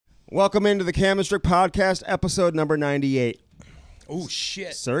Welcome into the Cam and Strick podcast, episode number 98. Oh, shit.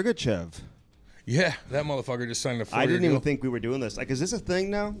 Sergachev. Yeah, that motherfucker just signed a 4-year I didn't deal. even think we were doing this. Like, is this a thing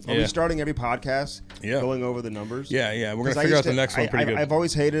now? Are Yeah. we starting every podcast Yeah. going over the numbers? Yeah. We're going 'Cause to figure out the next one pretty good. I've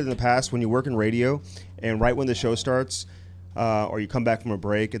always hated in the past when you work in radio and right when the show starts or you come back from a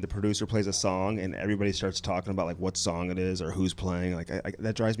break and the producer plays a song and everybody starts talking about like what song it is or who's playing. Like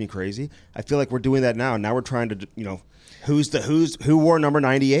that drives me crazy. I feel like we're doing that now. Now we're trying to, who wore number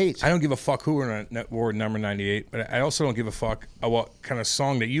 98? I don't give a fuck who wore number 98, but I also don't give a fuck what kind of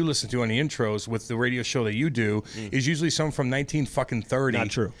song that you listen to on the intros with the radio show that you do is usually someone from 1930. Not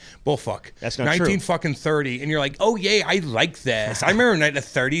true. Bullfuck. That's not true. 1930, and you're like, oh yeah, I like this. I remember in the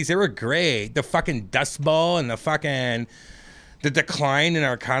 30s, they were great. The fucking Dust Bowl and the decline in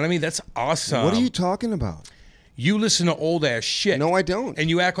our economy. That's awesome. What are you talking about? You listen to old ass shit. No, I don't. And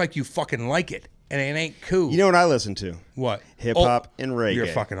you act like you fucking like it. And it ain't cool. You know what I listen to? What? Hip-hop and reggae. You're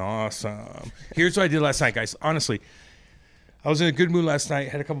fucking awesome. Here's what I did last night, guys. Honestly, I was in a good mood last night,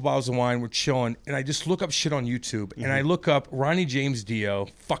 had a couple bottles of wine, we're chilling, and I just look up shit on YouTube, and I look up Ronnie James Dio,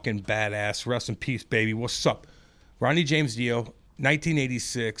 fucking badass, rest in peace, baby, what's up? Ronnie James Dio,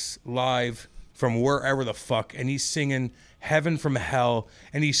 1986, live from wherever the fuck, and he's singing Heaven from Hell,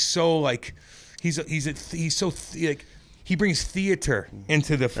 and he's so like, he brings theater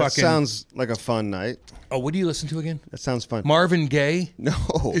into the fucking. That sounds like a fun night. Oh, what do you listen to again? That sounds fun. Marvin Gaye? No.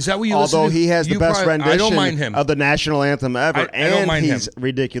 Is that what you listen to? Although he has the best rendition I don't mind him. of the national anthem ever, I don't mind he's him.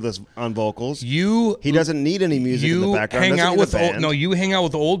 ridiculous on vocals. He doesn't need any music in the background. Hang out with you hang out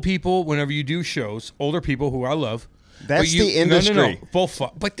with old people whenever you do shows, older people who I love. That's the industry. No. Both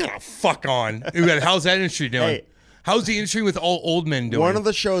fuck. But fuck on. How's that industry doing? Hey. How's the industry with all old men doing? One of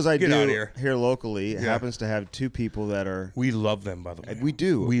the shows I Get do out of here locally happens to have two people that are. We love them, by the way. We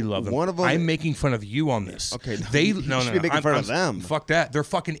do. We love them. One of them. I'm making fun of you on this. Okay. You should be making fun of them. Fuck that. They're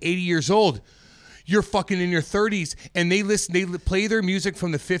fucking 80 years old. You're fucking in your 30s, and they play their music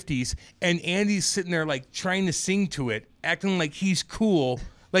from the 50s, and Andy's sitting there like trying to sing to it, acting like he's cool.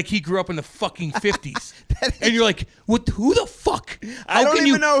 Like he grew up in the fucking 50s. And you're like, what? Who the fuck? I don't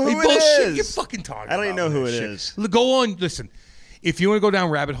even know who it is. You're fucking talking about I don't even know who it shit. is. Go on, listen. If you want to go down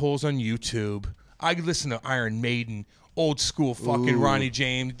rabbit holes on YouTube, I could listen to Iron Maiden, old school fucking Ronnie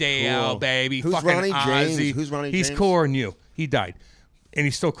James, Dale, baby. Who's fucking Ronnie James? Ozzy. Who's Ronnie James? He's cooler than you. He died. And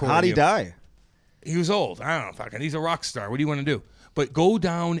he's still cooler How'd than he you. die? He was old. I don't know, fucking. He's a rock star. What do you want to do? But go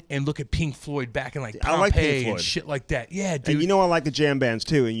down and look at Pink Floyd back in like I like Pink Pompeii Floyd. and shit like that. Yeah, dude. And you know I like the jam bands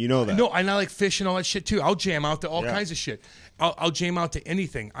too, and you know that. No, and I like Fish and all that shit too. I'll jam out to all kinds of shit. I'll jam out to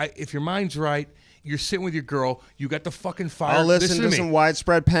anything. If your mind's right, you're sitting with your girl, you got the fucking fire. I'll listen to some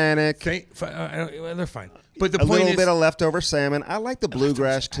Widespread Panic. They're fine. But the a point little is, bit of Leftover Salmon. I like the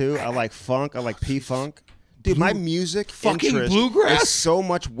bluegrass too. I like funk. I like P-Funk. Dude, my music fucking interest bluegrass? is so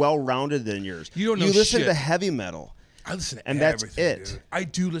much well-rounded than yours. You don't know You listen shit. to heavy metal. I listen to and that's everything, it. dude. I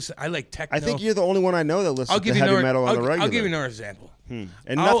do listen. I like techno. I think you're the only one I know that listens to heavy metal on the regular. I'll give you another example. And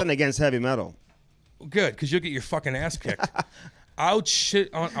nothing against heavy metal. Good, because you'll get your fucking ass kicked. I'll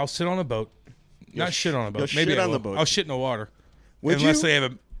sit on a boat. Not shit on a boat. Maybe shit I on will. the boat. I'll shit in the water. Would Unless you? they have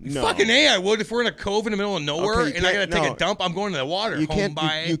a No. fucking A, I would. If we're in a cove in the middle of nowhere Okay, and I gotta take no. a dump, I'm going to the water. You can't.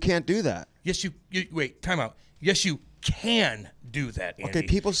 Bye. You can't do that. Yes, you wait. Time out. Yes, you can do that, Andy. Okay,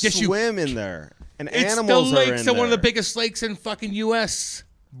 people yes, swim in there, and It's animals the are lakes. in They're one of the there. biggest lakes in fucking U.S.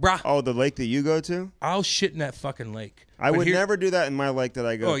 Bruh. Oh, the lake that you go to? I'll shit in that fucking lake. I But would here- never do that in my lake that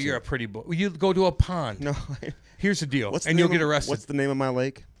I go to. Oh, you're a pretty boy. You go to a pond. No. Here's the deal, What's the and you'll name get of- arrested. What's the name of my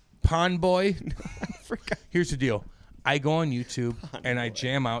lake? Pond boy. I forgot. Here's the deal. I go on YouTube and I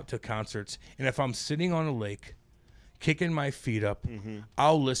jam out to concerts. And if I'm sitting on a lake, kicking my feet up,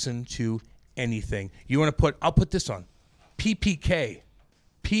 I'll listen to anything. I'll put this on. PPK.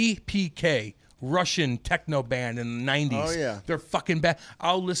 Russian techno band in the 90s. Oh, yeah. They're fucking bad.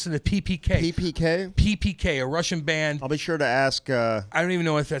 I'll listen to PPK. PPK? PPK, a Russian band. I'll be sure to ask I don't even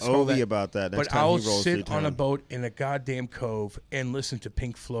know if that's called Ovi that. about that next But time I'll he rolls sit through on a town. boat in a goddamn cove and listen to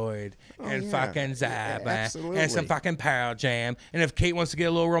Pink Floyd and yeah. fucking Yeah, Zappa absolutely. and some fucking Pearl Jam. And if Kate wants to get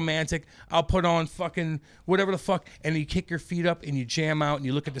a little romantic, I'll put on fucking whatever the fuck. And you kick your feet up and you jam out and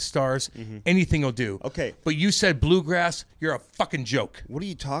you look at the stars. Anything will do. Okay. But you said bluegrass. You're a fucking joke. What are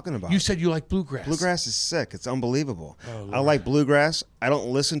you talking about? You said you like bluegrass. Bluegrass is sick. It's unbelievable. Oh, I like bluegrass. I don't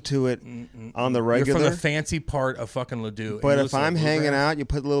listen to it on the You're regular. from the fancy part of fucking Ladue. but if I'm hanging out, you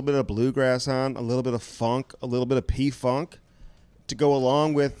put a little bit of bluegrass on, a little bit of funk, a little bit of P-funk to go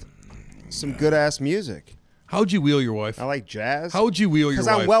along with some good-ass music. How'd you wheel your wife? I like jazz. How'd you wheel your wife?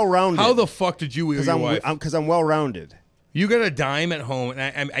 Because I'm well-rounded. How the fuck did you wheel your wife? Because I'm well-rounded. You got a dime at home,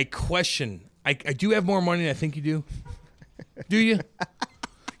 and I question. I do have more money than I think you do. Do you?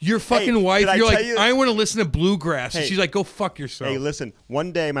 Your fucking Hey, wife, did I you're tell like, you- I want to listen to bluegrass. And Hey. she's like, go fuck yourself. Hey, listen.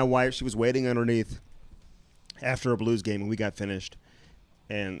 One day, my wife, she was waiting underneath after a Blues game, and we got finished,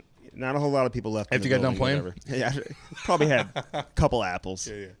 and not a whole lot of people left. After in the you got done building, playing? whatever. Yeah, probably had a couple apples.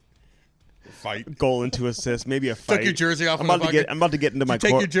 Yeah. Fight. Goal into assist, maybe a fight. Took your jersey off. I'm in about the to get. I'm about to get into my.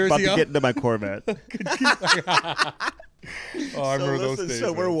 take your jersey about to off? get into my Corvette. Oh, I remember those days.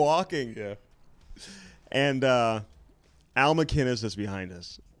 So we're man. walking, Yeah. and Al McKinnis is behind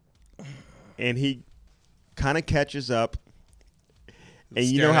us, and he kind of catches up. And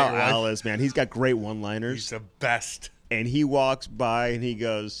you know Staring how at your Al wife? is, man. He's got great one-liners. He's the best. And he walks by and he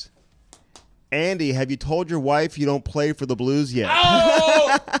goes, Andy, have you told your wife you don't play for the Blues yet?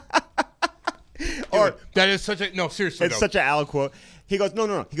 Oh! Or Dude, that is such a no. Seriously, it's though. such an Al quote. He goes,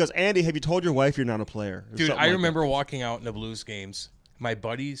 no. He goes, Andy, have you told your wife you're not a player? Or Dude, something I like remember walking out in the Blues games. My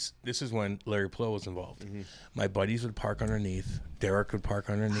buddies, this is when Larry Plow was involved. Mm-hmm. My buddies would park underneath. Derek would park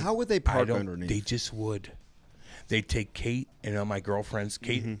underneath. How would they park underneath? They just would. They'd take Kate and my girlfriends.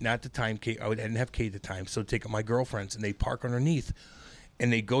 Kate, Mm-hmm. not at the time. Kate, I didn't have Kate at the time, so take my girlfriends and they park underneath,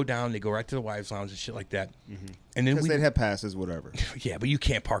 and they go down. They go right to the wives' lounge and shit like that. And then Because we, they'd have passes, whatever. yeah, but you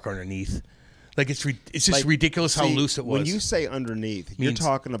can't park underneath. Like it's just Like, ridiculous how see, loose it was. When you say underneath, you're Means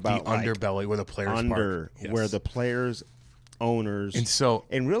talking about the like underbelly where the players under, park. Yes. where the players, owners, And so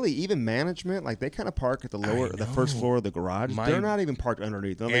and really even management, like they kind of park at the the first floor of the garage. My- They're not even parked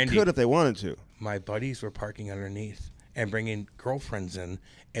underneath. No, they Andy- could if they wanted to. my buddies were parking underneath and bringing girlfriends in,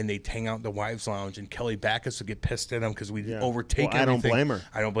 and they'd hang out in the wives' lounge, and Kelly Backus would get pissed at them because we'd overtake Well, I don't everything. blame her.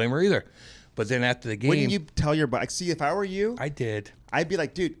 I don't blame her either. But then after the game, Wouldn't you tell your bike? See, if I were you, I did. I'd be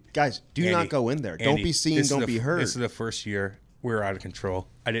like, dude, guys, do Andy, not go in there. Don't Andy, be seen. this is Don't the- be heard. This is the first year we were out of control.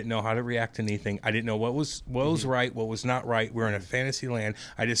 I didn't know how to react to anything. I didn't know what was right, what was not right. We're in a fantasy land.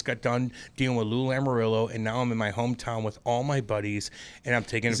 I just got done dealing with Lou Lamoriello, and now I'm in my hometown with all my buddies, and I'm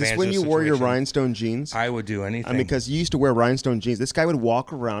taking Is this advantage when of you the wore your situation. rhinestone jeans? I would do anything. I mean, because you used to wear rhinestone jeans. This guy would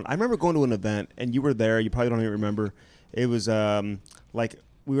walk around. I remember going to an event, and you were there. You probably don't even remember. It was like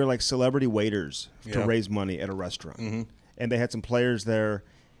we were like celebrity waiters to Yeah. raise money at a restaurant, and they had some players there,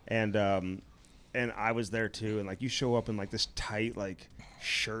 and I was there too. And like you show up in like this tight like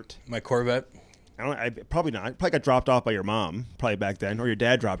shirt. my Corvette. Probably not. Probably got dropped off by your mom, probably back then, or your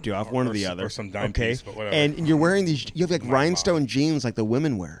dad dropped you off, one or the other. or some dime piece, but whatever. And you're wearing these. You have like rhinestone jeans, like the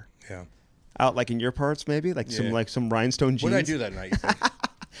women wear. Yeah. Out like in your parts, maybe like Yeah. some rhinestone jeans. What did I do that night? You think?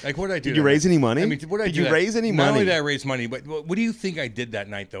 Like, what did I do? Did you that raise night? any money? I mean, what did I Did do you that- raise any Not only money? did I raise money, but what do you think I did that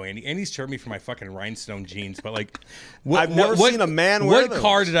night, though, Andy? Andy's charged me for my fucking rhinestone jeans, but like, I've never seen a man wear What those.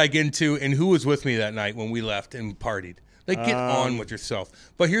 car did I get into, and who was with me that night when we left and partied? Like, get on with yourself.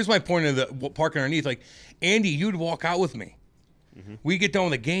 But here's my point of the parking underneath. Like, Andy, you'd walk out with me. We get done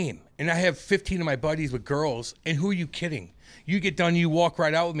with the game, and I have 15 of my buddies with girls, and who are you kidding? You get done, you walk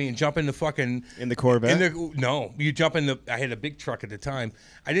right out with me and jump in the fucking... In the Corvette? No, you jump in the... I had a big truck at the time.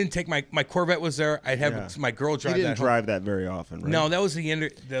 I didn't take my Corvette was there. I'd have Yeah. my girl You drive didn't that home. drive that very often, right? No, that was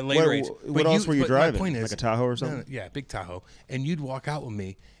the later age. What else were you but my driving? point is- Like a Tahoe or something? yeah, big Tahoe. And you'd walk out with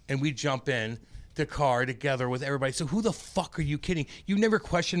me, and we'd jump in the car together with everybody. So who the fuck are you kidding? You never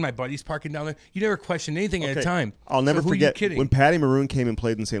questioned my buddies parking down there. You never questioned anything at the time. I'll never So who are you forget kidding? when Patty Maroon came and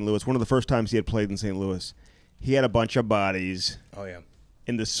played in St. Louis. One of the first times he had played in St. Louis, he had a bunch of bodies Oh yeah.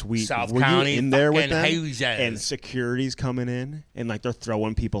 in the suite. South Were County you in there with them? fucking houses. And security's coming in, and like they're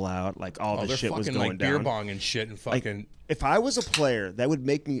throwing people out. Like all Oh, this they're shit was fucking going like down. beer bong and shit and Like, fucking. if I was a player, that would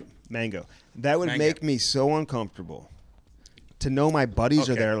make me Mango. That would Mango. make me so uncomfortable to know my buddies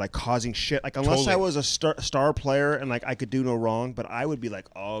are Okay. there, like causing shit. Like unless I Totally. was a star player and like I could do no wrong, but I would be like,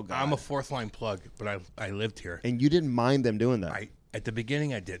 oh god. I'm a fourth line plug, but I lived here. and you didn't mind them doing that. At the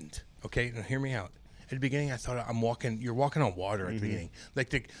beginning, I didn't. Okay, now hear me out. At the beginning, I thought you're walking on water at the beginning.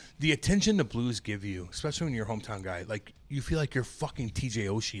 Like the attention the Blues give you, especially when you're a hometown guy, like you feel like you're fucking TJ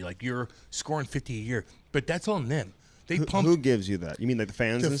Oshie, like you're scoring 50 a year. But that's on them. They pump Who gives you that? You mean like the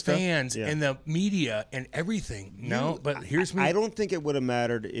fans the and stuff? fans Yeah. and the media and everything. No, but here's me. I don't think it would have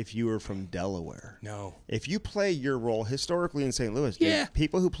mattered if you were from Delaware. No, If you play your role historically in St. Louis, dude, Yeah.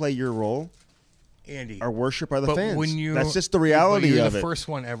 people who play your role Andy. are worshipped by the But fans. when you That's just the reality you're of the it. first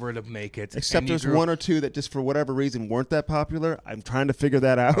one ever to make it. Except and you there's grew- one or two that just for whatever reason weren't that popular. I'm trying to figure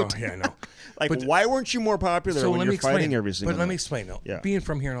that out. Oh, yeah, I know. Like, But- why weren't you more popular when let you're me explain. fighting every single But let me night? explain though. Yeah. Being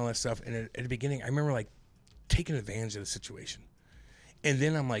from here and all that stuff, and at the beginning, I remember like taking advantage of the situation, and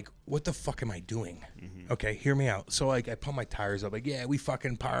then I'm like, "What the fuck am I doing?" Okay, hear me out. So like, I pump my tires up, like, "Yeah, we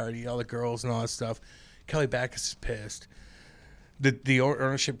fucking party, all the girls and all that stuff." Kelly Backus is pissed. the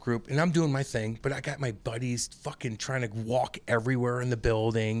ownership group, and I'm doing my thing, but I got my buddies fucking trying to walk everywhere in the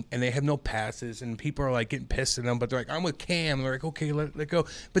building, and they have no passes, and people are like getting pissed at them, but they're like, I'm with Cam. And they're like, okay, let go.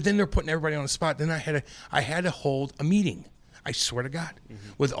 But then they're putting everybody on the spot. Then I had to hold a meeting. I swear to God,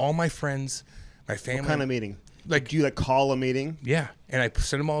 with all my friends, my family. What kind of meeting? Like, do you like call a meeting? Yeah, and I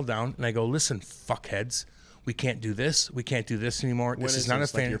sit them all down, and I go, listen, fuckheads, we can't do this. We can't do this anymore. When this is not a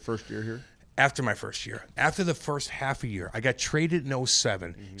fan. Like your first year here? After my first year, after the first half a year, I got traded in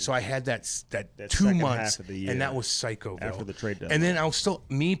 07. So I had that 2 months, of the year, and that was psycho. after the trade deadline. And then I was still,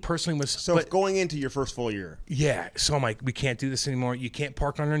 me personally was. So going into your first full year. Yeah. So I'm like, we can't do this anymore. You can't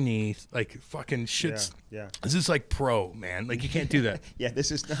park underneath. Like fucking shit's. Yeah. This is like pro, man. Like you can't do that. Yeah.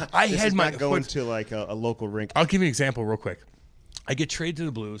 This is not. I this had is my not going to like a local rink. I'll give you an example real quick. I get traded to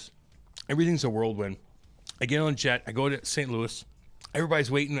the Blues. Everything's a whirlwind. I get on a jet. I go to St. Louis.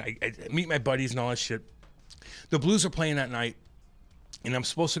 Everybody's waiting. I meet my buddies and all that shit. The Blues are playing that night, and I'm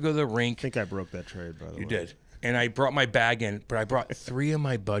supposed to go to the rink. I think I broke that trade, by the way. You did. And I brought my bag in, but I brought 3 of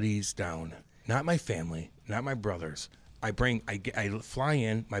my buddies down. Not my family, not my brothers. I fly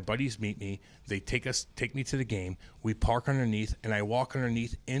in, my buddies meet me, they take me to the game, we park underneath, and I walk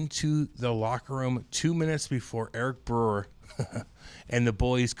underneath into the locker room 2 minutes before Eric Brewer and the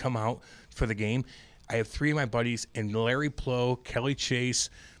boys come out for the game. I have 3 of my buddies, and Larry Plow, Kelly Chase,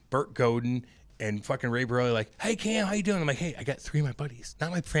 Burt Godin, and fucking Ray Borelli like, hey, Cam, how you doing? I'm like, hey, I got 3 of my buddies,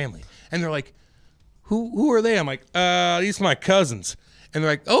 not my family. And they're like, who are they? I'm like, these are my cousins. And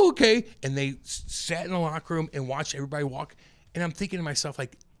they're like, oh, okay. And they sat in the locker room and watched everybody walk. And I'm thinking to myself,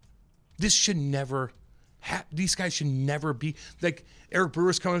 like, this should never these guys should never be like Eric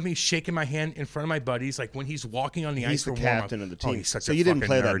Brewer's coming with me, shaking my hand in front of my buddies, like when he's walking on the ice. He's the captain of the team. Oh, he's such so a you didn't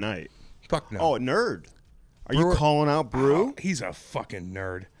play nerd. that night. Fuck no. Oh, nerd. Are you calling out Brew? Oh, he's a fucking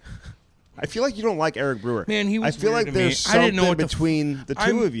nerd. I feel like you don't like Eric Brewer. Man, he was I feel weird like to me. there's I didn't know something what between the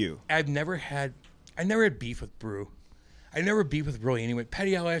two of you. I never had beef with Brew. I never beef with really anyone.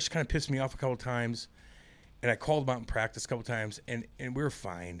 Petty Alash kind of pissed me off a couple times, and I called him out in practice a couple times, and we were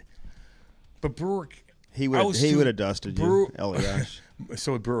fine. But Brewer, he would have dusted Brewer, you, Eliash.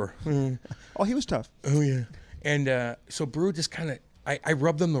 So would Brewer. Oh, he was tough. Oh yeah. And so Brewer just kind of I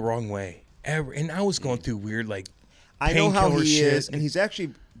rubbed them the wrong way. And I was going through weird like I know how he shit. is, and he's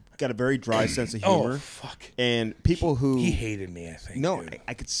actually got a very dry sense of humor. Oh fuck! And people who he hated me, I think. No,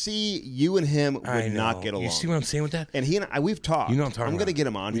 I could see you and him would not get along. You see what I'm saying with that? And he and we've talked. You know what I'm talking about. I'm going to get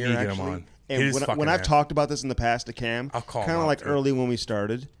him on here. Get actually. him on. And when I've talked about this in the past to Cam, I'll call kind him of out, like too. early when we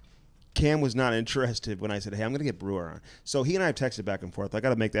started. Cam was not interested when I said, hey, I'm going to get Brewer on. So he and I have texted back and forth. I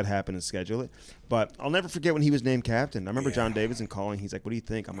got to make that happen and schedule it. But I'll never forget when he was named captain. I remember John Davidson calling. He's like, what do you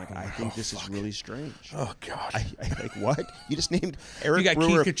think? I'm like, I think this is really strange. Oh, God. I like, what? You just named Eric You got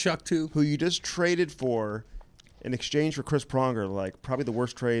Brewer, Keith Kachuk, too? who you just traded for in exchange for Chris Pronger, like probably the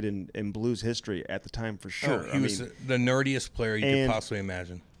worst trade in Blues history at the time for sure. He was the nerdiest player you could possibly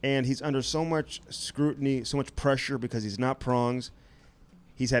imagine. And he's under so much scrutiny, so much pressure because he's not Prongs.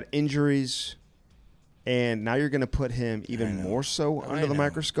 He's had injuries. And now you're going to put him even more so under the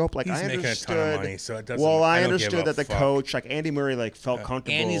microscope. Like He's I making understood. a ton of money, so it doesn't. Well, I don't give understood a that the fuck. coach, like Andy Murray, like felt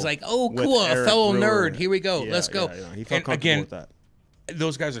comfortable. And he's like, "Oh, with cool, a Eric fellow Brewer. nerd. Here we go. Yeah, Let's go." Yeah. He felt And comfortable again, with that.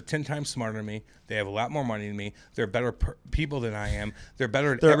 those guys are 10 times smarter than me. They have a lot more money than me. They're better people than I am. They're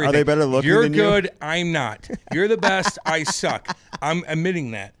better at everything. Are they better looking You're than you? good. I'm not. You're the best. I suck. I'm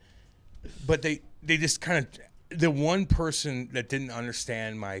admitting that. But they just kind of, the one person that didn't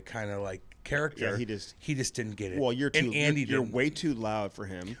understand my kind of like character, Yeah, he just didn't get it. Well, you're Andy way too loud for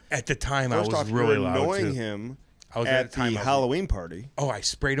him. At the time, First I off, was really you're loud annoying too. him I was at the the Halloween party. Oh, I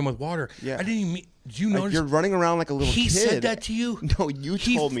sprayed him with water. Yeah. I didn't even mean. Did you Like, notice? you're running around like a little He kid. said that to you? No, you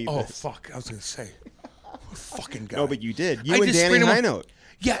told me Oh, this. fuck. I was going to say. Fucking guy. No, but you did. I You and just Danny sprayed him with- Highnote.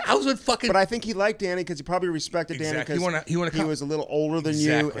 Yeah, I was with fucking. But I think he liked Danny because he probably respected Danny Exactly. because He won a cup. was a little older than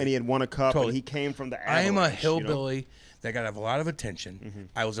you Exactly. and he had won a cup Totally. and he came from the I am a Avalanche, you know? hillbilly that got a lot of attention.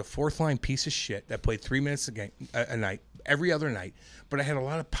 I was a fourth line piece of shit that played 3 minutes a night, every other night. But I had a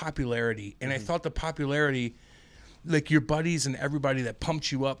lot of popularity, and I thought the popularity, like your buddies and everybody that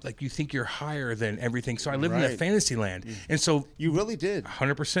pumped you up, like you think you're higher than everything. So I lived in Right. that fantasy land, and so You really did.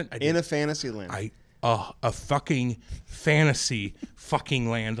 100%. I did. In a fantasy land. A fucking fantasy fucking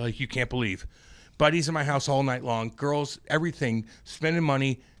land like you can't believe. Buddies in my house all night long, girls, everything, spending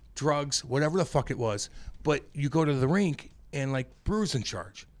money, drugs, whatever the fuck it was. But you go to the rink and like Brewer's in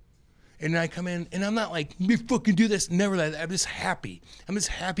charge. And I come in and I'm not like, me fucking do this. Never that. I'm just happy. I'm just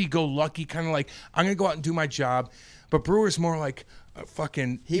happy-go-lucky, kind of like, I'm going to go out and do my job. But Brewer's more like a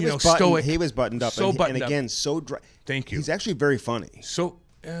fucking, He was buttoned, stoic. He was buttoned up. So and buttoned up. again, so dry. Thank you. He's actually very funny. So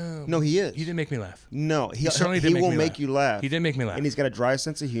No, he is. He didn't make me laugh. No, he certainly he didn't make will me make laugh. you laugh. He didn't make me laugh. And he's got a dry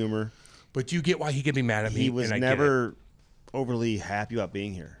sense of humor. But you get why he could be mad at me. He was and I never overly happy about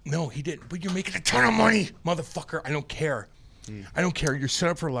being here. No, he didn't. But you're making a ton of money, motherfucker. I don't care. I don't care. You're set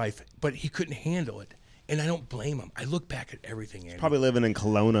up for life. But he couldn't handle it. And I don't blame him. I look back at everything, Andy. Probably living in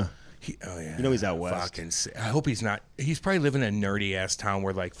Kelowna. Oh yeah, you know he's out west. Fucking, I hope he's not. He's probably living in a nerdy ass town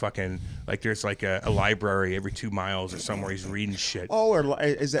where like fucking like there's like a library every 2 miles or somewhere he's reading shit. Oh, are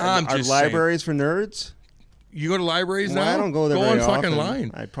libraries for nerds? You go to libraries now? I don't go there. Go very on fucking often.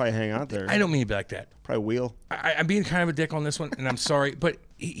 line. I'd probably hang out there. I don't mean to be like that. Probably wheel. I'm being kind of a dick on this one, and I'm sorry, but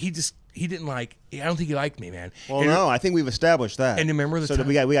he didn't like. I don't think he liked me, man. Well, no, I think we've established that. And remember the time,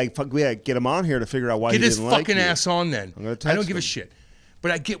 we got get him on here to figure out why get he his didn't like fucking you. ass on. Then I'm gonna I don't text give a him. shit. But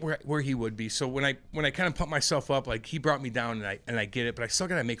I get where he would be. So when I kind of pump myself up, like he brought me down, and I get it. But I still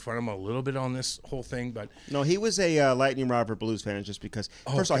gotta make fun of him a little bit on this whole thing. But no, he was a Lightning Rod for Blues fan just because.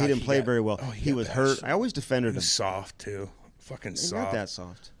 First of all, he didn't play very well. He was hurt. I always defended him. He's soft too, fucking He's soft. not that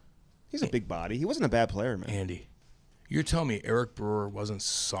soft. He's a big body. He wasn't a bad player, man. Andy, you're telling me Eric Brewer wasn't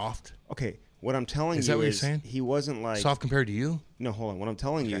soft? Okay, what I'm telling Is you that what you're is saying? he wasn't like Soft compared to you? No, hold on. What I'm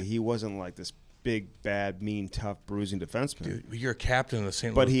telling you, he wasn't like this big, bad, mean, tough, bruising defenseman. Dude, you're a captain of the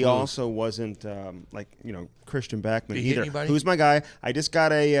St. Louis But he Blues. also wasn't like Christian Backman Did he hit either. anybody? Who's my guy? I just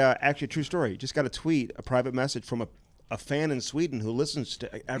got actually a true story. Just got a tweet, a private message from a fan in Sweden who listens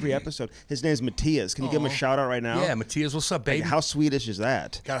to every episode. His name's Matthias. Can you give him a shout out right now? Yeah, Matthias, what's up, baby? Like, how Swedish is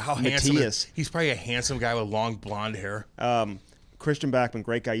that? God, how handsome Matthias. He's probably a handsome guy with long blonde hair. Christian Backman,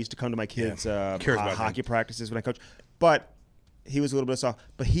 great guy. Used to come to my kids' Cares about hockey practices when I coach. But he was a little bit soft.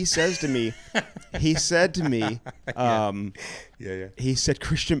 But he says to me, he said Christian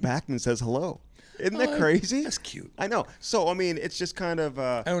Backman says hello. Isn't that crazy? That's cute. I know. So I mean, it's just kind of.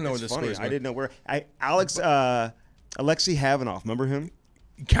 I don't know where this funny. goes, I man. didn't know where. Alexei Havanoff, remember him?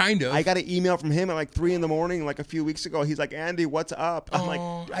 Kind of. I got an email from him at like 3 a.m, like a few weeks ago. He's like, Andy, what's up? I'm like,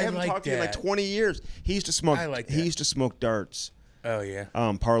 I haven't talked to you in like 20 years. He used to smoke. He used to smoke darts. Oh yeah.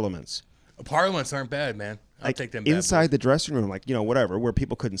 Parliaments. Parliaments aren't bad, man. I'll Like take them bad inside boys. the dressing room, like whatever, where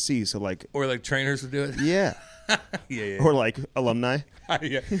people couldn't see. So like, Or like trainers would do it. yeah, yeah. or like alumni.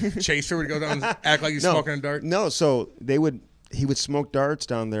 Yeah. Chaser would go down and act like he's smoking a dart. No, so he would smoke darts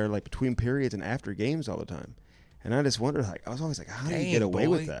down there like between periods and after games all the time. And I just wondered, like, I was always like, how did he get away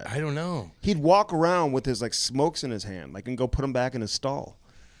with that? I don't know. He'd walk around with his like smokes in his hand, like, and go put them back in his stall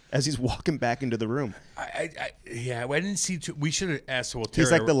as he's walking back into the room. I didn't see. We should have asked. Well, Terry,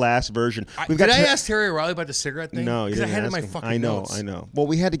 He's like the last version. Did I ask Terry O'Reilly about the cigarette thing? No, you because I didn't had it in ask my him. fucking notes. I know. Well,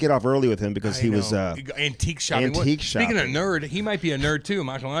 we had to get off early with him because he was antique shopping. Antique Speaking of shopping. nerd, he might be a nerd too. I'm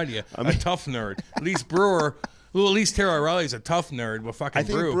not gonna lie to you. A tough nerd. At least Brewer. Well, at least Terry O'Reilly's a tough nerd. But fucking I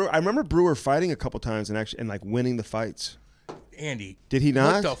think Brew. I remember Brewer fighting a couple times and like winning the fights. Andy, Did he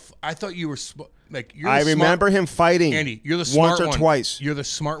not? I thought you were like. You're I the remember him fighting. Andy, you're the smart once or one. twice. You're the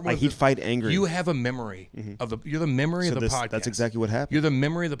smart one. Like he'd fight angry. You have a memory of the. You're the memory of the podcast. That's exactly what happened. You're the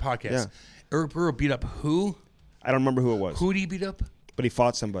memory of the podcast. Yeah. Eric Brewer beat up who? I don't remember who it was. Who did he beat up? But he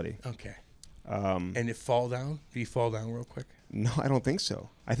fought somebody. Okay. And it fall down? Did he fall down real quick? No, I don't think so.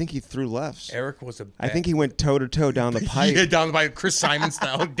 I think he threw lefts. Eric was a I think he went toe to toe down the pipe. Yeah, down by Chris Simon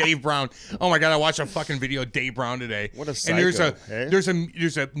style, Dave Brown. Oh my God, I watched a fucking video of Dave Brown today. What a psycho, And there's a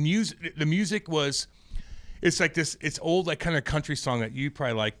music. The music was, it's like this. It's old like kind of country song that you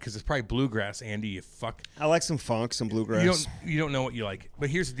probably like because it's probably bluegrass. Andy, you fuck. I like some funk, some bluegrass. You don't know what you like, but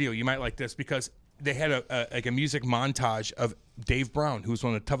here's the deal. You might like this because they had a music montage of Dave Brown, who's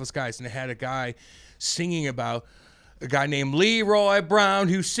one of the toughest guys, and they had a guy singing about a guy named Leroy Brown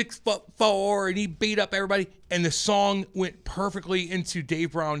who's 6'4" and he beat up everybody. And the song went perfectly into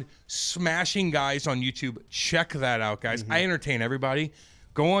Dave Brown smashing guys on YouTube. Check that out, guys. I entertain everybody.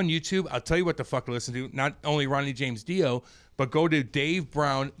 Go on YouTube. I'll tell you what the fuck to listen to. Not only Ronnie James Dio, but go to Dave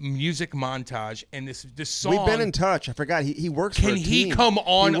Brown music montage. And this song. We've been in touch. I forgot. He works for a team. Can he come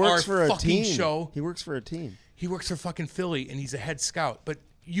on He works our for a fucking team. show? He works for a team. He works for fucking Philly, and he's a head scout. But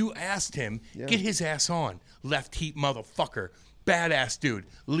you asked him, get his ass on. Left heat motherfucker. Badass dude.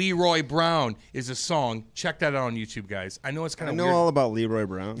 Leroy Brown is a song. Check that out on YouTube, guys. I know it's kind of weird. I know all about Leroy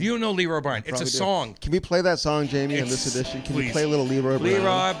Brown. You don't know Leroy Brown. It's a song. Can we play that song, Jamie, in this edition? Can we play a little Leroy Brown?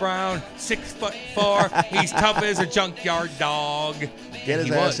 Leroy Brown, 6'4". He's tough as a junkyard dog. Get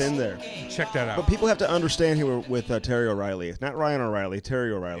his ass in there. Check that out. But people have to understand here with Terry O'Reilly. Not Ryan O'Reilly,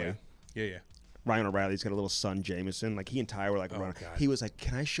 Terry O'Reilly. Yeah. Ryan O'Reilly's got a little son, Jameson. Like, he and Ty were like around. God. He was like,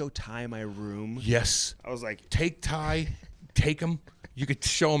 can I show Ty my room? Yes. I was like, take Ty, take him. You could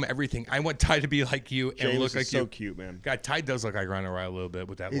show him everything. I want Ty to be like you and James look like is you. so cute, man. God, Ty does look like Ryan O'Reilly a little bit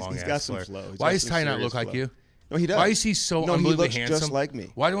with that long ass He's got some hair. flow. Why does Ty not look like you? No, he does. Why is he so no, unbelievably he looks handsome? just like me.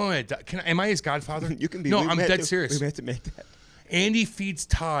 Why do I want to? Am I his godfather? You can be. No, I'm dead to, serious. We have to make that. Andy feeds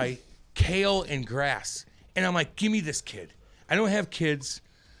Ty kale and grass, and I'm like, give me this kid. I don't have kids.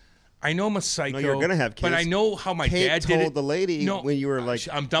 I know I'm a psycho. No, you're gonna have kids. But I know how my Kate dad did it. told the lady when you were like,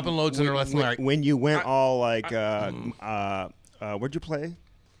 I'm dumping loads in her left and right. When you went all like, where'd you play?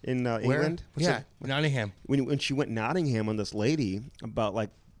 In England? Nottingham. When she went Nottingham on this lady about like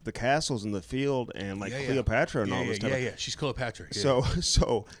the castles in the field and like Cleopatra and all this stuff. Yeah, she's Cleopatra. Yeah.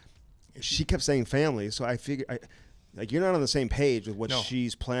 So she kept saying family. So I figured, like, you're not on the same page with what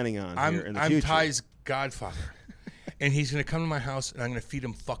she's planning on here in the future. I'm Ty's godfather. And he's going to come to my house, and I'm going to feed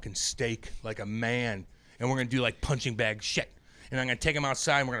him fucking steak like a man. And we're going to do, like, punching bag shit. And I'm going to take him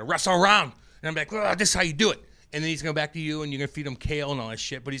outside, and we're going to wrestle around. And I'm like, oh, this is how you do it. And then he's going to go back to you, and you're going to feed him kale and all that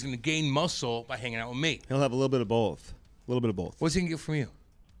shit. But he's going to gain muscle by hanging out with me. He'll have a little bit of both. A little bit of both. What's he going to get from you?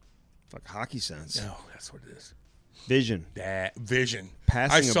 Like hockey sense. No, that's what it is. Vision. That vision.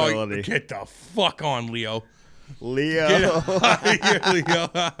 Passing ability. You. Get the fuck on, Leo. Leo. Leo.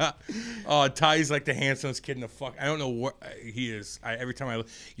 Oh, Ty's like the handsomest kid in the fuck. I don't know what he is. Every time I look,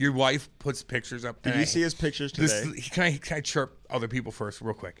 your wife puts pictures up. Did you see his pictures today? Can I chirp other people first,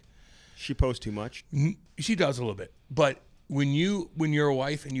 real quick? She posts too much. She does a little bit, but when you're a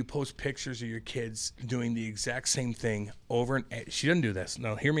wife and you post pictures of your kids doing the exact same thing over and she doesn't do this.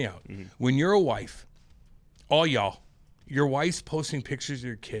 No, hear me out. Mm-hmm. When you're a wife, all y'all, your wife's posting pictures of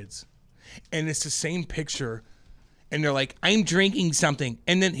your kids, and it's the same picture. And they're like, I'm drinking something.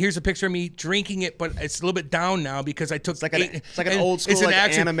 And then here's a picture of me drinking it, but it's a little bit down now because I took it's like an old school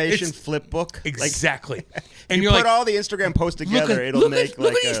animation flip book. Exactly. And you put all the Instagram posts together, it'll make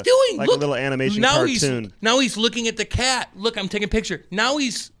like a little animation cartoon. Now he's looking at the cat. Look, I'm taking a picture. Now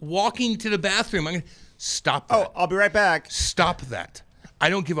he's walking to the bathroom. I'm going to stop that. Oh, I'll be right back. Stop that. I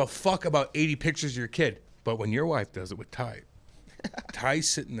don't give a fuck about 80 pictures of your kid. But when your wife does it with Ty, Ty's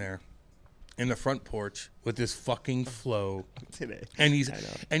sitting there in the front porch with this fucking flow today, and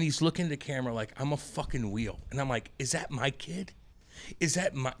he's looking at the camera like I'm a fucking wheel, and I'm like, is that my kid? Is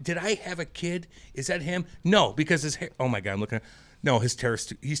that my? Did I have a kid? Is that him? No, because his hair. Oh my god, I'm looking. No, his hair.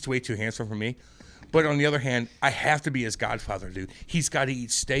 He's way too handsome for me. But on the other hand, I have to be his godfather, dude. He's got to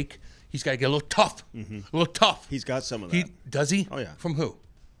eat steak. He's got to get a little tough. Mm-hmm. A little tough. He's got some of that. Does he? Oh yeah. From who?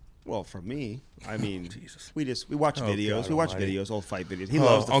 Well, for me, I mean, Jesus. we watch videos. We watch videos, old fight videos. He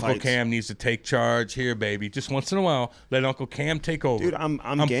loves the Uncle fights. Cam needs to take charge here, baby. Just once in a while, let Uncle Cam take over. Dude, I'm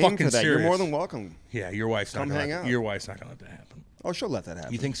game fucking for that. serious. You're more than welcome. Yeah, your wife's not gonna out. Your wife's not gonna let that happen. Oh, she'll let that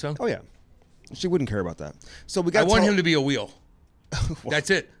happen. You think so? Oh yeah, she wouldn't care about that. So we got. I want him to be a wheel. Well,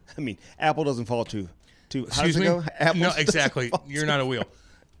 that's it. I mean, apple doesn't fall too. How Excuse does it me? go? Apple no, exactly. You're not a wheel.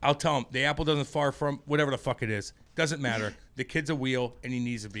 I'll tell him the apple doesn't fall from whatever the fuck it is. Doesn't matter. The kid's a wheel, and he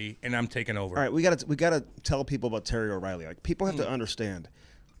needs to be, and I'm taking over. All right, we gotta tell people about Terry O'Reilly. Like, people have to understand.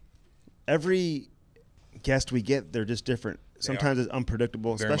 Every guest we get, they're just different. Sometimes it's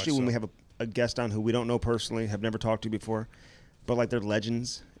unpredictable, especially when we have a guest on who we don't know personally, have never talked to before, but like they're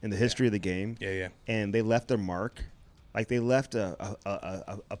legends in the history of the game. Yeah, yeah. And they left their mark. Like, they left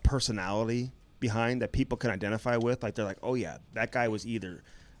a personality behind that people can identify with. Like, they're like, oh yeah, that guy was either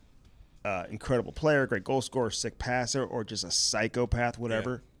incredible player, great goal scorer, sick passer, or just a psychopath,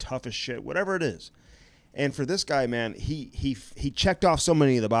 whatever, tough as shit, whatever it is. And for this guy, man, he checked off so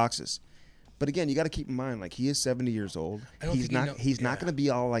many of the boxes. But again, you got to keep in mind, like, he is 70 years old. He's not going to be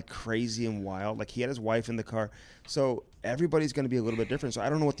all like crazy and wild. Like, he had his wife in the car, so everybody's going to be a little bit different. So I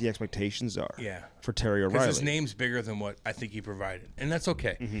don't know what the expectations are. For Terry O'Reilly, because his name's bigger than what I think he provided, and that's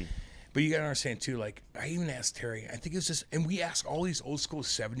okay. Mm-hmm. But you got to understand, too, like, I even asked Terry, I think it was just, and we ask all these old school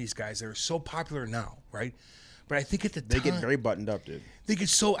 70s guys that are so popular now, right? But I think at the time. They get very buttoned up, dude. They get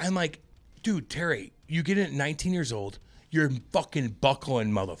so, I'm like, dude, Terry, you get in at 19 years old, you're fucking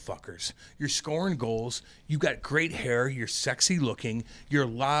buckling motherfuckers. You're scoring goals, you got great hair, you're sexy looking, you're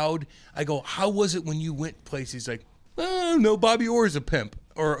loud. I go, how was it when you went places? He's like, oh, no, Bobby Orr's a pimp.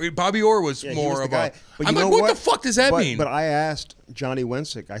 Or Bobby Orr was more of a. But I'm like, what the fuck does that mean? But I asked Johnny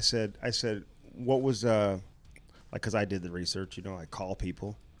Wensick. I said, what was like? Because I did the research. You know, I call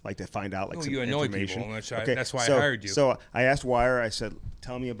people like to find out like some information. People, that's why I hired you. So I asked Wire. I said,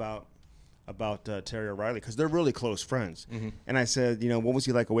 tell me about Terry O'Reilly, because they're really close friends. Mm-hmm. And I said, what was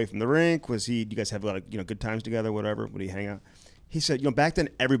he like away from the rink? Was he? Do you guys have a lot of good times together? Whatever. Would he hang out? He said, back then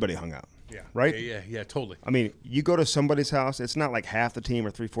everybody hung out. Yeah. Right? Yeah, totally. I mean, you go to somebody's house, it's not like half the team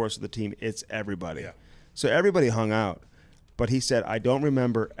or 3/4 of the team, it's everybody. Yeah. So everybody hung out. But he said, I don't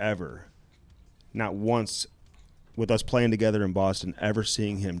remember ever, not once with us playing together in Boston, ever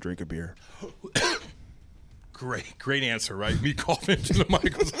seeing him drink a beer. Great answer, right? Me coughing into the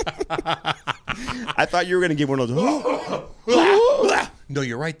mic. I thought you were going to give one of those. No,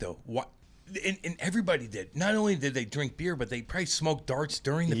 you're right though. What? And everybody did. Not only did they drink beer, but they probably smoked darts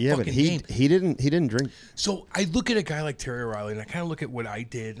during the fucking game. He didn't drink. So I look at a guy like Terry O'Reilly, and I kind of look at what I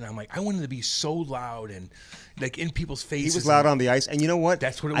did, and I'm like, I wanted to be so loud and like in people's faces. He was loud on the ice, and you know what?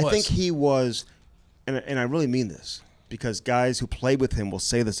 That's what it was. I think he was, and I really mean this because guys who played with him will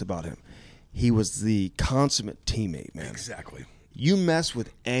say this about him. He was the consummate teammate, man. Exactly. You mess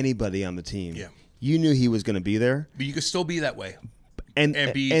with anybody on the team, yeah. You knew he was going to be there, but you could still be that way. And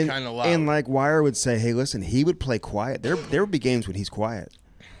be kind of loud. And like Wire would say, hey, listen, he would play quiet. There would be games when he's quiet.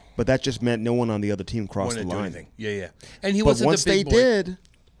 But that just meant no one on the other team crossed the line. Yeah. And he but wasn't once the big they boy. did,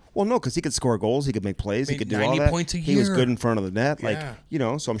 well, no, because he could score goals, he could make plays, he could do all 90 that. points a He was year. good in front of the net,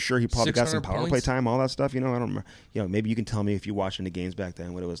 Yeah. So I'm sure he probably got some 600 power play points. time, all that stuff. I don't remember. Maybe you can tell me if you watched any games back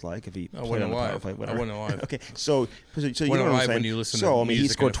then what it was like if he played on the power play. Whatever. I wasn't alive. Okay, so you know what I'm alive saying. when you listen so to I mean, he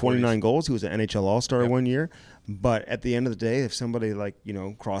music scored in the 29 goals. He was an NHL All-Star Yep. one year. But at the end of the day, if somebody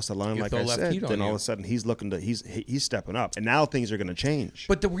crossed the line, like I said, then all of a sudden he's looking to he's stepping up, and now things are going to change.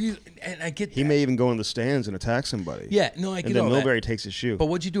 But the reason, and I get that. He may even go in the stands and attack somebody. Yeah, no, I get and then all Milbury that. takes his shoe. But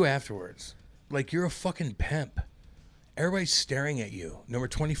what'd you do afterwards? Like, you're a fucking pimp. Everybody's staring at you. Number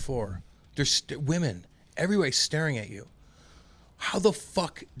 24. There's women. Everybody's staring at you. How the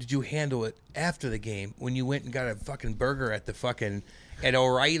fuck did you handle it after the game when you went and got a fucking burger at the fucking at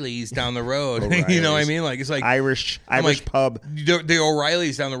O'Reilly's down the road? You know what I mean? Like, it's like Irish pub. The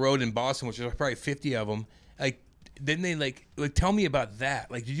O'Reilly's down the road in Boston, which there's probably 50 of them. Like, didn't they like tell me about that?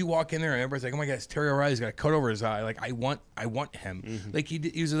 Like, did you walk in there and everybody's like, "Oh my God, Terry O'Reilly's got a cut over his eye." Like, I want him. Mm-hmm. Like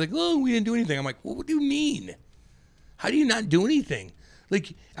he was like, "Oh, we didn't do anything." I'm like, well, "What do you mean? How do you not do anything?"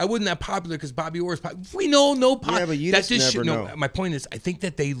 Like, I wasn't that popular because Bobby Orr is popular. We know no popular. Yeah, but you just never know. No, my point is, I think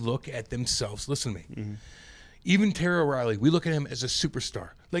that they look at themselves. Listen to me. Mm-hmm. Even Terry O'Reilly, we look at him as a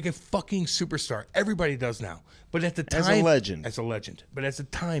superstar, like a fucking superstar. Everybody does now. But at the time, as a legend. But at the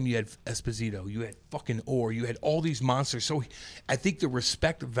time, you had Esposito, you had fucking Orr, you had all these monsters. So I think the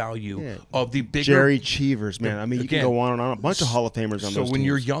respect value of the bigger Jerry Cheevers, man. I mean, you can go on and on. A bunch of Hall of Famers on those So when teams.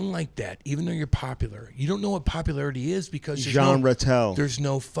 you're young like that, even though you're popular, you don't know what popularity is because Jean Rattel. There's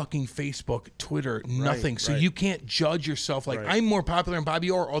no fucking Facebook, Twitter, nothing. So you can't judge yourself like I'm more popular than Bobby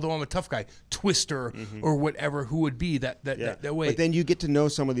Orr, although I'm a tough guy, Twister or whatever. Who would be that way? But then you get to know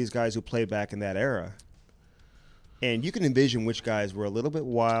some of these guys who played back in that era. And you can envision which guys were a little bit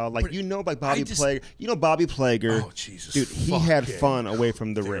wild. Like, like Bobby Plager. You know Bobby Plager. Oh, Jesus. Dude, he had fun away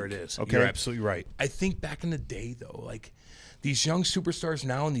from the there rink. There it is. Okay? You're absolutely right. I think back in the day, though, like, these young superstars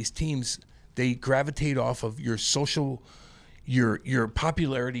now in these teams, they gravitate off of your your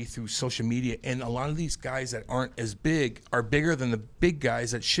popularity through social media, and a lot of these guys that aren't as big are bigger than the big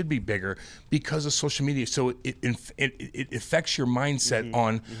guys that should be bigger because of social media. So it affects your mindset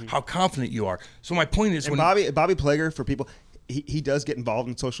on how confident you are. So my point is, and Bobby Plager, for people, he does get involved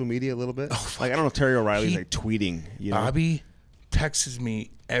in social media a little bit. Like, I don't know if Terry O'Reilly's like tweeting. Bobby texts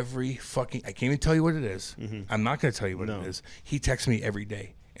me every fucking. I can't even tell you what it is. I'm not going to tell you what it is. He texts me every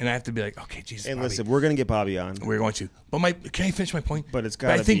day. And I have to be like, okay, Jesus. And Bobby, listen, we're gonna get Bobby on. We're going to. But can I finish my point? But it's got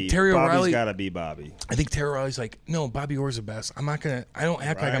to be. I think Terry Bobby's O'Reilly. got to be Bobby. I think Terry O'Reilly's like, no, Bobby Orr's the best. I'm not gonna. I don't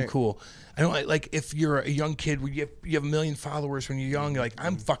act like I'm cool. I don't like if you're a young kid where you have a million followers when you're young. You're like,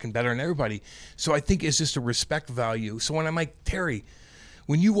 I'm fucking better than everybody. So I think it's just a respect value. So when I'm like, Terry,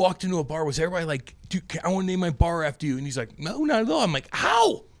 when you walked into a bar, was everybody like, dude, I want to name my bar after you? And he's like, no, not at all. I'm like,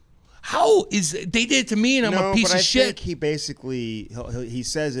 how? How is they did it to me and I'm a piece of shit? I think he basically he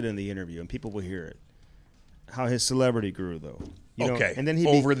says it in the interview and people will hear it. How his celebrity grew, though. You know? And then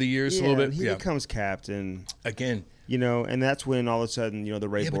over the years a little bit. He becomes captain again. And that's when all of a sudden the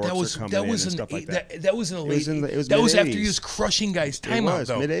Ray Borks are coming in and stuff like that. That was in the late. That was after he was crushing guys' timeout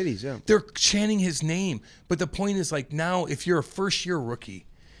though. Mid-'80s, yeah. They're chanting his name, but the point is like now, if you're a first-year rookie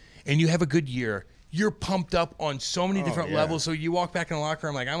and you have a good year, you're pumped up on so many different levels. So you walk back in the locker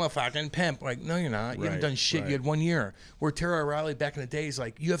room like, I'm a fucking pimp. Like, no, you're not. You haven't done shit. You had 1 year. Where Terry O'Reilly back in the day is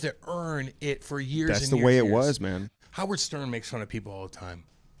like, you have to earn it for years and years. That's the way it was, man. Howard Stern makes fun of people all the time.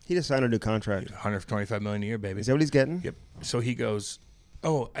 He just signed a new contract. $125 million a year, baby. Is that what he's getting? Yep. So he goes,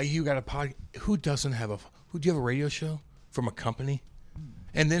 oh, you got a pod. Who doesn't have do you have a radio show from a company?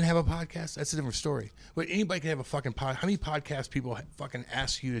 And then have a podcast? That's a different story. But anybody can have a fucking podcast. How many podcast people fucking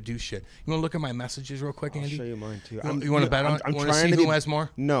ask you to do shit? You want to look at my messages real quick, Andy? I'll show you mine, too. You want to bet on it? I'm want to trying see to who has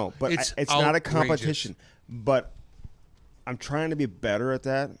more? No, but it's not a competition. But I'm trying to be better at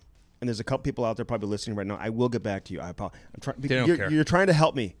that. and there's a couple people out there probably listening right now. I will get back to you. They don't care. You're trying to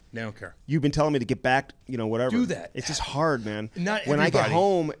help me. They don't care. You've been telling me to get back, whatever. Do that. It's just hard, man. Not when everybody. I get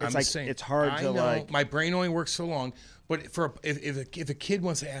home, it's I'm like saying, it's hard I to know, like. My brain only works so long. But if a kid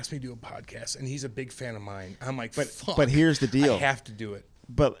wants to ask me to do a podcast and he's a big fan of mine, I'm like, fuck. But here's the deal. I have to do it.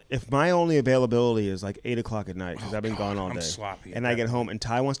 But if my only availability is like 8 o'clock at night because I've been gone all day, sloppy and I get home and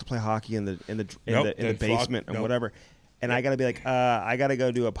Ty wants to play hockey in the basement and whatever, and I gotta be like, I gotta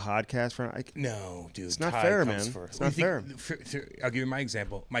go do a podcast for. No, dude, it's not Ty fair, comes man. First. It's not fair. I'll give you my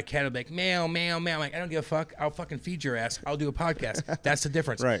example. My cat will be like, meow, meow, meow. I'm like, I don't give a fuck. I'll fucking feed your ass. I'll do a podcast. That's the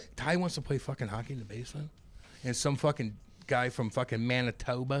difference. Right. Ty wants to play fucking hockey in the basement, and some fucking guy from fucking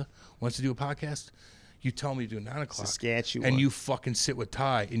Manitoba wants to do a podcast. You tell me to do 9 o'clock, Saskatchewan, and you fucking sit with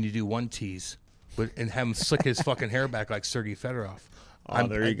Ty and you do one tease, and have him slick his fucking hair back like Sergei Fedorov. Oh,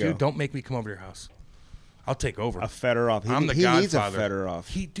 there you go. Dude, don't make me come over to your house. I'll take over. A Fedorov. I'm the he needs a Godfather.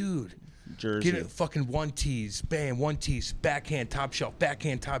 Fedorov. Dude. Jersey. Get a fucking one tease, bam, one tease, backhand, top shelf,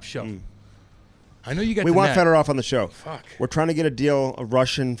 backhand, top shelf. I know you got. We the want net. Fedorov on the show. Fuck. We're trying to get a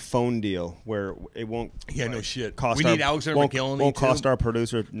Russian phone deal where it won't. Yeah, no shit. Cost We our, need Alexander won't, McGillney, Won't cost too. our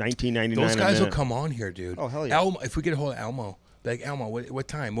producer $19.99. Those guys a will minute. come on here, dude. Oh, hell yeah. Elmo, if we get a hold of Elmo, like Elmo, what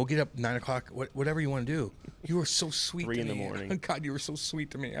time? We'll get up 9 o'clock. Whatever you want to do. You were so sweet. 3 to in the me. morning. God, you were so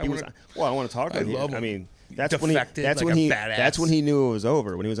sweet to me. I want to talk to I him. love him. I mean, that's when Defected that's like when a he badass. that's when he knew it was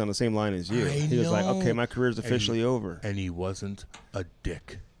over. When he was on the same line as you, he was like, know. "Okay, my career's officially over." And he wasn't a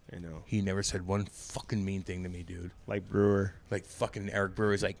dick. I know. He never said one fucking mean thing to me, dude. Like Brewer. Like fucking Eric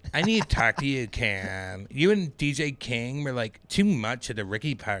Brewer's like, I need to talk to you, Cam. You and DJ King were like too much at the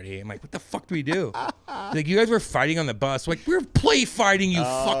Ricky party. I'm like, what the fuck do we do? Like, you guys were fighting on the bus. Like, we're play fighting, you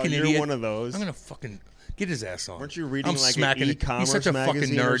fucking you're idiot. one of those. I'm gonna fucking get his ass on. Weren't you reading I'm like smacking an it. e-commerce He's such a fucking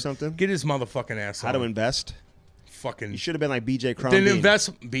magazine nerd. or something? Get his motherfucking ass on. How to invest? Fucking. You should have been like BJ Crombie. Didn't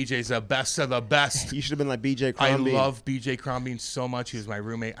invest. BJ's the best of the best. You should have been like BJ I Crombie. love BJ Crombie so much. He was my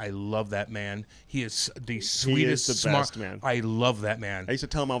roommate. I love that man. He is the sweetest, He is the smart best, man. I love that man. I used to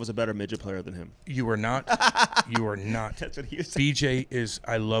tell him I was a better midget player than him. You are not. You are not. That's what he was saying. BJ is.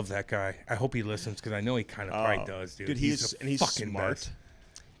 I love that guy. I hope he listens because I know he kind of probably does, dude. Dude, he's fucking smart. best.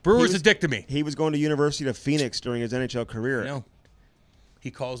 Brewer's He was- a dick to me. He was going to University of Phoenix during his NHL career. No. He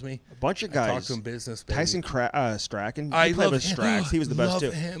calls me. A bunch of I talk guys. to him business, baby. Tyson Strachan. I He played love with him. Strax. He was the best Love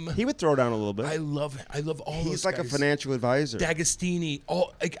too. him. He would throw down a little bit. I love all those He's like guys. a financial advisor. D'Agostini.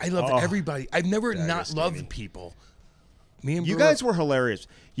 I love everybody. I've never not loved people. Me and You Brewer, guys were hilarious.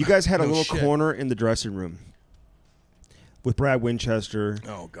 You guys had a No little shit. corner in the dressing room with Brad Winchester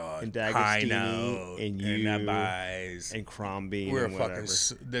Oh God. and D'Agostini I know. and you and Buys. and Crombie We're and fucking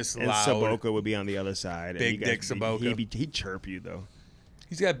whatever. this And loud. Saboka would be on the other side. Big and you guys dick Saboka. He'd chirp you though.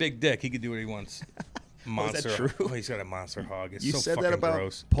 He's got a big dick. He can do what he wants. Monster. true? Oh, he's got a monster hog. It's You so said that fucking about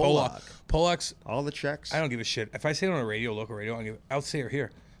gross. Polak. Polak's. All the checks. I don't give a shit. If I say it on a radio, local radio, I'll say it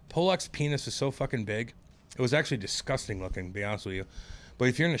here. Polak's penis is so fucking big. It was actually disgusting looking, to be honest with you. But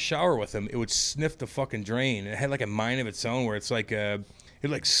if you're in the shower with him, it would sniff the fucking drain. It had like a mind of its own where it's like it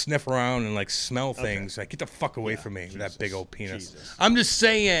like sniff around and like smell things. Like, get the fuck away from me with that big old penis. Jesus. I'm just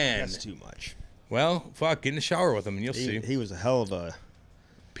saying. That's too much. Well, fuck, get in the shower with him and you'll see. He was a hell of a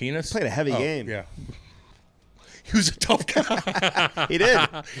Penis? played a heavy game. Yeah. He was a tough guy. He did.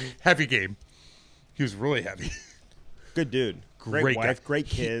 Heavy game. He was really heavy. Good dude. Great Great wife. guy. Great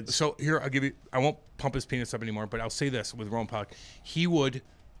kids. So here, I'll give you, I won't pump his penis up anymore, but I'll say this with Roman Polak. He would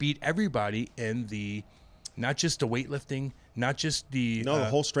beat everybody in the, not just the weightlifting, not just the... No, the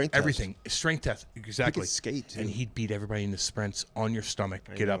whole strength test. Everything. Strength test. Exactly. He could skate, too. And he'd beat everybody in the sprints on your stomach.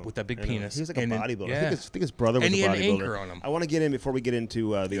 Get up with that big I know. penis. He was like a And then- bodybuilder. Yeah. I think his brother was And a he had bodybuilder. an anchor on him. I want to get in before we get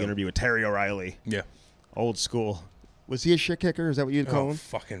into the interview with Terry O'Reilly. Yeah. Old school. Was he a shit kicker? Is that what you'd call Oh, him?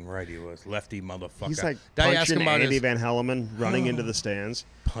 fucking right he was. Lefty motherfucker. He's like Did I ask him punching about Andy his Van Helleman running into the stands.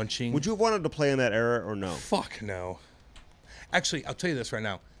 punching? Would you have wanted to play in that era or no? Fuck no. Actually, I'll tell you this right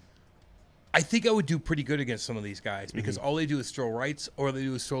now. I think I would do pretty good against some of these guys because all they do is throw rights or they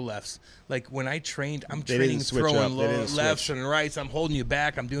do is throw lefts. Like when I trained, I'm They training didn't switch throwing up. They didn't lefts switch. and rights. I'm holding you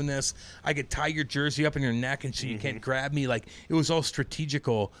back. I'm doing this. I could tie your jersey up in your neck and so you can't grab me. Like it was all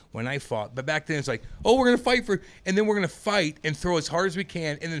strategical when I fought. But back then it's like, oh, we're gonna fight and then we're gonna fight and throw as hard as we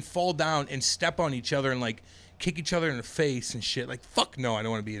can and then fall down and step on each other and like kick each other in the face and shit. Like fuck no, I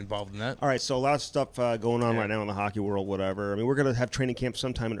don't want to be involved in that. All right, so a lot of stuff going on right now in the hockey world, whatever. I mean, we're going to have training camp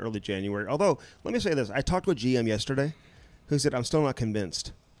sometime in early January. Although, let me say this. I talked to a GM yesterday who said, I'm still not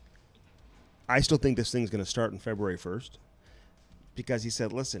convinced. I still think this thing's going to start on February 1st because he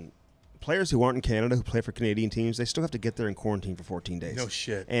said, listen, players who aren't in Canada who play for Canadian teams, they still have to get there in quarantine for 14 days. No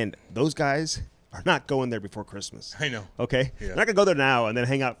shit. And those guys are not going there before Christmas. I know. Okay? Yeah. They're not going to go there now and then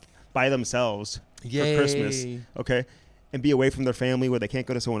hang out by themselves Yay. for Christmas, okay, and be away from their family where they can't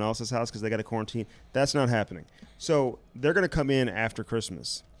go to someone else's house because they got to quarantine. That's not happening. So they're going to come in after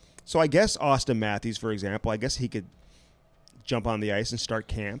Christmas. So I guess Austin Matthews, for example, I guess he could jump on the ice and start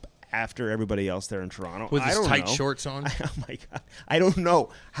camp after everybody else there in Toronto. With his tight know. shorts on. Oh my God, I don't know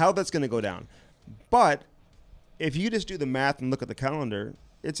how that's going to go down, but if you just do the math and look at the calendar,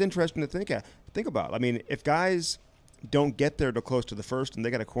 it's interesting to think about. I mean, if guys don't get there till close to the first and they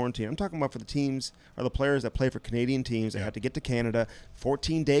got to quarantine, I'm talking about for the teams or the players that play for Canadian teams that have to get to Canada,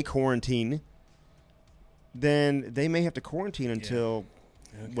 14-day quarantine, then they may have to quarantine until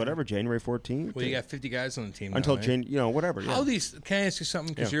whatever, January 14th. Well, you got 50 guys on the team until now, right? whatever. How these? Can I ask you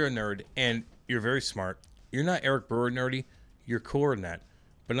something? Because you're a nerd and you're very smart. You're not Eric Brewer nerdy. You're cooler than that.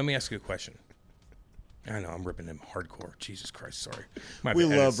 But let me ask you a question. I know I'm ripping him hardcore. Jesus Christ, sorry. We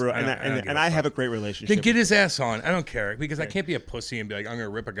love Brewer, and I have a great relationship. Then get his ass on. I don't care because I can't be a pussy and be like, I'm going to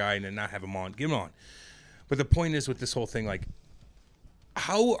rip a guy and then not have him on. Get him on. But the point is with this whole thing, like,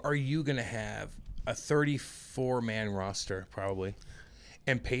 how are you going to have a 34-man roster probably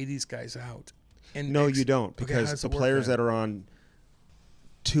and pay these guys out? And no, you don't, because the players that are on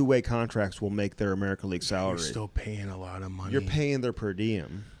two-way contracts will make their American League salary. You're still paying a lot of money. You're paying their per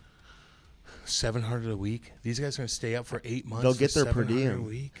diem. $700 a week. These guys are going to stay up for 8 months. They'll get their per $700 diem. a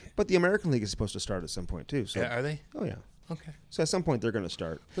week. But the American League is supposed to start at some point too. So Yeah, are they? Oh yeah. Okay. So at some point they're going to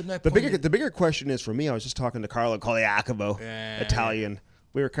start. But my The point bigger the bigger question is for me. I was just talking to Carlo Coliacovo, Italian.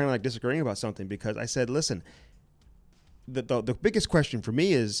 We were kind of like disagreeing about something because I said, listen, the biggest question for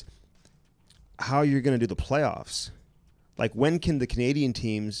me is how you're going to do the playoffs. Like, when can the Canadian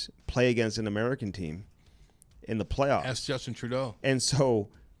teams play against an American team in the playoffs? Ask Justin Trudeau. And so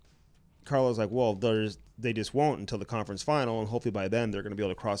Carlo's like, well, they just won't until the conference final, and hopefully by then they're going to be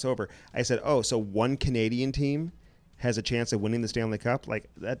able to cross over. I said, oh, so one Canadian team has a chance of winning the Stanley Cup? Like,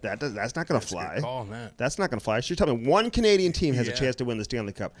 that's not going to fly. Good call, man. That's not going to fly. She's telling me one Canadian team has a chance to win the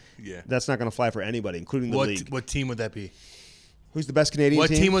Stanley Cup. Yeah. That's not going to fly for anybody, including the league. What team would that be? Who's the best Canadian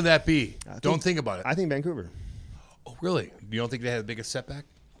team? What team would that be? Don't think about it. I think Vancouver. Oh, really? You don't think they had the biggest setback?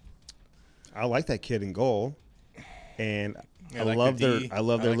 I like that kid in goal, and Yeah, I like love the D. their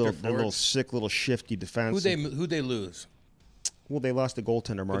their little forwards. sick, little shifty defense. Who'd they lose? Well, they lost the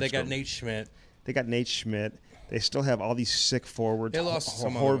goaltender, Mark. They got Nate Schmidt. They got Nate Schmidt. They still have all these sick forwards. They lost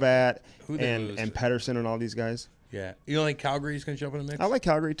some of Horvat Who'd they lose? and Pedersen and all these guys. Yeah. You don't think Calgary's going to jump in the mix? I like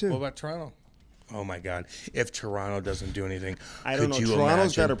Calgary too. What about Toronto? Oh, my God. If Toronto doesn't do anything, I don't know. could you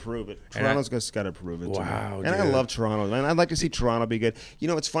Toronto's got imagine? to prove it. Toronto's got to prove it. to me. Wow, And I dude. love Toronto. Man, I'd like to see Toronto be good. You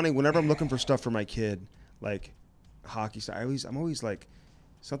know, it's funny. Whenever I'm looking for stuff for my kid, like hockey stuff, I'm always like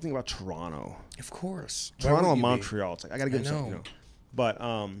something about Toronto. Of course. Why Toronto would and you be? Montreal. It's like I got to give them something. know. You know. But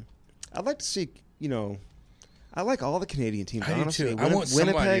I'd like to see. You know, I like all the Canadian teams. I do honestly, too. I want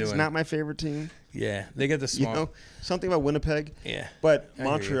somebody Winnipeg's doing- not my favorite team. Yeah. They get the You small. know, something about Winnipeg. Yeah. But I hear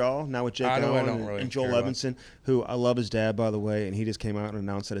Montreal, now with Jake Ottawa, I Allen don't really and Joel care about. Levinson, who I love his dad, by the way, and he just came out and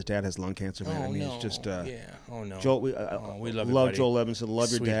announced that his dad has lung cancer. Man. Oh, I mean, no. it's just yeah. Oh, no. Joel. We we love you, love buddy. Joel Levinson.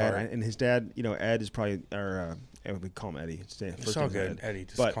 Love your dad, Sweetheart. and his dad. You know, Ed is probably, or we call him Eddie. It's all good, Eddie.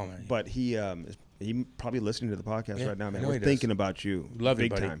 Just but call him Eddie. but he probably listening to the podcast Yeah, right now, I man. know We're he does. thinking about you, Love you,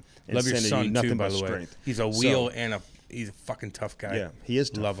 big buddy. time. And Love your sending son, you nothing too, by but the way. strength. He's a wheel and he's a fucking tough guy. Yeah, he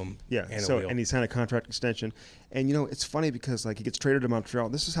is tough. Love him. Yeah, and so a wheel. and he signed a contract extension, and you know it's funny because like he gets traded to Montreal.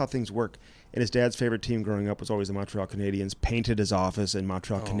 This is how things work. And his dad's favorite team growing up was always the Montreal Canadiens. Painted his office in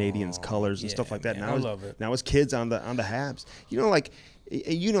Montreal Canadiens colors and yeah, stuff like that. man, Now I love it. Now his kids on the Habs. You know, like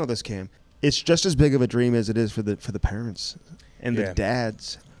you know this, Cam. It's just as big of a dream as it is for the parents and the Yeah.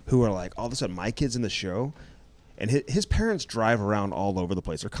 dads who are like, all of a sudden my kid's in the show. And his parents drive around all over the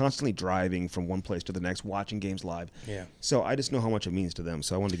place. They're constantly driving from one place to the next, watching games live. Yeah. So I just know how much it means to them.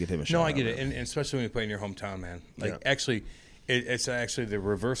 So I wanted to give him a shout out. No, I get it, and especially when you play in your hometown, man. Like, Yeah. actually, it's actually the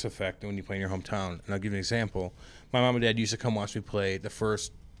reverse effect when you play in your hometown. And I'll give you an example. My mom and dad used to come watch me play the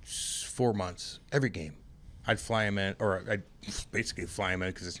first 4 months, every game. I'd fly them in, or I'd basically fly them in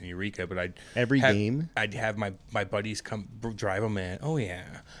because it's in Eureka, but Game? I'd have my buddies come drive them in. Oh, yeah.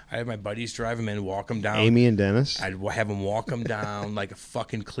 I'd have my buddies drive them in, walk them down. Amy and Dennis. I'd have them walk them down like a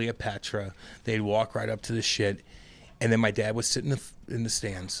fucking Cleopatra. They'd walk right up to the shit. And then my dad would sit in the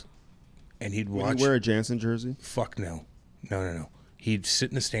stands, and he'd watch. Would you wear a Jansen jersey? Fuck no. No. He'd sit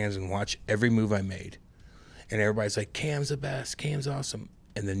in the stands and watch every move I made. And everybody's like, Cam's the best. Cam's awesome.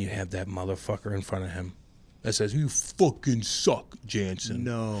 And then you have that motherfucker in front of him that says, you fucking suck, Jansen.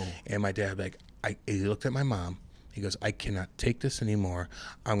 No. And my dad, like, he looked at my mom. He goes, I cannot take this anymore.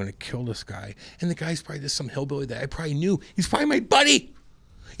 I'm going to kill this guy. And the guy's probably just some hillbilly that I probably knew. He's probably my buddy.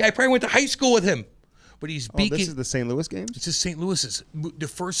 Yeah, I probably went to high school with him. but he's Oh, beaking. this is the St. Louis games? It's just St. Louis's. The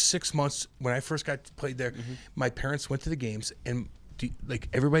first 6 months when I first got played there, my parents went to the games, and like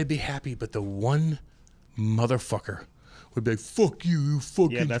everybody'd be happy, but the one motherfucker would be like, "Fuck you, you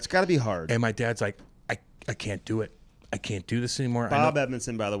fucking." Yeah, that's got to be hard. And my dad's like, I can't do it. I can't do this anymore. Bob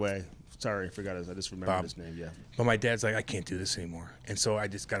Edmondson, by the way. Sorry, I forgot his. I just remembered Bob. his name. Yeah. But my dad's like, I can't do this anymore. And so I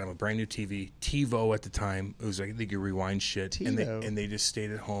just got him a brand new TV. TiVo at the time. It was like they could rewind shit. TiVo. And they just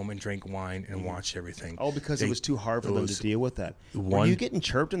stayed at home and drank wine and watched everything. Oh, because it was too hard for them to deal with that. Were one- you getting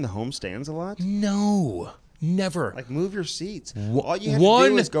chirped in the home stands a lot? No. Never. Like, move your seats. All you had to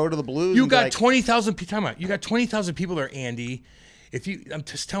do was go to the Blues. You and be got like, 20,000 people. Time out. You got 20,000 people there, Andy. I'm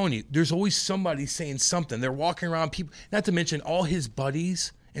just telling you, there's always somebody saying something. They're walking around. People. Not to mention all his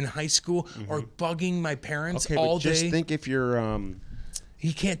buddies in high school are bugging my parents all but just day. think if you're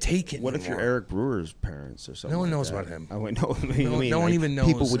He can't take it. what if anymore. you're Eric Brewer's parents or something? No one like knows that? about him. I mean, no one even knows.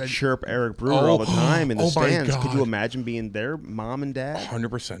 People would chirp Eric Brewer all the time in the oh my stands. Could you God. imagine being their mom and dad?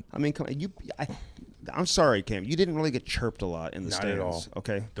 100%. I mean, come on, I'm sorry, Cam. You didn't really get chirped a lot in the Not stands. at all.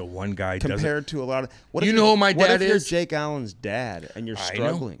 Okay. The one guy does it. Compared to a lot of what You if know who my what dad if you're is? Jake Allen's dad and you're I know.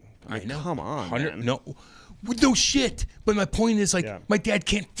 struggling? I mean, know. Come on, 100 man. No shit. But my point is, like, Yeah. my dad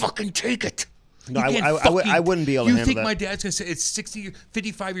can't fucking take it. No, He can't I wouldn't be able to You handle think that. my dad's gonna say it's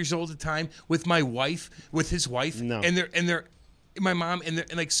 55 years old at the time with my wife, with his wife, No. and they're my mom and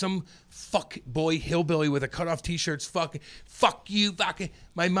like some fuck boy hillbilly with a cutoff t-shirts. Fuck you, fucking.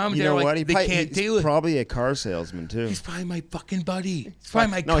 My mom and You dad know are what? like, they can't he's do it. Probably a car salesman too. He's probably my fucking buddy. He's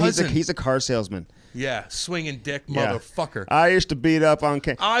probably my no, cousin. he's a car salesman. Yeah, swinging dick Yeah. motherfucker. I used to beat up on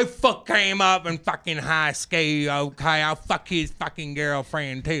Cam. I came up in fucking high school, okay? I'll fuck his fucking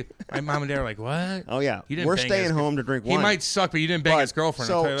girlfriend, too. My mom and dad are like, what? Oh yeah, You didn't we're bang staying his- home to drink He wine. might suck, but you didn't bang his girlfriend,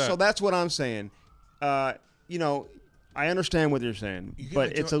 I'll tell you that. So that's what I'm saying. You know, I understand what you're saying, get but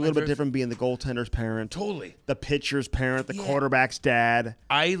my it's jo- a my little bit drift? different being the goaltender's parent, Totally. the pitcher's parent, the quarterback's dad.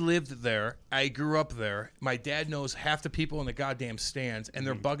 I lived there. I grew up there. My dad knows half the people in the goddamn stands, and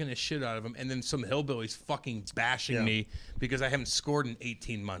they're bugging the shit out of him. And then some hillbillies fucking bashing me because I haven't scored in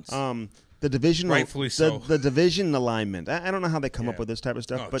 18 months. The division, Rightfully so. the division alignment. I don't know how they come up with this type of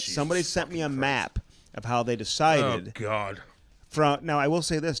stuff, Oh, but Jesus somebody sent me a fucking map of how they oh, decided. God. Now, I will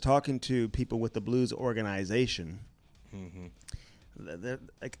say this: talking to people with the Blues organization, they're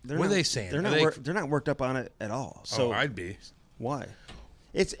What not, are they saying? They're Are not. they- They're not worked up on it at all. So I'd be. why?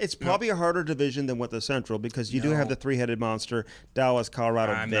 It's probably a harder division than what the Central because you do have the three-headed monster: Dallas,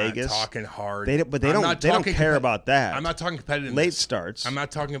 Colorado, I'm Vegas. not talking hard. But they I'm don't. not They don't talking care compet- about that. I'm not talking competitive. Late starts. I'm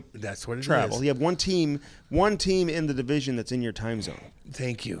not talking. That's what it is. travel. You have one team in the division that's in your time zone.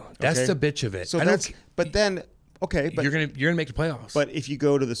 Thank you. That's Okay? the bitch of it. So I that's. don't, But then, okay, but you're gonna make the playoffs. but if you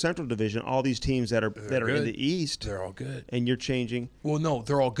go to the Central Division, all these teams that are in good. the East, they're all good. and you're changing. Well, no,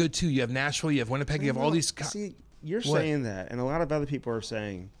 they're all good too. You have Nashville. You have Winnipeg. You have all these. See, you're What? saying that, and a lot of other people are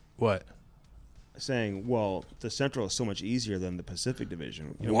What? saying, well, the Central is so much easier than the Pacific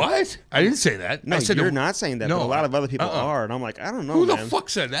Division. You know, What? I didn't say that. No, I said you're not saying that, but a lot of other people uh-uh. are, and I'm like, I don't know, Who man. the fuck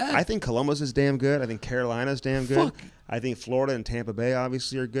said that? I think Columbus is damn good. I think Carolina's damn good. Fuck. I think Florida and Tampa Bay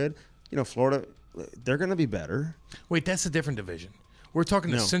obviously are good. You know, Florida, they're going to be better. Wait, that's a different division. We're talking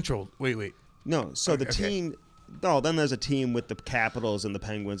the No. Central. Wait. No, so the Okay. team. No, then there's a team with the Capitals and the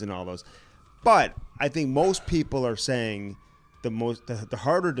Penguins and all those. But I think most people are saying the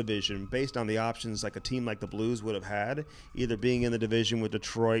harder division, based on the options like a team like the Blues would have had, either being in the division with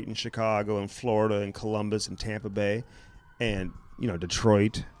Detroit and Chicago and Florida and Columbus and Tampa Bay, and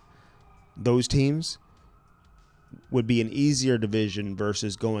Detroit, those teams would be an easier division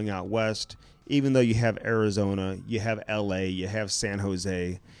versus going out west. Even though you have Arizona, you have LA, you have San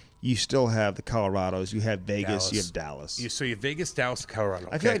Jose, you still have the Colorados, you have Vegas, Dallas. you have Dallas. So you have Vegas, Dallas, Colorado.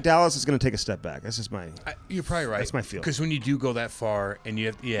 I feel like Dallas is going to take a step back. That's just my. You're probably right. That's my feel. Because when you do go that far, and you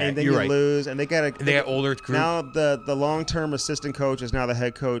have, And then you're you right. lose, and they got older group. Now the long-term assistant coach is now the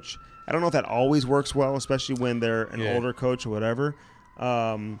head coach. I don't know if that always works well, especially when they're an older coach or whatever.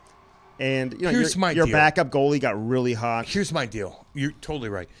 And Here's my your deal. backup goalie got really hot. Here's my deal. You're totally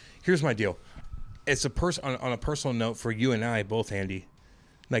right. Here's my deal. It's on a personal note for you and I both, Andy.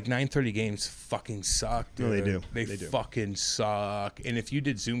 Like 9:30 games fucking suck, dude. No, they do. They do. fucking suck. And if you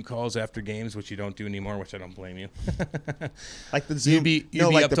did Zoom calls after games, which you don't do anymore, which I don't blame you. Like the Zoom, You'd be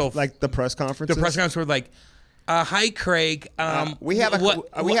like up the, till like the press conferences. the press conference were like, "Hi, Craig. We have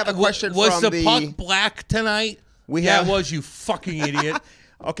a question Was from the puck black tonight? We yeah, have- it was, you fucking idiot.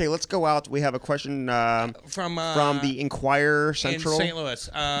 Okay, let's go out. We have a question From the Inquirer Central. in St. Louis.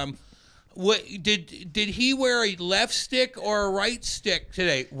 What did he wear a left stick or a right stick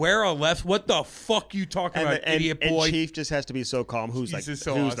today? Wear a left. What the fuck you talking about, idiot boy? And Chief just has to be so calm. Who's He's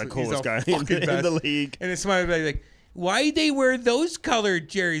who's the coolest guy in the league? And it's my like, why did they wear those colored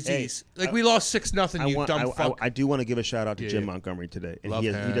jerseys? Hey, we lost 6-0. You dumb fuck. I do want to give a shout out to Jim Montgomery today, and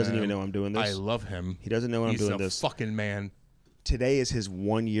he doesn't even know I'm doing this. I love him. He doesn't know I'm doing this. He's a fucking man. Today is his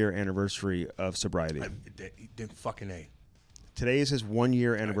 1 year anniversary of sobriety. Fucking A. Today is his 1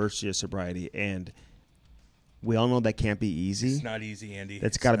 year anniversary of sobriety, and we all know that can't be easy. It's not easy, Andy.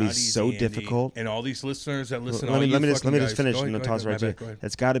 That's got to be so difficult. And all these listeners that listen, let me just finish and then toss right to you.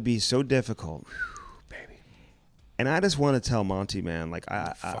 That's got to be so difficult, baby. And I just want to tell Monty, man, like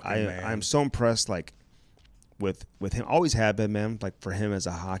I'm so impressed, like with him. Always have been, man. Like for him as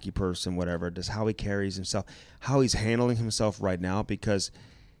a hockey person, whatever, just how he carries himself, how he's handling himself right now, because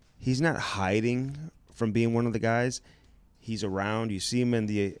he's not hiding from being one of the guys. He's around. You see him in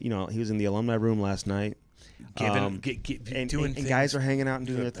the, he was in the alumni room last night. And guys are hanging out and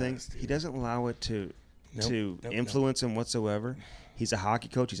doing their things. He doesn't allow it to influence him whatsoever. He's a hockey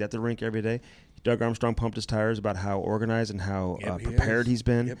coach. He's at the rink every day. Doug Armstrong pumped his tires about how organized and how prepared he's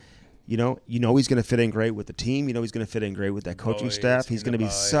been. Yep. You know he's going to fit in great with the team. You know he's going to fit in great with that coaching staff. He's going to be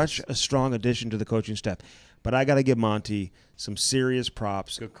such a strong addition to the coaching staff. But I got to give Monty some serious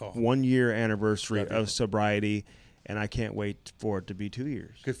props. Good call. 1 year anniversary of sobriety. And I can't wait for it to be 2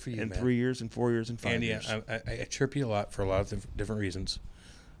 years. Good for you, and man. 3 years, and 4 years, and 5 years. Andy, I chirp you a lot for a lot of different reasons.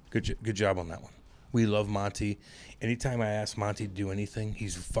 Good job on that one. We love Monty. Anytime I ask Monty to do anything,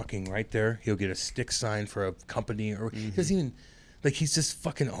 he's fucking right there. He'll get a stick sign for a company, or he doesn't even like. He's just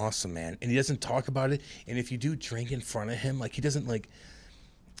fucking awesome, man. And he doesn't talk about it. And if you do drink in front of him, like he doesn't like.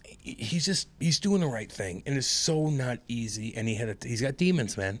 He's doing the right thing, and it's so not easy. And he's got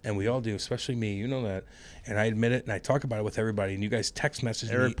demons, man, and we all do, especially me. You know that, and I admit it, and I talk about it with everybody. And you guys text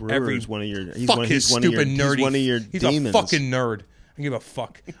message Eric me Brewer is one of your. He's fuck one, his he's one stupid of your, nerdy. He's one of your he's demons. a fucking nerd. I don't give a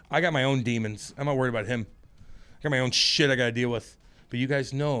fuck. I got my own demons. I'm not worried about him. I got my own shit I got to deal with. But you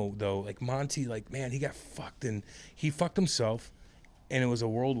guys know though, like Monty, like man, he got fucked, and he fucked himself, and it was a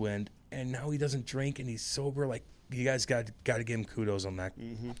whirlwind. And now he doesn't drink, and he's sober, like. You guys got to give him kudos on that.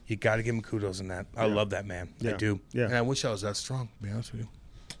 Mm-hmm. You got to give him kudos on that. I love that man. I do. Yeah. And I wish I was that strong, to be honest with you.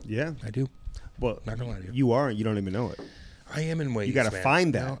 Yeah. I do. Well, not going to lie to you. You are, and you don't even know it. I am in ways. You got to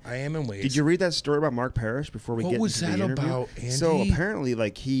find that. No, I am in ways. Did you read that story about Mark Parrish before we get into the interview? What was that about, Andy? So apparently,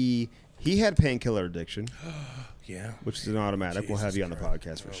 like he had painkiller addiction. Yeah. Which is an automatic. We'll have you on the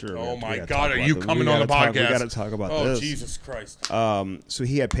podcast for sure. Oh my God, are you coming on the podcast? We got to talk about this. Oh, Jesus Christ. So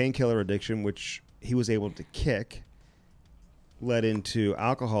he had painkiller addiction, which he was able to kick. Led into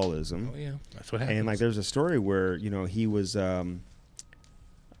alcoholism. Oh yeah, that's what happened. And like, there's a story where he was in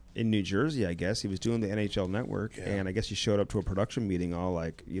New Jersey. I guess he was doing the NHL Network, and I guess he showed up to a production meeting all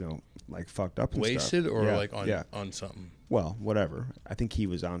like like fucked up and wasted stuff. or like on something. Well, whatever. I think he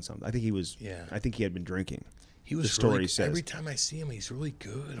was on something. I think he was. Yeah. I think he had been drinking. He was. The story really, says. Every time I see him, he's really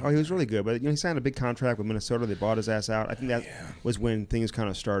good. Oh, he was really good. But he signed a big contract with Minnesota. They bought his ass out. I think that was when things kind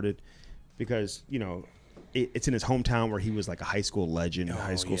of started, because it's in his hometown where he was like a high school legend,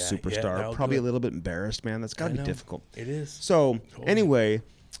 high school superstar. Probably a little bit embarrassed, man. That's got to be difficult. It is. So anyway,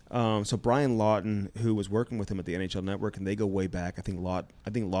 so Brian Lawton, who was working with him at the NHL Network, and they go way back. I think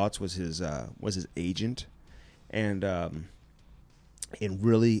Lotz was his agent, and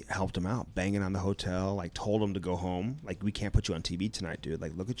really helped him out, banging on the hotel, like told him to go home, like we can't put you on TV tonight, dude.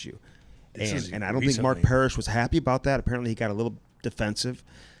 Like look at you. And I don't think Mark Parrish was happy about that. Apparently he got a little defensive.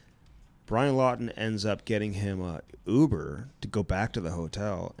 Brian Lawton ends up getting him a Uber to go back to the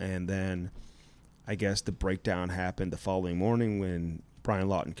hotel, and then I guess the breakdown happened the following morning when Brian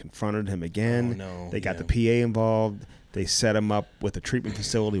Lawton confronted him again. Oh, no. They got the PA involved. They set him up with a treatment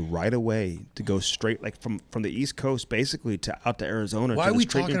facility right away to go straight, like from the East Coast, basically out to Arizona. Why to are we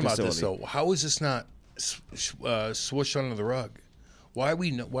treatment talking about facility. this though? How is this not swished under the rug? Why do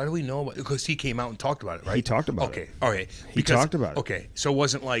we know about it? Because he came out and talked about it, right? He talked about it. Okay. All right. He talked about it. Okay. So it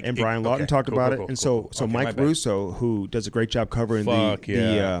wasn't like... And Brian Lawton talked about it. And so Mike Russo, who does a great job covering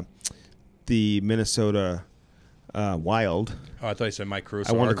the Minnesota Wild. Oh, I thought you said Mike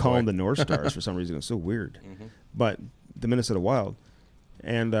Russo. I wanted to call him the North Stars for some reason. It's so weird. Mm-hmm. But the Minnesota Wild.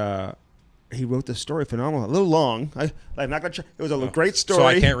 And he wrote this story, phenomenal, a little long. I'm not gonna. It was a great story. So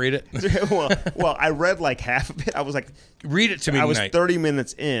I can't read it. well, I read like half of it. I was like, read it to me. I was tonight. 30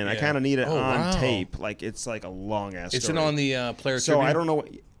 minutes in. Yeah. I kind of need it on wow. tape. Like it's like a long ass. It's on the player. So Tribune? I don't know.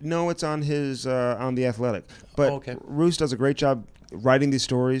 No, it's on his on the Athletic. But Roos does a great job writing these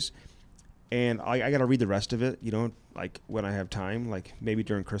stories. and I got to read the rest of it. You know, like when I have time, like maybe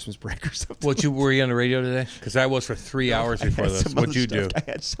during Christmas break or something. Were you on the radio today? Because I was for 3 hours before this. What'd you do? I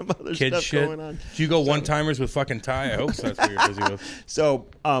had some other Kid stuff shit? going on. Do you go one-timers with fucking Ty? I hope so. That's what you're busy with. So,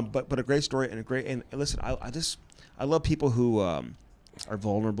 but a great story and listen, I love people who are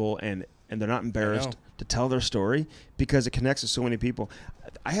vulnerable and they're not embarrassed to tell their story because it connects with so many people.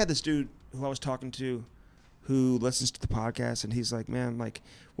 I had this dude who I was talking to who listens to the podcast, and he's like, man, like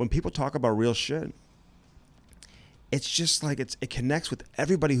when people talk about real shit, it's just like it connects with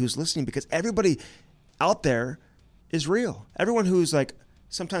everybody who's listening because everybody out there is real. Everyone who's like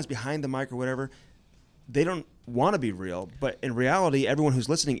sometimes behind the mic or whatever, they don't want to be real, but in reality, everyone who's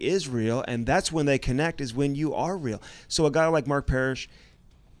listening is real, and that's when they connect is when you are real. So a guy like Mark Parrish,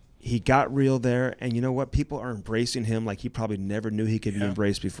 he got real there, and you know what? People are embracing him like he probably never knew he could be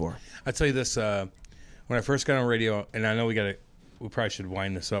embraced before. I'll tell you this, when I first got on radio, and I know we probably should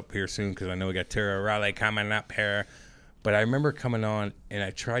wind this up here soon because I know we got Tara Riley coming up here. But I remember coming on, and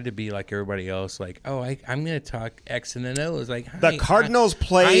I tried to be like everybody else, like, I'm going to talk X and O's. Like, the Cardinals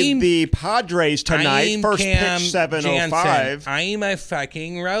played the Padres tonight, first Cam pitch 7:05. I'm a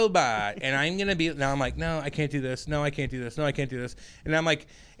fucking robot, and I'm going to be – now I'm like, no, I can't do this. No, I can't do this. No, I can't do this. And I'm like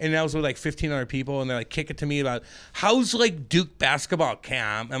 – and that was with like 1,500 people, and they're like kicking to me about, how's like Duke basketball,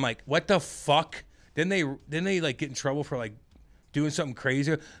 Cam? I'm like, what the fuck? Didn't they like get in trouble for like doing something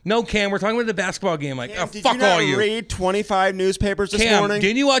crazy? No, Cam, we're talking about the basketball game. Like, Cam, fuck all you. Did you not read 25 newspapers this Cam, morning?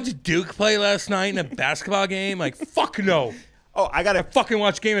 didn't you watch Duke play last night in a basketball game? Like, fuck no. Oh, I fucking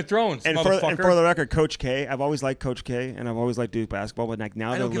watch Game of Thrones, and motherfucker. For the record, Coach K, I've always liked Coach K, and I've always liked Duke basketball, but like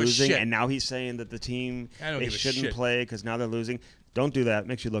now they're losing, and now he's saying that the team they shouldn't play because now they're losing. Don't do that. It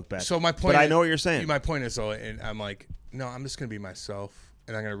makes you look bad. So my point, but I know what you're saying. My point is, though, and I'm like, no, I'm just gonna be myself,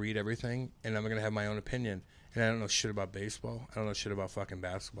 and I'm gonna read everything, and I'm gonna have my own opinion. And I don't know shit about baseball. I don't know shit about fucking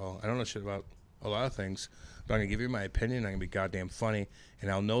basketball. I don't know shit about a lot of things. But I'm gonna give you my opinion. I'm gonna be goddamn funny,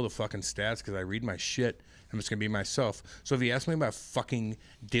 and I'll know the fucking stats because I read my shit. I'm just gonna be myself. So if you ask me about fucking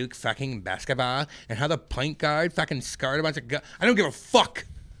Duke fucking basketball and how the point guard fucking scarred a bunch of guys, I don't give a fuck.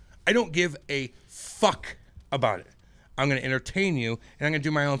 I don't give a fuck about it. I'm going to entertain you, and I'm going to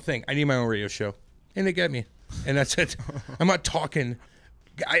do my own thing. I need my own radio show, and they get me, and that's it. I'm not talking.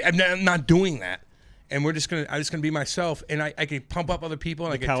 I'm not doing that, and I'm just gonna be myself, and I can pump up other people.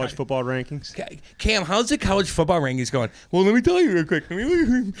 And the college football rankings. Cam, how's the college football rankings going? Well, let me tell you real quick.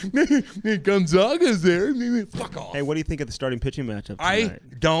 Gonzaga's there. Fuck off. Hey, what do you think of the starting pitching matchup tonight? I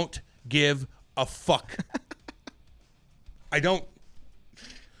don't give a fuck. I don't.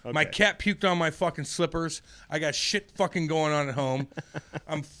 Okay. My cat puked on my fucking slippers. I got shit fucking going on at home.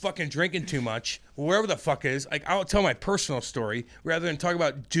 I'm fucking drinking too much. Wherever the fuck is. Like, I'll tell my personal story rather than talk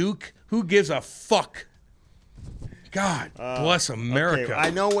about Duke. Who gives a fuck? God bless America. Okay.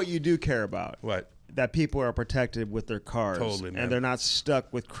 I know what you do care about. What? That people are protected with their cars. Totally, man. And they're not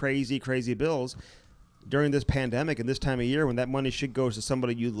stuck with crazy, crazy bills during this pandemic and this time of year when that money should go to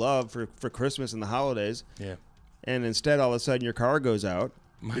somebody you love for Christmas and the holidays. Yeah. And instead, all of a sudden, your car goes out.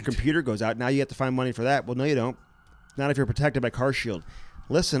 Your computer goes out. Now you have to find money for that. Well, no, you don't. Not if you're protected by Car Shield.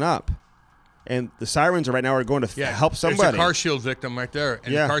 Listen up. And the sirens are going to help somebody. There's a Car Shield victim right there,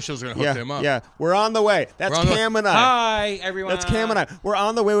 and the Car Shield's going to hook them up. Yeah, we're on the way. That's Cam and I. Hi, everyone. That's Cam and I. We're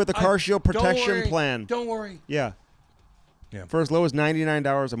on the way with the Car Shield protection plan. Don't worry. Yeah. For as low as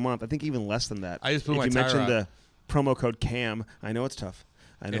 $99 a month. I think even less than that. I just blew my tire If you mention out. the promo code CAM, I know it's tough.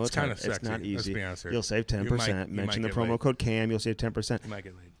 I know it's kind of sexy. It's not easy. Let's be honest here. You'll save 10%. Mention the promo code CAM. You'll save 10%. You might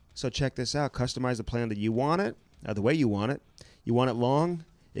get laid. So check this out. Customize the plan that you want it, the way you want it. You want it long?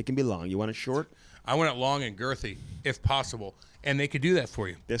 It can be long. You want it short? I want it long and girthy, if possible. And they could do that for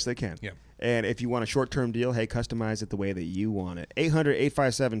you. Yes, they can. Yeah. And if you want a short-term deal, hey, customize it the way that you want it.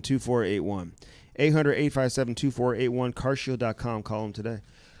 800-857-2481. 800-857-2481. Carshield.com. Call them today.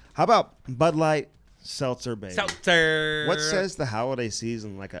 How about Bud Light Seltzer, baby? Seltzer. What says the holiday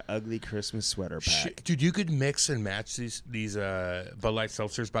season like an ugly Christmas sweater pack? Dude, you could mix and match these Bud Light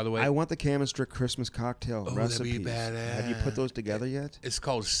Seltzers, by the way. I want the Cam and Strick Christmas cocktail recipes. That'd be badass. Have you put those together yet? It's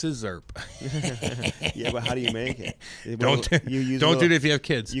called Scissorp. Yeah, but how do you make it? Don't do it if you have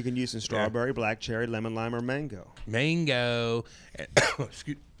kids. You can use some strawberry, black cherry, lemon, lime, or mango. Mango.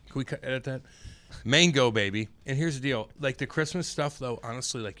 Excuse, can we edit that? Mango, baby. And here's the deal. Like the Christmas stuff, though,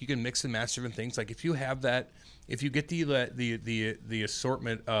 honestly, like you can mix and match different things. Like if you have that, if you get the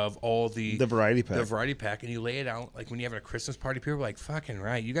assortment of all the variety pack, and you lay it out, like when you're having a Christmas party, people are like, fucking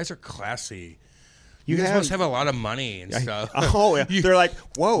right. You guys are classy. You guys must have a lot of money and stuff. Oh, yeah. They're like,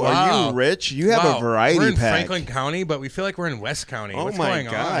 whoa, Wow. are you rich? You have a variety We're in pack. Franklin County, but we feel like we're in West County. Oh What's my going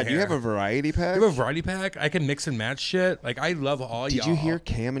on God, here? you have a variety pack? You have a variety pack? I can mix and match shit. Like, I love all y'all. Did you hear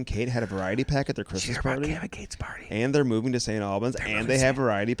Cam and Kate had a variety pack at their Christmas party? Cam and Kate's party. And they're moving to St. Albans, and they have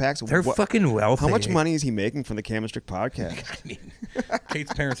variety packs. They're fucking wealthy. How much money is he making from the Cam and Strick podcast? I mean,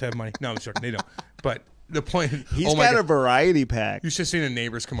 Kate's parents have money. No, I'm joking. They don't. But the point, He's got a variety pack. You should have seen the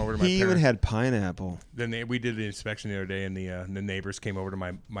neighbors come over to my He parents. even had pineapple. We did the inspection the other day, and the neighbors came over to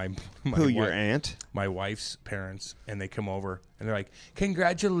my Who, your aunt? My wife's parents, and they come over, and they're like,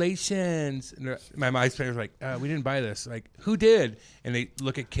 "Congratulations!" And my wife's parents are like, "We didn't buy this." Like, who did? And they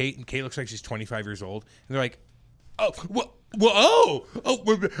look at Kate, and Kate looks like she's 25 years old, and they're like, "Oh, well, well,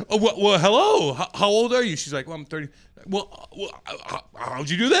 hello. How old are you?" She's like, "Well, I'm 30." Well, how'd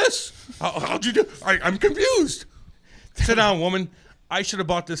you do this? How'd you do? I'm confused. Sit down, woman. I should have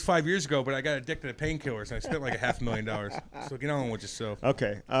bought this 5 years ago, but I got addicted to painkillers, and I spent like $500,000. So get on with yourself.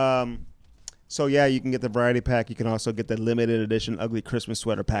 Okay. So, yeah, you can get the variety pack. You can also get the limited edition ugly Christmas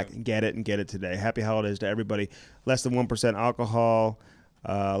sweater pack. Get it and get it today. Happy holidays to everybody. Less than 1% alcohol,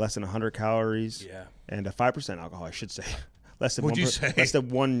 less than 100 calories, and 5% alcohol, I should say. Less than What'd you say? Less than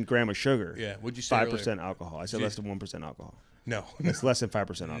 1 gram of sugar. Yeah. What'd you say? 5% alcohol. I said less than 1% alcohol. No. It's less than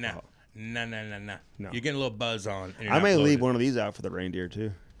 5% alcohol. No. No. You're getting a little buzz on. I may leave one of these out for the reindeer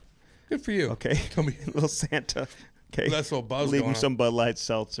too. Good for you. Okay. Tell me, little Santa. Okay. That's a little buzz. Leave going him on. some Bud Light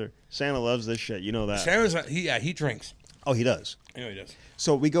seltzer. Santa loves this shit. You know that. Santa's he drinks. Oh, he does. I know he does.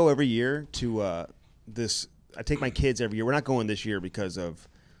 So we go every year to this. I take my kids every year. We're not going this year because of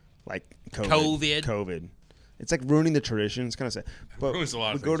like COVID. It's like ruining the tradition. It's kind of sad. But Ruins a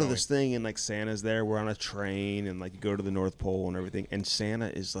lot of we go to things, this thing and like Santa's there. We're on a train and like you go to the North Pole and everything. And Santa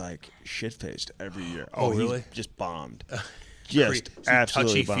is like shit faced every year. Oh, really? He's just bombed. Just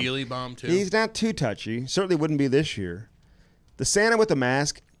absolutely bombed. Touchy-feely bomb too. He's not too touchy. Certainly wouldn't be this year. The Santa with the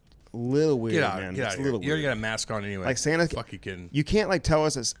mask, little weird, man. Get It's out a of little here. You already weird. got a mask on anyway. Like Santa, fuck you kidding? You can't like tell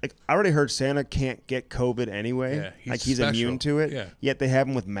us. Like, I already heard Santa can't get COVID anyway. Yeah, he's he's special. immune to it. Yeah. Yet they have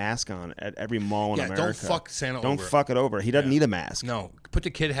him with mask on at every mall in America. Don't fuck Santa over. Don't fuck it over. He doesn't need a mask. No, put the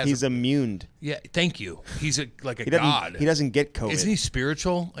kid has. He's immune. Yeah, thank you. He's like a He doesn't. god. He doesn't get COVID. Isn't he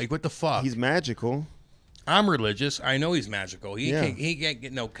spiritual? Like what the fuck? He's magical. I'm religious. I know he's magical. He Yeah. can't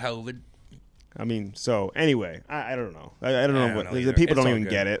get no COVID. I mean, so anyway, I don't know. I don't know what know the either. people It's don't all even good.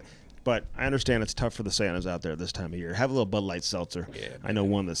 get it. But I understand it's tough for the Santas out there this time of year. Have a little Bud Light seltzer. Yeah, I know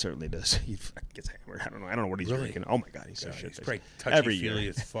one that certainly does. He gets hammered. I don't know what he's Really? drinking. Oh my God, he's so Yeah, shit. he's great. Every year, Touchy-feely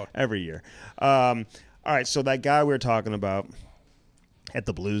as fuck. every year. All right, so that guy we were talking about at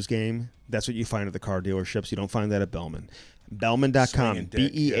the Blues game, that's what you find at the car dealerships. You don't find that at Bellman. Bellman.com, Swinging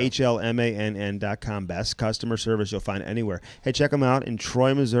dick, BEHLMANN.com. Best customer service you'll find anywhere. Hey, check them out in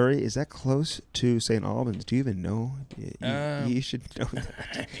Troy, Missouri. Is that close to St. Albans? Do you even know? You should know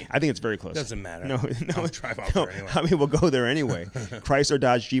that. I think it's very close. Doesn't matter. No. I'll drive out there anyway. I mean, we'll go there anyway. Chrysler,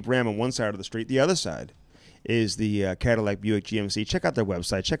 Dodge, Jeep, Ram on one side of the street. The other side is the Cadillac, Buick, GMC. Check out their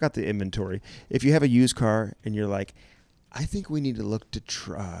website. Check out the inventory. If you have a used car and you're like, I think we need to look to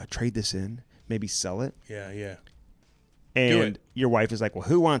trade this in, maybe sell it. Yeah. And your wife is like, well,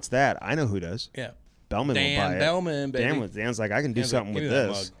 who wants that? I know who does. Yeah. Bellman will buy it. Bellman, baby. Dan's like, I can do something with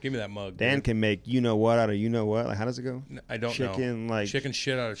this. Give me that mug. Dan dude. can make you know what out of you know what. Like, how does it go? I don't chicken, know. like chicken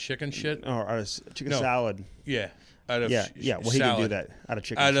shit out of chicken shit. or out of chicken No. salad. Yeah. Out of Yeah. Well, he can do that out of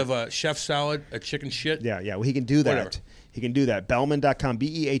chicken. Out shit. of a chef salad, a chicken shit. Yeah. Well, he can do that. Whatever. He can do that. Bellman.com,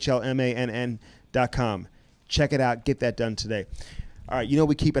 BEHLMANN.com. Check it out. Get that done today. All right.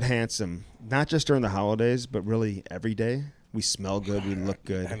 We keep it handsome, not just during the holidays, but really every day. We smell good. We look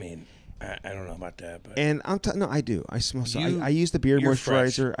good. I mean, I don't know about that, but And no, I do. I smell. I use the beard you're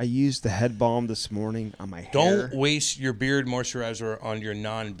moisturizer. I used the head balm this morning on my hair. don't waste your beard moisturizer on your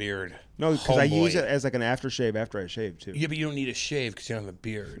non-beard. No, because I use homeboy. it as like an aftershave after I shave too. Yeah, but you don't need a shave because you don't have a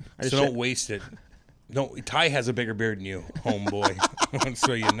beard. I So just don't waste it. Don't. Ty has a bigger beard than you, homeboy.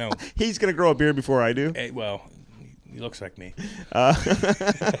 So you know. He's gonna grow a beard before I do. Hey, well, he looks like me. No,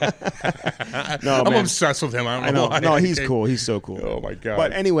 I'm man. obsessed with him. I I don't know know. why. No, he's cool. He's so cool. Oh my god.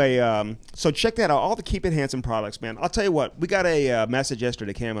 But anyway, so check that out. All the Keep It Handsome products, man. I'll tell you what. We got a message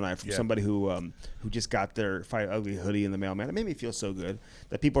yesterday, Cam and I, from somebody who just got their Fight Ugly hoodie in the mail. Man, it made me feel so good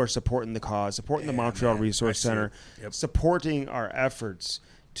that people are supporting the cause, supporting the Montreal Resource Center, supporting our efforts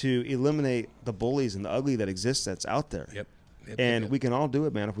to eliminate the bullies and the ugly that exists that's out there. And we can all do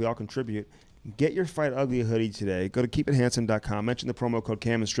it, man, if we all contribute. Get your Fight Ugly hoodie today. Go to keepithandsome.com. Mention the promo code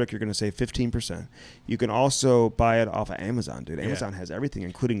Cam and Strick. You're going to save 15%. You can also buy it off of Amazon, dude. Amazon has everything,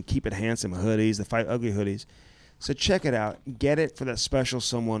 including Keep It Handsome hoodies, the Fight Ugly hoodies. So check it out. Get it for that special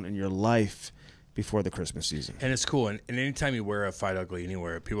someone in your life. before the Christmas season. And it's cool. And anytime you wear a Fight Ugly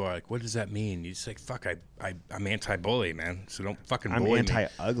anywhere, people are like, what does that mean? You just like, fuck, I'm anti-bully, man. So don't fucking bully me. I'm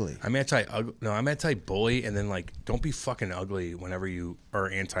anti-ugly. I'm anti-ugly. No, I'm anti-bully. And then, like, don't be fucking ugly whenever you are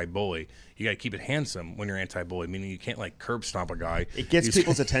anti-bully. You got to keep it handsome when you're anti-bully, meaning you can't, like, curb stomp a guy. It gets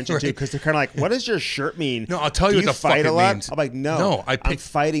people's attention, too, because they're kind of like, what does your shirt mean? No, I'll tell you what the fuck it means. I'm like, no, I'm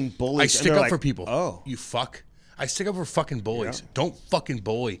fighting bullies. I stick up for like, people. Oh. You fuck. I stick up for fucking bullies. Yeah. Don't fucking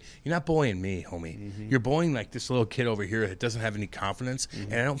bully. You're not bullying me, homie. You're bullying like this little kid over here that doesn't have any confidence,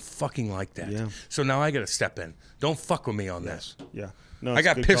 and I don't fucking like that. Yeah. So now I got to step in. Don't fuck with me on this. Yeah. No, I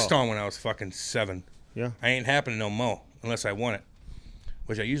got pissed on when I was fucking 7. Yeah. I ain't happening no more unless I want it,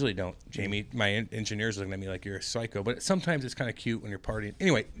 which I usually don't. Jamie, my engineer's looking at me like you're a psycho, but sometimes it's kind of cute when you're partying.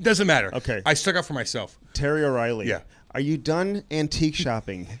 Anyway, it doesn't matter. Okay. I stuck up for myself. Terry O'Reilly. Yeah. Are you done antique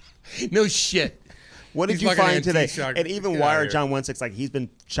shopping? No shit. What did you find today? And even Wire John 16, like he's been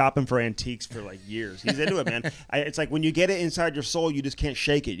shopping for antiques for like years. He's into it, man. It's like when you get it inside your soul, you just can't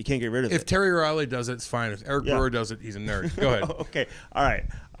shake it. You can't get rid of it. If Terry O'Reilly does it, it's fine. If Eric Brewer does it, he's a nerd. Go ahead. Okay. All right.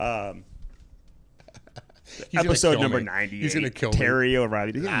 Episode number 90. He's going to kill me. Terry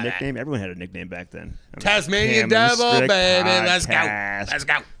O'Reilly. Did he have a nickname? Everyone had a nickname back then. Tasmanian Devil, baby. Let's go. Let's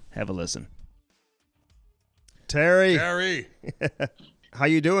go. Have a listen. Terry. How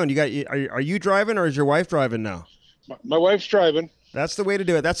you doing? Are you driving or is your wife driving now? My wife's driving. That's the way to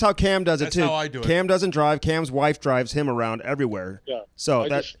do it. That's how Cam does it too. That's how I do it. Cam doesn't drive. Cam's wife drives him around everywhere. Yeah. So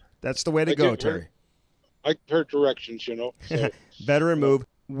that's the way to go, Terry. I heard directions, you know. So. Veteran move.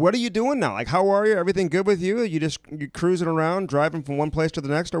 What are you doing now? Like, how are you? Everything good with you? You cruising around, driving from one place to the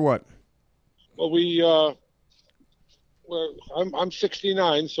next, or what? Well, I'm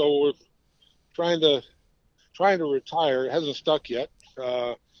 69, so we're trying to retire. It hasn't stuck yet.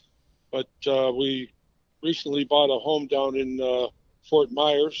 But we recently bought a home down in Fort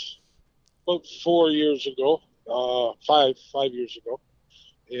Myers about 4 years ago, 5 years ago,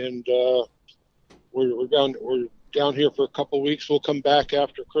 and we're down here for a couple of weeks. We'll come back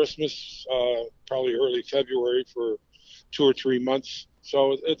after Christmas, probably early February for 2 or 3 months.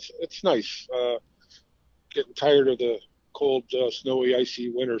 So it's nice. Getting tired of the cold, snowy, icy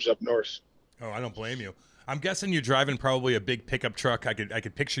winters up north. Oh, I don't blame you. I'm guessing you're driving probably a big pickup truck. I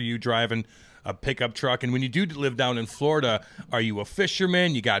could picture you driving a pickup truck. And when you do live down in Florida, are you a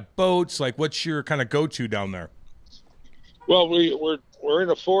fisherman? You got boats? Like, what's your kind of go-to down there? Well, we're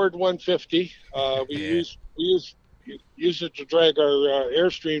in a Ford 150. We use it to drag our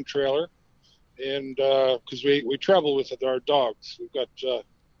Airstream trailer, and because we travel with our dogs. We've got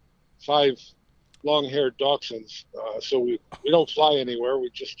 5 long-haired dachshunds, so we don't fly anywhere. We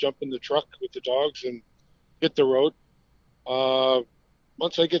just jump in the truck with the dogs and hit the road.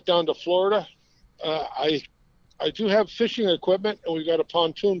 Once I get down to Florida, I do have fishing equipment, and we've got a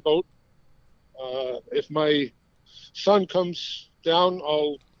pontoon boat. If my son comes down,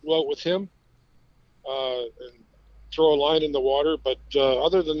 I'll go out with him and throw a line in the water. But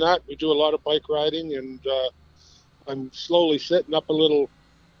other than that, we do a lot of bike riding, and I'm slowly setting up a little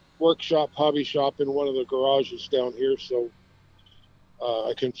workshop, hobby shop in one of the garages down here, so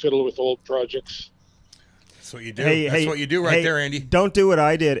I can fiddle with old projects. That's what you do. That's what you do right there, Andy. Don't do what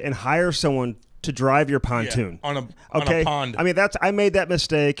I did and hire someone to drive your pontoon. Yeah, on a pond. I mean, I made that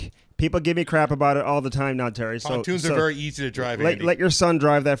mistake. People give me crap about it all the time now, Terry. Pontoons are very easy to drive, Andy. Let your son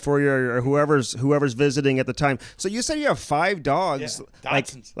drive that for you, or whoever's visiting at the time. So you said you have 5 dogs. Yeah,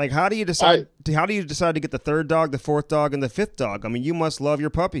 like how do you decide? How do you decide to get the 3rd dog, the 4th dog, and the 5th dog? I mean, you must love your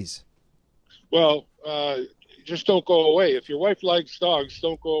puppies. Well, just don't go away. If your wife likes dogs,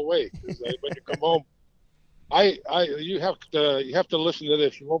 don't go away. 'Cause when you come home, you have to listen to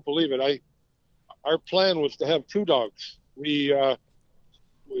this. You won't believe it. Our plan was to have 2 dogs. We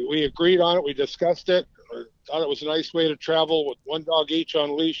agreed on it. We discussed it. Thought it was a nice way to travel with 1 dog each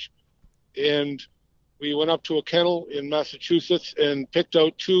on leash. And we went up to a kennel in Massachusetts and picked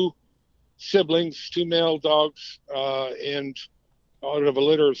out 2 siblings, 2 male dogs, and out of a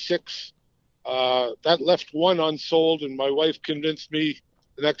litter of 6. That left 1 unsold, and my wife convinced me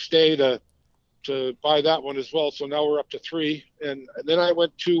the next day to buy that one as well. So now we're up to 3. And then I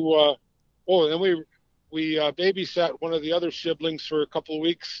went to then we babysat one of the other siblings for a couple of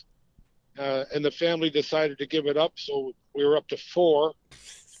weeks, and the family decided to give it up, so we were up to 4.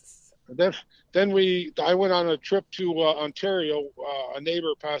 And then I went on a trip to Ontario. A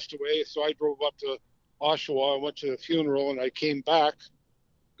neighbor passed away, so I drove up to Oshawa. I went to the funeral, and I came back,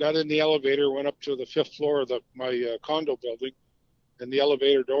 got in the elevator, went up to the 5th floor of my condo building, and the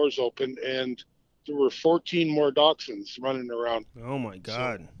elevator doors opened, and there were 14 more dachshunds running around. Oh my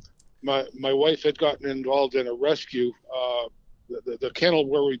God! So my wife had gotten involved in a rescue. The kennel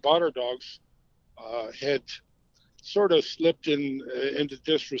where we bought our dogs had sort of slipped into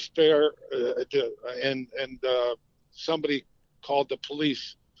disrepair, and somebody called the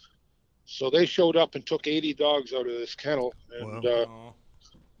police. So they showed up and took 80 dogs out of this kennel, and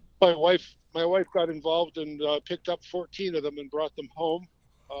my wife got involved and picked up 14 of them and brought them home,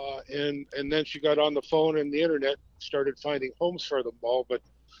 and then she got on the phone and the internet, started finding homes for them all. But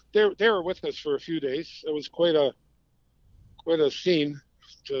they were with us for a few days. It was quite a scene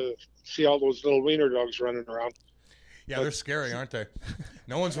to see all those little wiener dogs running around. Yeah, they're scary, aren't they?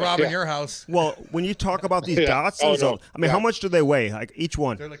 No one's robbing your house. Well, when you talk about these Dachshunds, no. I mean, how much do they weigh? Like each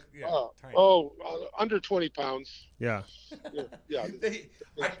one? They're like tiny. Under 20 pounds. Yeah. Yeah.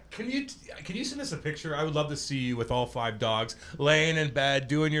 Can you send us a picture? I would love to see you with all 5 dogs laying in bed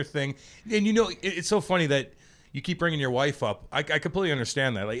doing your thing. And you know, it's so funny that you keep bringing your wife up. I completely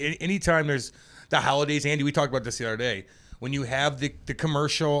understand that. Like anytime there's the holidays, Andy, we talked about this the other day. When you have the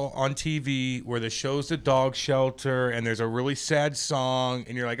commercial on TV where the show's the dog shelter and there's a really sad song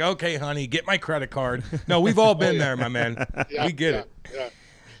and you're like, okay, honey, get my credit card. No, we've all been there, my man. We get it. Yeah.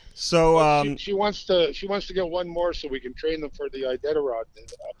 So she wants to get one more so we can train them for the Iditarod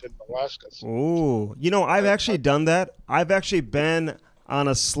up in Alaska. ooh, you know, I've actually done that. I've actually been on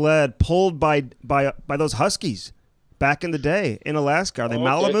a sled pulled by those huskies back in the day in Alaska. Are they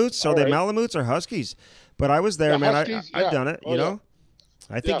Malamutes? Are they Malamutes or huskies? But I was there, man. I've done it. You know,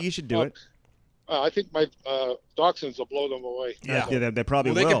 I think you should do it. I think my dachshunds will blow them away. Yeah, they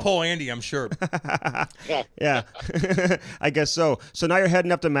probably will. They can pull Andy, I'm sure. Yeah, I guess so. So now you're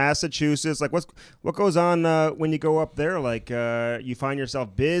heading up to Massachusetts. Like, what goes on when you go up there? Like, you find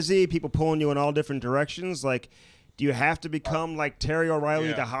yourself busy, people pulling you in all different directions. Like, do you have to become like Terry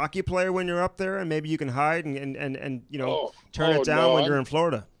O'Reilly, the hockey player, when you're up there, and maybe you can hide and you know turn it down when you're in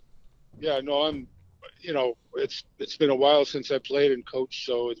Florida? Yeah, no, I'm. You know, it's been a while since I played and coached,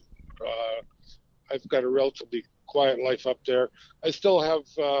 so I've got a relatively quiet life up there. I still have,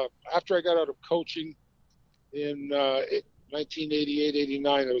 after I got out of coaching in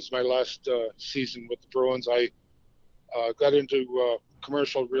 1988-89, it was my last season with the Bruins, I got into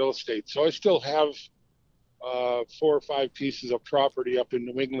commercial real estate. So I still have 4 or 5 pieces of property up in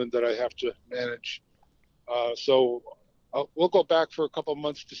New England that I have to manage. So we'll go back for a couple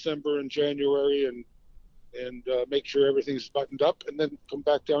months, December and January, and make sure everything's buttoned up, and then come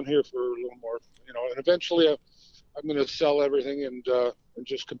back down here for a little more, you know. And eventually, I'm going to sell everything and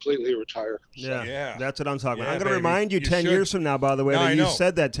just completely retire. So. Yeah, that's what I'm talking about. I'm going to baby. remind you 10 years from now, by the way, that you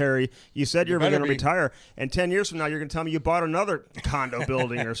said that, Terry. You said you were going to retire, and 10 years from now, you're going to tell me you bought another condo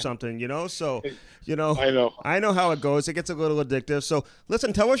building or something, you know? So, you know, I know how it goes. It gets a little addictive. So,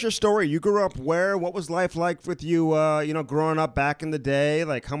 listen, tell us your story. You grew up where? What was life like with you, you know, growing up back in the day?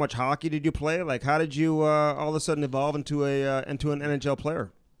 Like, how much hockey did you play? Like, how did you all of a sudden evolve into an NHL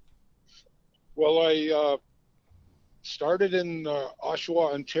player? Well, I started in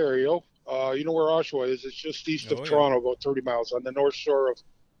Oshawa, Ontario. You know where Oshawa is? It's just east of Toronto, about 30 miles on the north shore of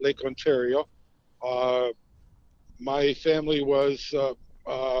Lake Ontario. My family was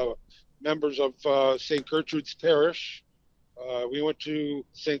members of St. Gertrude's Parish. We went to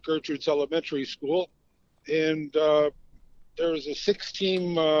St. Gertrude's Elementary School, and there was a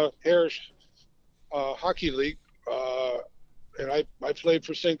 6-team parish hockey league, and I played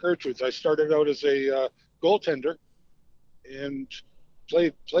for St. Gertrude's. I started out as a goaltender and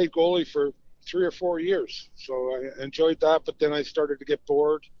played goalie for 3 or 4 years. So I enjoyed that, but then I started to get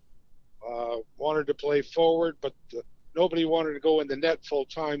bored. Wanted to play forward, but nobody wanted to go in the net full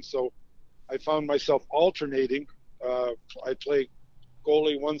time. So I found myself alternating. I played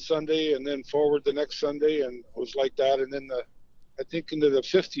goalie one Sunday and then forward the next Sunday, and it was like that. And then I think into the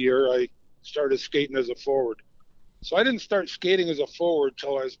 5th year, I started skating as a forward. So I didn't start skating as a forward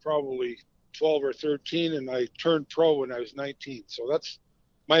till I was probably 12 or 13, and I turned pro when I was 19. So that's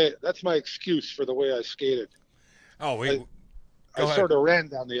my excuse for the way I skated. Oh, wait. I sort of ran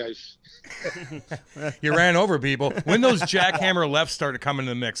down the ice. You ran over people. When those jackhammer lefts started coming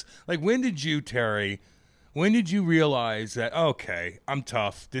to the mix, like when did you, Terry, realize that, okay, I'm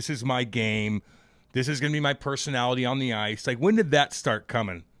tough. This is my game. This is going to be my personality on the ice. Like when did that start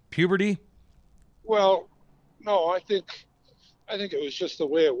coming? Puberty? Well, no, I think it was just the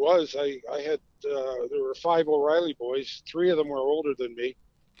way it was. I had, there were 5 O'Reilly boys. 3 of them were older than me.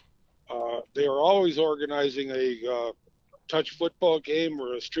 They were always organizing a touch football game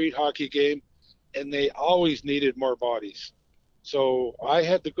or a street hockey game, and they always needed more bodies. So I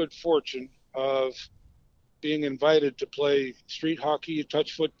had the good fortune of being invited to play street hockey,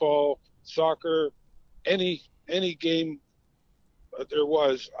 touch football, soccer, any game there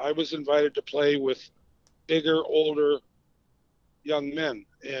was. I was invited to play with bigger, older young men,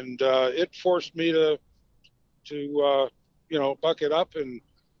 and it forced me to buck it up and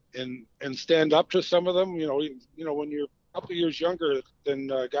stand up to some of them. When you're a couple years younger than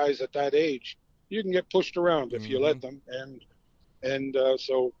guys at that age, you can get pushed around if you let them.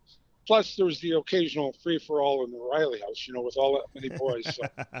 So, plus there's the occasional free for all in the Riley house, with all that many boys. So,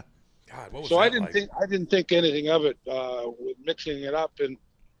 God, what was so that I didn't like? think anything of it with mixing it up. And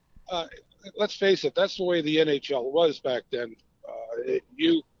let's face it, that's the way the NHL was back then.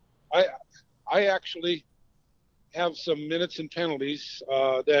 I actually have some minutes and penalties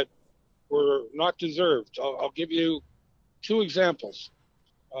that were not deserved. I'll give you two examples.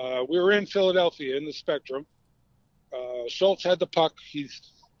 We were in Philadelphia in the Spectrum. Schultz had the puck.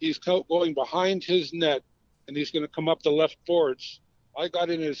 He's going behind his net, and he's going to come up the left boards. I got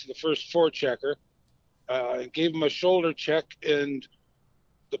in as the first forechecker, and gave him a shoulder check, and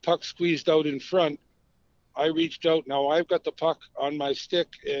the puck squeezed out in front. I reached out. Now I've got the puck on my stick,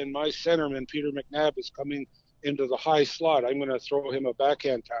 and my centerman, Peter McNabb, is coming into the high slot. I'm going to throw him a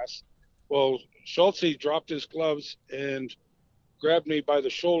backhand pass. Well, Schultz dropped his gloves and grabbed me by the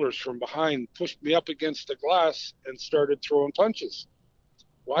shoulders from behind, pushed me up against the glass, and started throwing punches.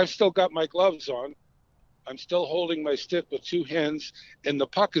 Well, I've still got my gloves on. I'm still holding my stick with two hands, and the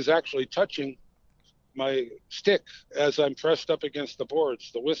puck is actually touching my stick as I'm pressed up against the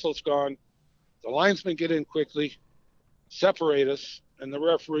boards. The whistle's gone. The linesmen get in quickly, separate us, and the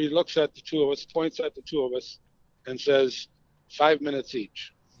referee looks at the two of us, points at the two of us, and says, 5 minutes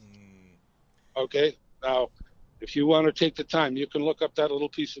each. Okay? Now, if you want to take the time, you can look up that little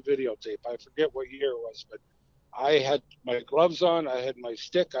piece of videotape. I forget what year it was, but I had my gloves on, I had my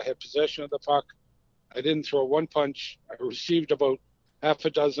stick, I had possession of the puck. I didn't throw one punch. I received about half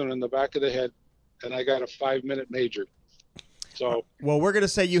a dozen in the back of the head, and I got a 5-minute major. So, well, we're going to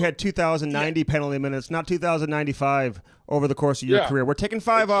say you had 2,090 penalty minutes, not 2,095 over the course of your career. We're taking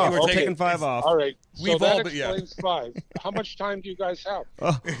 5 off. We're taking 5 off. All right. We've so all that explains 5. How much time do you guys have?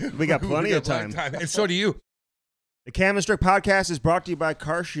 Oh, we got plenty of time. And so do you. The Cam and Strick podcast is brought to you by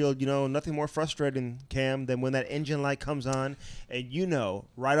CarShield. Nothing more frustrating, Cam, than when that engine light comes on and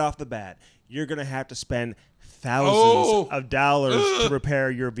right off the bat, you're going to have to spend thousands of dollars to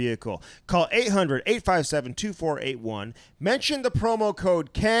repair your vehicle. Call 800-857-2481. Mention the promo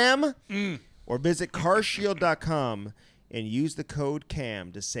code CAM or visit carshield.com and use the code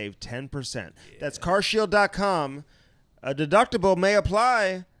CAM to save 10%. Yeah. That's carshield.com. A deductible may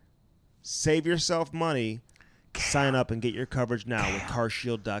apply. Save yourself money. Sign up and get your coverage now with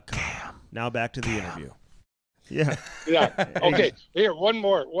carshield.com. Now back to the interview. Yeah. Yeah. Okay. Here, one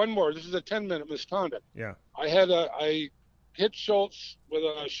more. This is a 10-minute misconduct. Yeah. I hit Schultz with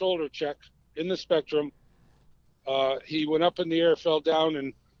a shoulder check in the Spectrum. He went up in the air, fell down,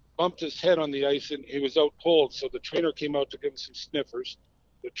 and bumped his head on the ice, and he was out cold. So the trainer came out to give him some sniffers.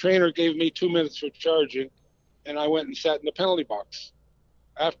 The trainer gave me 2 minutes for charging, and I went and sat in the penalty box.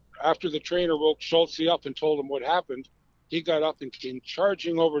 After the trainer woke Schultz up and told him what happened, he got up and came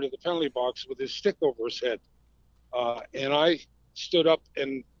charging over to the penalty box with his stick over his head. And I stood up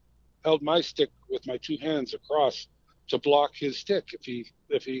and held my stick with my two hands across to block his stick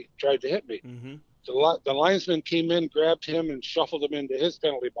if he tried to hit me. Mm-hmm. The linesman came in, grabbed him, and shuffled him into his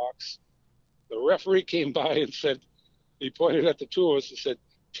penalty box. The referee came by and said, he pointed at the two of us and said,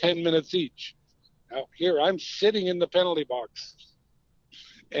 10 minutes each. Now, here, I'm sitting in the penalty box.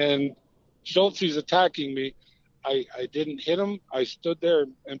 And Schultz is attacking me. I didn't hit him. I stood there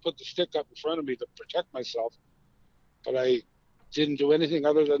and put the stick up in front of me to protect myself. But I didn't do anything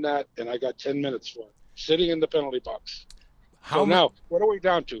other than that, and I got 10 minutes for it, sitting in the penalty box. Now, what are we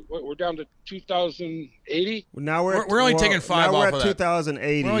down to? We're down to 2,080? Now we're only taking 5 off of that. We're at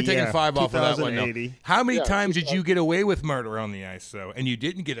 2,080. We're only taking 5 off of that one. No. How many times did you get away with murder on the ice, though, and you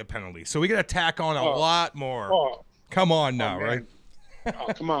didn't get a penalty? So we got to tack on a lot more. Come on now, right?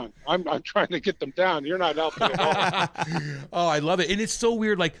 Oh, come on. I'm trying to get them down. You're not helping at all. Oh, I love it. And it's so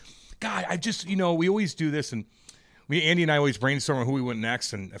weird. Like, God, I just, we always do this, and Andy and I always brainstorm on who we went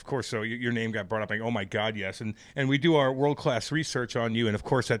next, and of course, so your name got brought up. Like, oh my God, yes, and we do our world class research on you, and of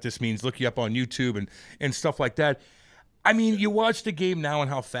course, that just means look you up on YouTube and stuff like that. I mean, you watch the game now and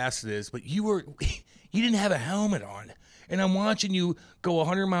how fast it is, but you didn't have a helmet on, and I'm watching you go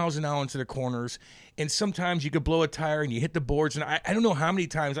 100 miles an hour into the corners, and sometimes you could blow a tire and you hit the boards, and I don't know how many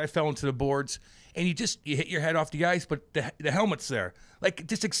times I fell into the boards, and you hit your head off the ice, but the helmet's there. Like,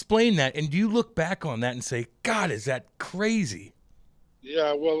 just explain that, and do you look back on that and say, God, is that crazy?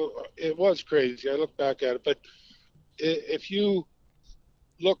 Yeah, well, it was crazy. I look back at it, but if you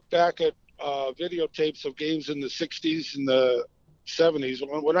look back at videotapes of games in the 60s and the 70s,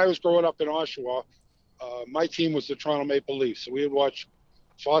 when I was growing up in Oshawa, my team was the Toronto Maple Leafs, so we would watch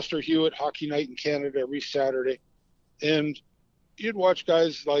Foster Hewitt Hockey Night in Canada every Saturday, and you'd watch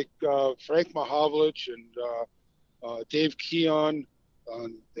guys like Frank Mahovlich and Dave Keon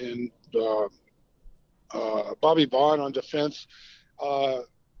and Bobby Bond on defense,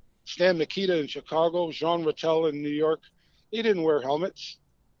 Stan Mikita in Chicago, Jean Rattel in New York. They didn't wear helmets,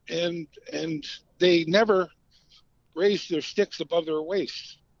 and they never raised their sticks above their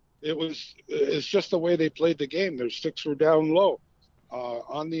waist. It's just the way they played the game. Their sticks were down low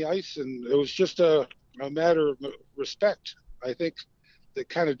on the ice, and it was just a matter of respect. I think that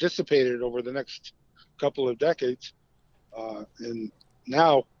kind of dissipated over the next couple of decades, and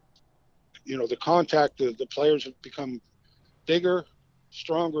now, the contact, the players have become bigger,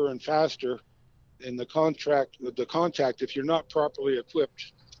 stronger, and faster, and the contact, if you're not properly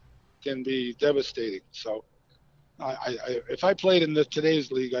equipped, can be devastating. So if I played in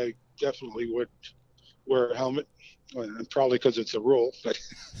today's league, I definitely would wear a helmet, and probably because it's a rule. But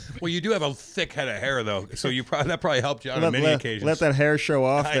well, you do have a thick head of hair, though, so that probably helped you on many occasions. Let that hair show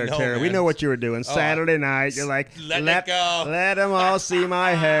off there, Terry. Man. We know what you were doing. Saturday night, you're like, let it go. Let them all see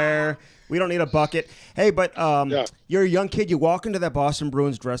my hair. We don't need a bucket. Hey, but you're a young kid. You walk into that Boston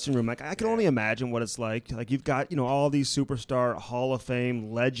Bruins dressing room. Like, I can only imagine what it's like. Like, you've got, all these superstar Hall of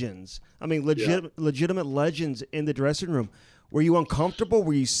Fame legends. I mean, legitimate legends in the dressing room. Were you uncomfortable?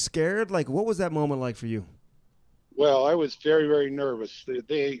 Were you scared? Like, what was that moment like for you? Well, I was very, very nervous.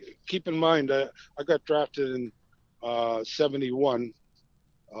 They keep in mind, I got drafted in 71.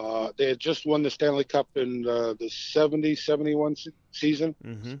 They had just won the Stanley Cup in the 70-71 season.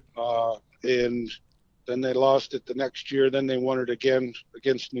 Mm-hmm. And then they lost it the next year. Then they won it again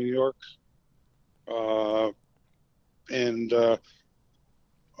against New York. And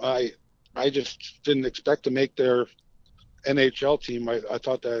I just didn't expect to make their NHL team. I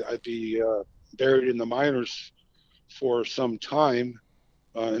thought that I'd be buried in the minors for some time.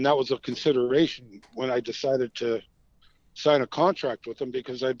 And that was a consideration when I decided to sign a contract with them,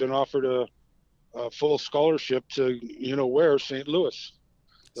 because I'd been offered a full scholarship to where, St. Louis.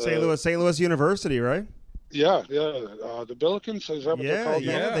 St. Louis University, right? Yeah. The Billikens, is that what they're called?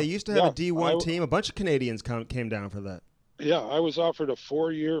 Yeah. They used to have a D1 team. A bunch of Canadians came down for that. Yeah, I was offered a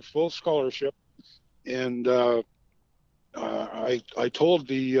 4-year full scholarship, and I told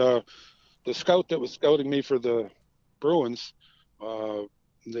the scout that was scouting me for the Bruins.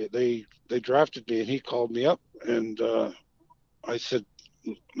 They drafted me, and he called me up, and I said,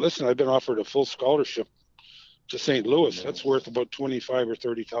 "Listen, I've been offered a full scholarship to St. Louis. That's worth about $25,000 or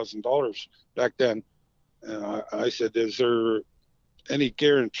 $30,000 back then." And I said, "Is there any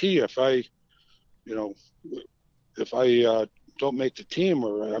guarantee if I don't make the team,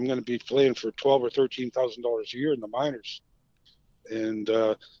 or I'm going to be playing for $12,000 or $13,000 a year in the minors?" And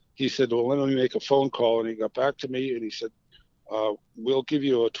he said, "Well, let me make a phone call." And he got back to me, and he said, "We'll give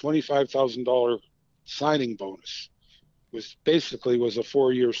you a $25,000 signing bonus." Was a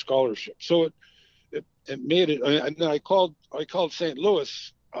 4-year scholarship. So it made it. And then I called St.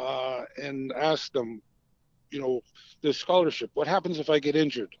 Louis and asked them, the scholarship, what happens if I get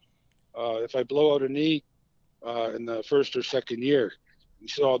injured? If I blow out a knee in the first or second year? He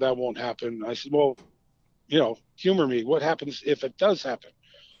said, "Oh, that won't happen." I said, "Well, humor me. What happens if it does happen?"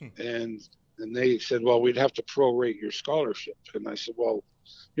 And they said, "Well, we'd have to prorate your scholarship." And I said, "Well,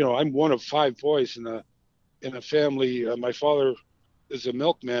 I'm one of 5 boys in a family. My father is a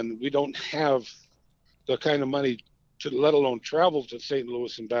milkman. We don't have the kind of money to, let alone travel to St.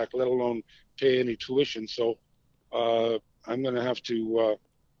 Louis and back, let alone pay any tuition. So I'm going to have to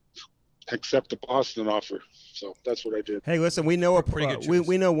accept the Boston offer." So that's what I did. Hey, listen, we know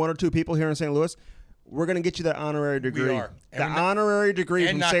we know 1 or 2 people here in St. Louis. We're going to get you the honorary degree. We are. The honorary degree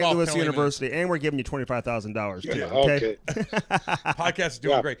from St. Louis University, minutes. and we're giving you $25,000 too. Yeah, okay. Podcast is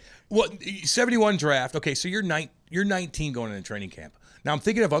doing great. Well, 71 draft. Okay, so you're 19 going into training camp. Now I'm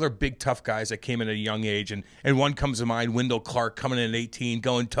thinking of other big tough guys that came in at a young age, and one comes to mind, Wendell Clark, coming in at 18,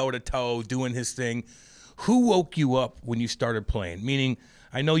 going toe to toe, doing his thing. Who woke you up when you started playing? Meaning,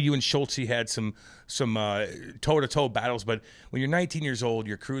 I know you and Schultz had some toe-to-toe battles, but when you're 19 years old,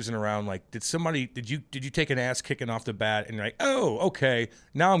 you're cruising around. Like, did you take an ass kicking off the bat, and you're like, "Oh, okay,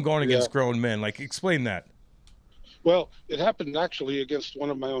 now I'm going against grown men"? Like, explain that. Well, it happened actually against one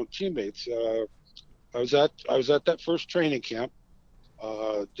of my own teammates. I was at that first training camp.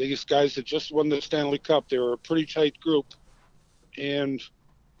 These guys had just won the Stanley Cup. They were a pretty tight group, and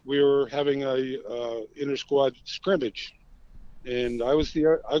we were having a inter-squad scrimmage. And I was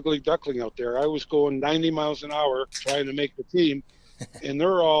the ugly duckling out there. I was going 90 miles an hour trying to make the team, and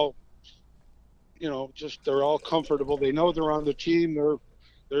they're all, they're all comfortable. They know they're on the team.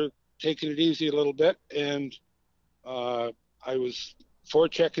 They're taking it easy a little bit, and I was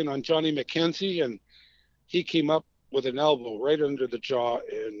forechecking on Johnny McKenzie, and he came up with an elbow right under the jaw,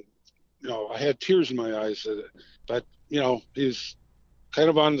 and I had tears in my eyes. But he's kind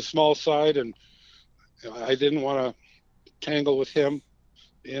of on the small side, and I didn't want to tangle with him.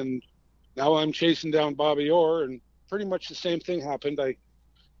 And now I'm chasing down Bobby Orr, and pretty much the same thing happened. I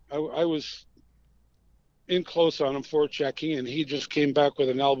was in close on him forechecking, and he just came back with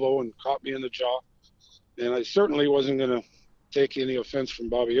an elbow and caught me in the jaw. And I certainly wasn't going to take any offense from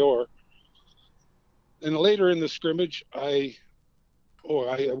Bobby Orr. And later in the scrimmage, I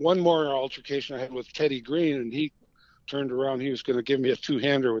had one more altercation I had with Teddy Green, and he turned around. He was going to give me a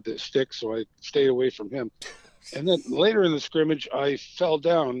two-hander with his stick, so I stayed away from him. And then later in the scrimmage, I fell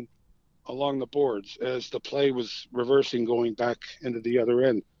down along the boards as the play was reversing, going back into the other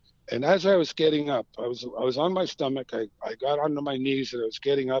end. And as I was getting up, I was on my stomach. I got onto my knees, and I was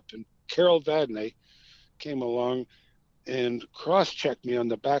getting up, and Carol Vadney came along and cross-checked me on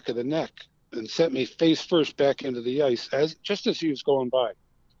the back of the neck and sent me face first back into the ice just as he was going by,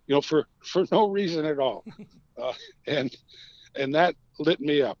 for no reason at all. And that lit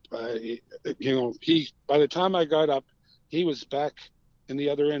me up. He by the time I got up, he was back in the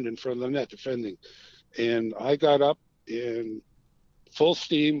other end in front of the net defending. And I got up in full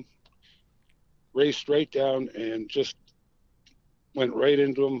steam, raced right down, and just went right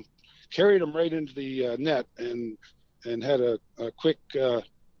into him, carried him right into the net, and had a quick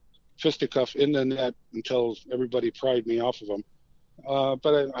fisticuff in the net until everybody pried me off of him.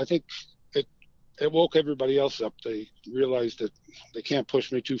 But I think it woke everybody else up. They realized that they can't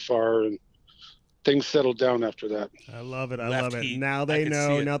push me too far, and things settled down after that. I love it. I Left love it. heat. Now they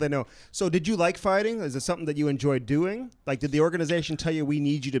know. Now they know. So did you like fighting? Is it something that you enjoy doing? Like, did the organization tell you, we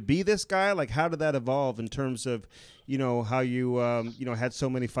need you to be this guy? Like, how did that evolve in terms of, how you, had so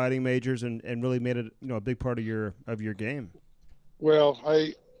many fighting majors and really made it, a big part of your game? Well,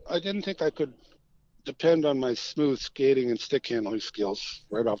 I didn't think I could depend on my smooth skating and stick handling skills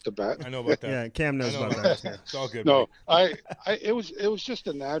right off the bat. I know about that. Yeah, Cam knows about that. Yeah. It's all good. No, it was just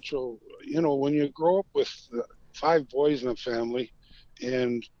a natural, when you grow up with 5 boys in a family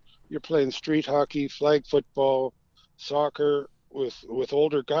and you're playing street hockey, flag football, soccer with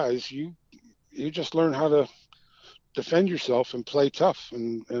older guys, you just learn how to defend yourself and play tough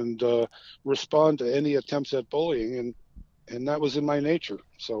and respond to any attempts at bullying. And that was in my nature.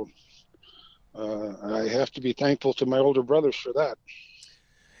 So I have to be thankful to my older brothers for that.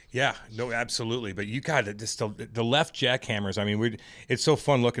 Yeah, no, absolutely. But you got it. Just the left jackhammers. I mean, it's so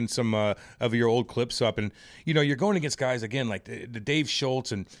fun looking some of your old clips up, and you're going against guys again like the Dave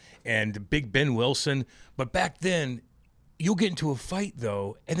Schultz and Big Ben Wilson. But back then, you'll get into a fight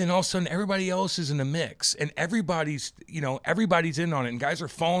though, and then all of a sudden everybody else is in the mix, and everybody's in on it, and guys are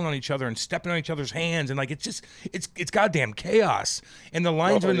falling on each other and stepping on each other's hands, and like it's goddamn chaos. And the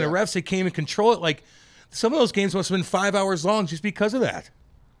linesmen and the refs, they came and control it. Like, some of those games must have been 5 hours long just because of that.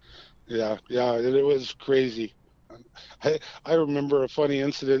 Yeah, it was crazy. I remember a funny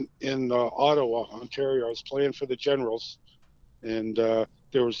incident in Ottawa, Ontario. I was playing for the Generals, and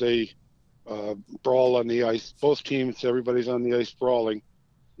there was a brawl on the ice. Both teams, everybody's on the ice brawling,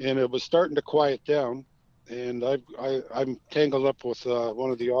 and it was starting to quiet down. And I'm tangled up with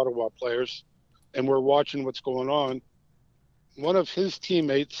one of the Ottawa players, and we're watching what's going on. One of his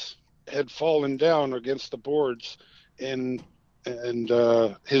teammates had fallen down against the boards, and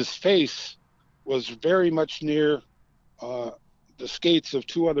his face was very much near the skates of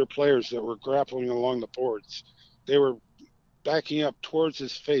 2 other players that were grappling along the boards. They were backing up towards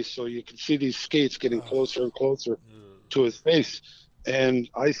his face, so you could see these skates getting closer and closer to his face. And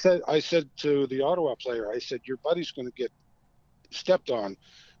I said to the Ottawa player, I said, your buddy's going to get stepped on.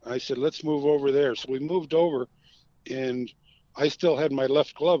 I said, let's move over there. So we moved over, and I still had my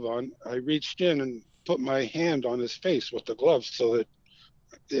left glove on. I reached in and put my hand on his face with the glove so that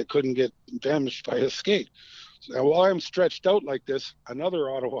it couldn't get damaged by his skate. So while I'm stretched out like this, another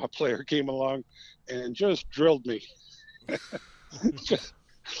Ottawa player came along and just drilled me.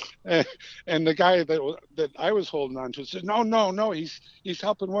 And the guy that I was holding on to said, no, he's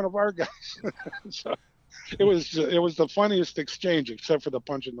helping one of our guys. So it was the funniest exchange, except for the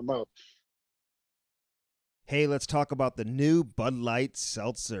punch in the mouth. Hey, let's talk about the new Bud Light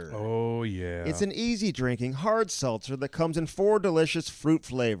Seltzer. Oh, yeah. It's an easy drinking hard seltzer that comes in 4 delicious fruit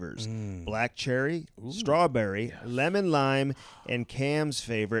flavors. Black cherry, strawberry, lemon lime, and Cam's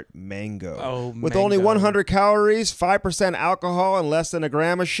favorite, mango. Oh, With mango. only 100 calories, 5% alcohol, and less than a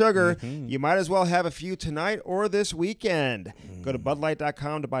gram of sugar, you might as well have a few tonight or this weekend. Go to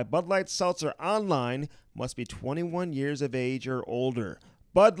BudLight.com to buy Bud Light Seltzer online. Must be 21 years of age or older.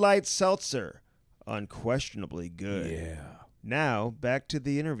 Bud Light Seltzer. Unquestionably good. Yeah. Now, back to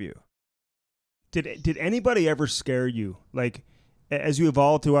the interview. Did anybody ever scare you, like, as you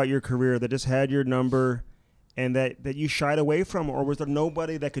evolved throughout your career, that just had your number and that you shied away from, or was there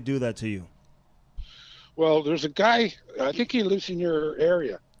nobody that could do that to you? Well, there's a guy, I think he lives in your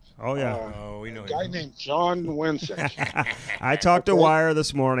area. Oh, yeah. We know A guy named John Wensick. I talked to Wire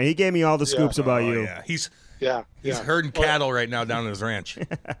this morning. He gave me all the scoops about you. Yeah. He's Yeah. herding cattle right now down at his ranch.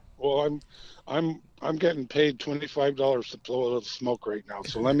 Well, I'm getting paid $25 to blow a little smoke right now.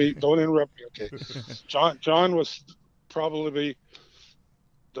 So don't interrupt me. Okay. John was probably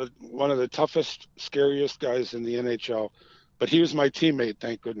one of the toughest, scariest guys in the NHL, but he was my teammate,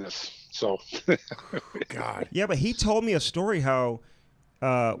 thank goodness. So, God. Yeah, but he told me a story how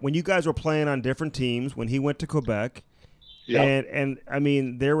when you guys were playing on different teams, when he went to Quebec, yeah, and I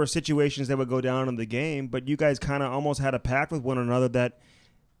mean, there were situations that would go down in the game, but you guys kind of almost had a pact with one another that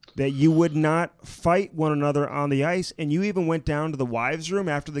you would not fight one another on the ice, and you even went down to the wives' room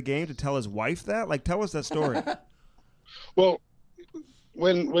after the game to tell his wife that? Like, tell us that story. Well,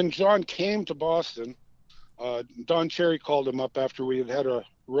 when John came to Boston, Don Cherry called him up after we had a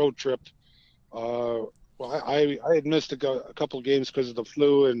road trip. Well, I had missed a couple of games because of the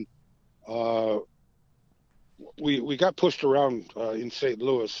flu, and we got pushed around in St.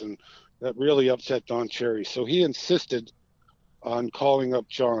 Louis, and that really upset Don Cherry. So he insisted on calling up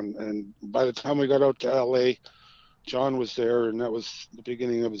John, and by the time we got out to LA, John was there, and that was the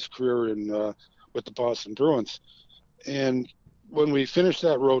beginning of his career with the Boston Bruins. And when we finished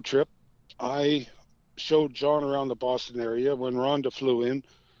that road trip, I showed John around the Boston area when Rhonda flew in,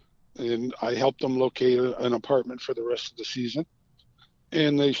 and I helped them locate an apartment for the rest of the season.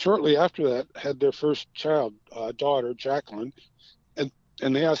 And they shortly after that had their first child, daughter, Jacqueline,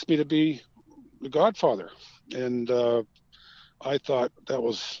 and they asked me to be the godfather. And I thought that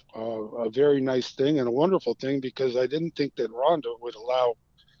was a very nice thing and a wonderful thing, because I didn't think that Rhonda would allow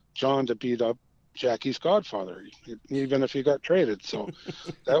John to beat up Jackie's godfather, even if he got traded. So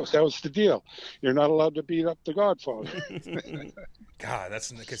that was the deal. You're not allowed to beat up the godfather. God,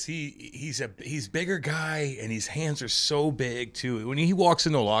 that's because he's bigger guy, and his hands are so big too. When he walks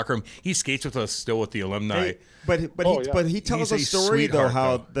into the locker room, he skates with us still with the alumni. Hey, but he tells He's a story though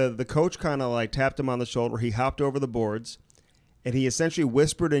how though. the coach kind of like tapped him on the shoulder. He hopped over the boards, and he essentially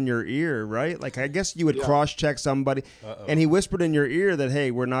whispered in your ear, right? Like, I guess you would cross-check somebody. And he whispered in your ear that,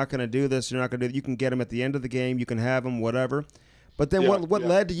 hey, we're not going to do this. You're not going to do. You can get him at the end of the game. You can have him, whatever. But then what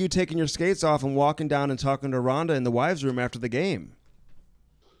led to you taking your skates off and walking down and talking to Rhonda in the wives' room after the game?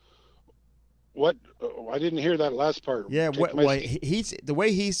 What? I didn't hear that last part. Yeah, he's the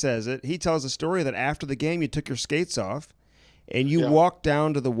way he says it, he tells a story that after the game you took your skates off and you walked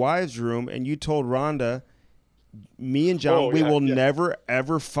down to the wives' room and you told Rhonda, me and John, we will never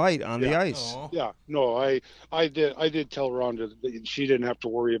ever fight on the ice. Yeah, no, I did tell Rhonda that she didn't have to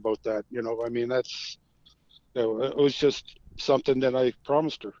worry about that. You know, I mean, it was just something that I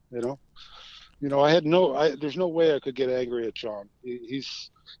promised her. You know, there's no way I could get angry at John.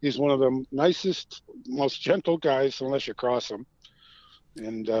 He's one of the nicest, most gentle guys, unless you cross him.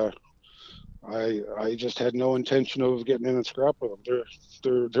 And I just had no intention of getting in and scrap with him.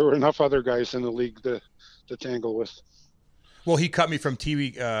 There were enough other guys in the league to tangle with. Well, he cut me from Pee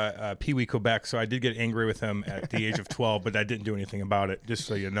Wee Quebec, so I did get angry with him at the age of 12, but I didn't do anything about it, just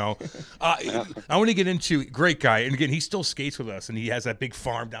so you know. I want to get into, great guy, and again, he still skates with us, and he has that big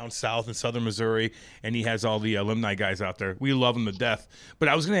farm down south in southern Missouri, and he has all the alumni guys out there. We love him to death. But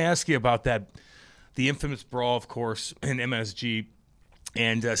I was going to ask you about the infamous brawl, of course, in MSG,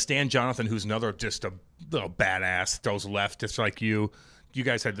 and Stan Jonathan, who's another just a little badass, throws left just like you. You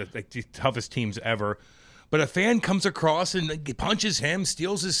guys had the toughest teams ever. But a fan comes across and punches him,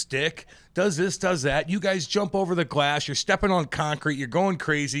 steals his stick, does this, does that. You guys jump over the glass. You're stepping on concrete. You're going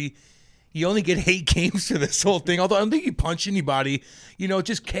crazy. You only get 8 games for this whole thing. Although I don't think you punch anybody. You know,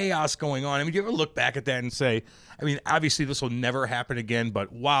 just chaos going on. I mean, do you ever look back at that and say, I mean, obviously this will never happen again,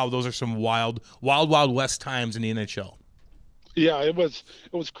 but wow, those are some wild west times in the NHL. Yeah, it was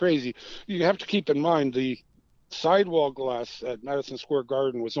crazy. You have to keep in mind the sidewall glass at Madison Square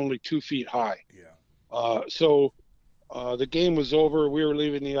Garden was only 2 feet high. Yeah. So the game was over. We were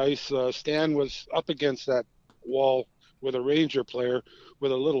leaving the ice. Stan was up against that wall with a Ranger player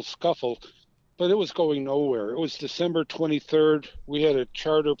with a little scuffle, but it was going nowhere. It was December 23rd. We had a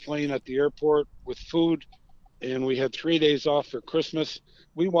charter plane at the airport with food, and we had 3 days off for Christmas.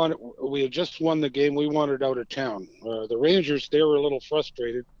 We had just won the game. We wanted out of town. The Rangers, they were a little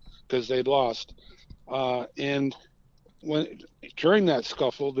frustrated because they'd lost. And during that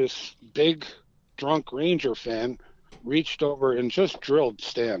scuffle, this big drunk Ranger fan reached over and just drilled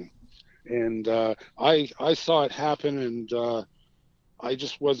Stan. And I saw it happen, and I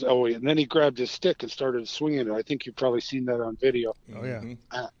just was. Oh, and then he grabbed his stick and started swinging it. I think you've probably seen that on video. Oh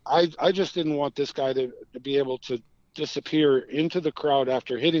yeah. I just didn't want this guy to be able to disappear into the crowd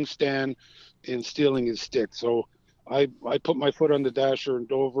after hitting Stan and stealing his stick. So I put my foot on the dasher and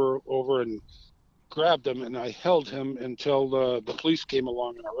dove over and grabbed him, and I held him until the police came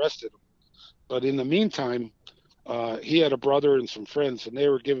along and arrested him. But in the meantime, he had a brother and some friends, and they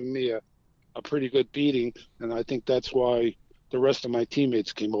were giving me a pretty good beating, and I think that's why the rest of my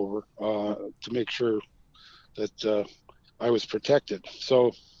teammates came over to make sure that I was protected.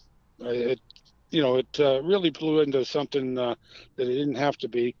 So it really blew into something that it didn't have to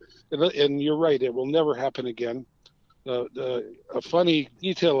be. And you're right, it will never happen again. A funny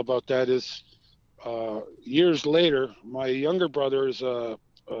detail about that is years later, my younger brother is an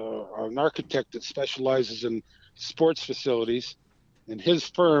architect that specializes in sports facilities, and his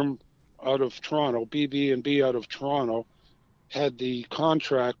firm out of Toronto, BB&B out of Toronto, had the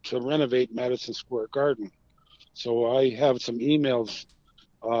contract to renovate Madison Square Garden. So I have some emails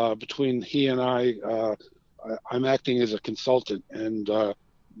between he and I. I'm acting as a consultant, and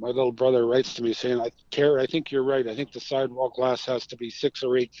my little brother writes to me saying, Terry, I think you're right. I think the sidewall glass has to be 6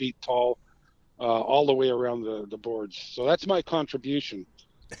 or 8 feet tall all the way around the boards. So that's my contribution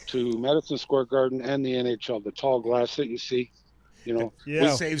to Madison Square Garden and the NHL, the tall glass that you see.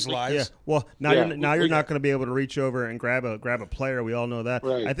 It saves lives. Yeah. Well, now you're not going to be able to reach over and grab a player. We all know that.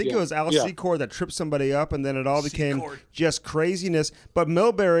 Right, I think it was Al Secor that tripped somebody up, and then it all became just craziness. But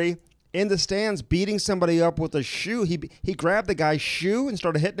Milbury in the stands beating somebody up with a shoe. He grabbed the guy's shoe and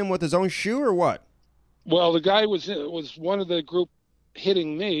started hitting him with his own shoe, or what? Well, the guy was one of the group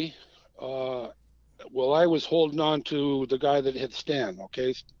hitting me. Well, I was holding on to the guy that hit Stan.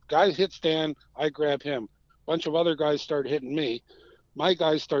 Okay, guy hit Stan. I grab him. Bunch of other guys start hitting me. My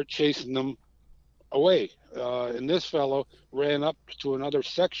guys start chasing them away. And this fellow ran up to another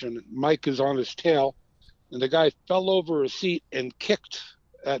section. Mike is on his tail, and the guy fell over a seat and kicked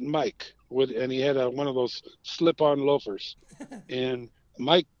at Mike and he had one of those slip-on loafers. And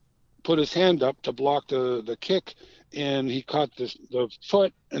Mike put his hand up to block the kick, and he caught the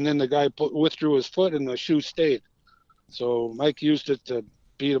foot, and then the guy withdrew his foot, and the shoe stayed. So Mike used it to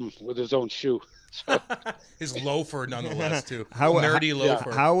beat him with his own shoe. His loafer, nonetheless, too. Nerdy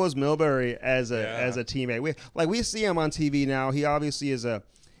loafer. How was Milbury as a teammate? We see him on TV now. He obviously is you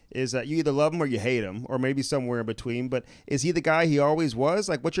either love him or you hate him, or maybe somewhere in between. But is he the guy he always was?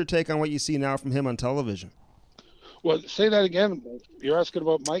 What's your take on what you see now from him on television? Well, say that again. You're asking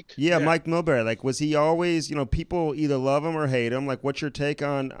about Mike? Yeah, Mike Milbury. Was he always? People either love him or hate him. What's your take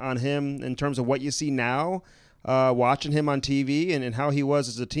on him in terms of what you see now, watching him on TV, and how he was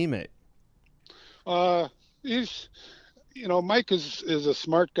as a teammate? He's, Mike is a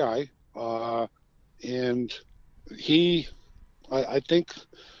smart guy, and I think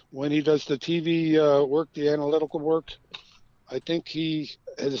when he does the TV work, the analytical work, I think he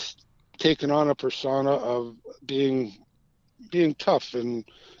has taken on a persona of being tough and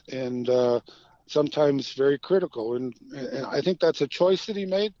sometimes very critical, and I think that's a choice that he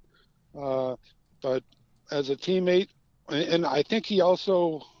made. But as a teammate, and I think he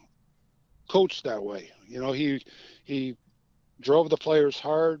also coached that way. He drove the players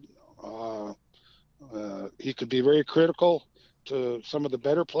hard. He could be very critical to some of the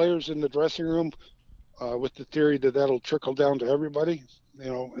better players in the dressing room, with the theory that that'll trickle down to everybody.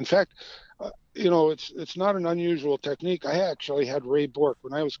 In fact, it's not an unusual technique. I actually had Ray Bork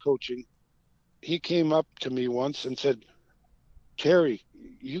when I was coaching. He came up to me once and said, "Terry,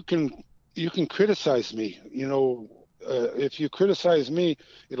 you can criticize me. If you criticize me,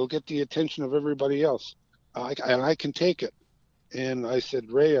 it'll get the attention of everybody else, and I can take it." And I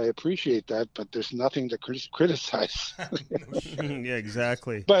said, "Ray, I appreciate that, but there's nothing to criticize." Yeah,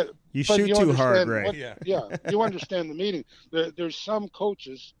 exactly. But you shoot too hard, Ray. You understand the meaning. There's some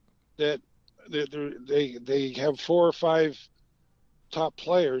coaches that they have 4 or 5 top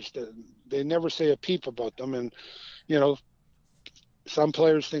players that they never say a peep about them, and some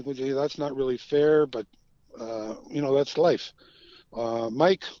players think, well, gee, that's not really fair, but that's life.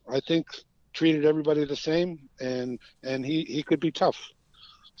 Mike, I think, treated everybody the same, and he could be tough.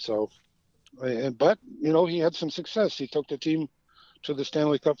 So, but he had some success. He took the team to the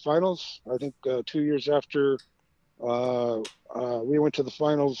Stanley Cup Finals. I think 2 years after we went to the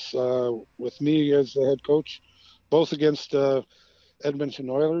finals with me as the head coach, both against Edmonton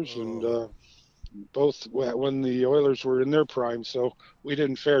Oilers, and both when the Oilers were in their prime. So we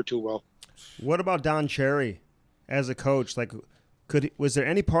didn't fare too well. What about Don Cherry as a coach? Was there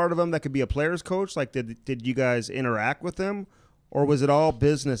any part of him that could be a player's coach? Did you guys interact with him, or was it all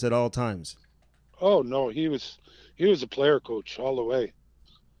business at all times? Oh no, he was a player coach all the way.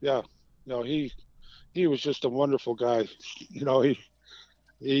 Yeah, no, he was just a wonderful guy. You know, he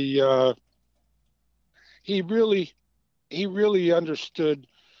he really he really understood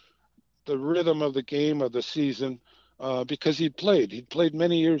the rhythm of the game of the season because he'd played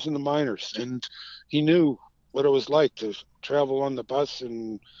many years in the minors, and he knew what it was like to travel on the bus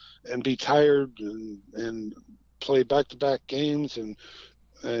and be tired and play back-to-back games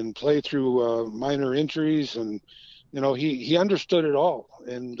and play through minor injuries, and he understood it all,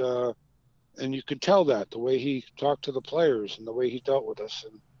 and you could tell that the way he talked to the players and the way he dealt with us.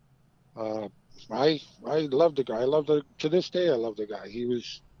 And I love the guy. To this day. I love the guy. He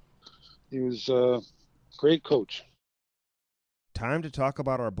was a great coach. Time to talk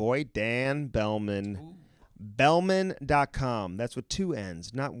about our boy Dan Bellman. Bellman.com. That's with two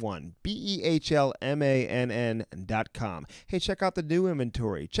N's, not one. BEHLMANN.com. Hey, check out the new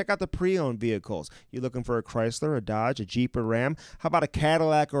inventory. Check out the pre-owned vehicles. You looking for a Chrysler, a Dodge, a Jeep, or Ram? How about a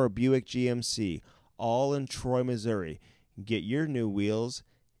Cadillac or a Buick GMC? All in Troy, Missouri. Get your new wheels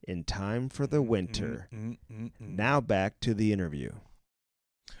in time for the winter. Now back to the interview.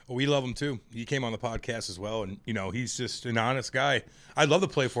 Well, we love him too. He came on the podcast as well, and he's just an honest guy. I'd love to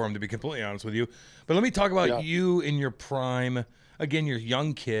play for him, to be completely honest with you. But let me talk about you in your prime. Again, you're a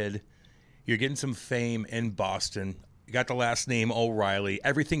young kid. You're getting some fame in Boston. You got the last name O'Reilly.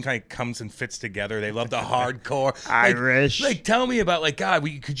 Everything kind of comes and fits together. They love the hardcore Irish. Tell me about God.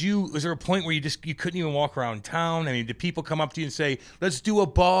 Was there a point where you couldn't even walk around town? I mean, did people come up to you and say, "Let's do a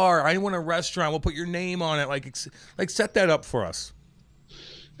bar. I want a restaurant. We'll put your name on it." Set that up for us.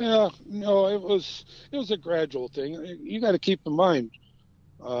 Yeah, no, it was a gradual thing. You got to keep in mind,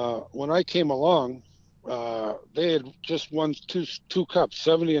 when I came along, they had just won two cups,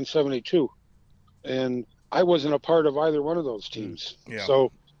 70 and 72, and I wasn't a part of either one of those teams. Yeah.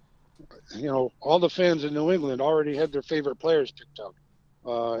 So, all the fans in New England already had their favorite players picked out: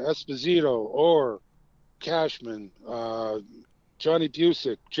 Esposito, Orr, Cashman, Johnny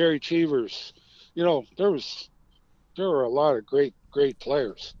Busick, Jerry Cheevers. There were a lot of great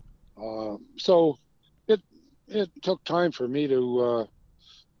players. So it took time for me to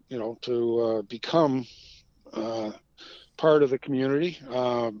become part of the community.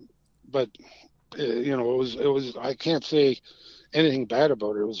 But it was I can't say anything bad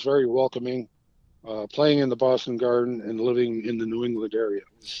about it. It was very welcoming, playing in the Boston Garden and living in the New England area.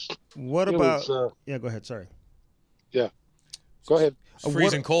 What about? Yeah, go ahead. Sorry. Yeah, go ahead. It's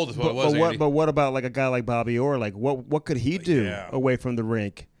freezing cold is what it was. But what about a guy like Bobby Orr? What could he do away from the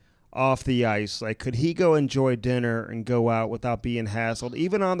rink, off the ice? Could he go enjoy dinner and go out without being hassled,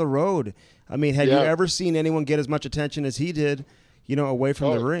 even on the road? I mean, had you ever seen anyone get as much attention as he did, away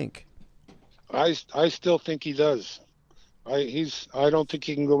from the rink? I still think he does. I don't think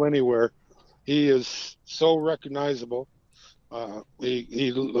he can go anywhere. He is so recognizable.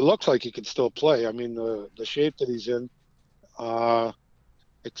 He looks like he could still play. I mean, the shape that he's in.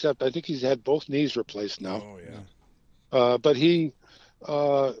 Except I think he's had both knees replaced now. Oh yeah. But he,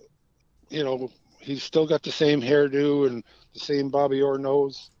 he's still got the same hairdo and the same Bobby Orr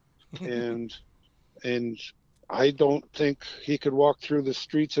nose, and I don't think he could walk through the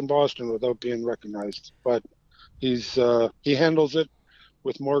streets in Boston without being recognized. But he handles it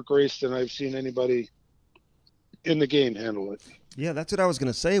with more grace than I've seen anybody in the game handle it. Yeah, that's what I was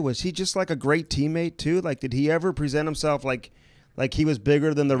gonna say. Was he just a great teammate too? Did he ever present himself like he was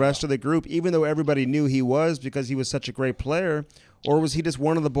bigger than the rest of the group, even though everybody knew he was because he was such a great player? Or was he just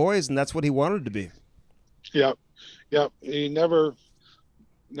one of the boys and that's what he wanted to be? Yeah. He never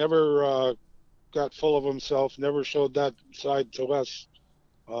got full of himself, never showed that side to us.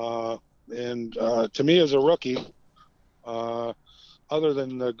 And to me as a rookie, other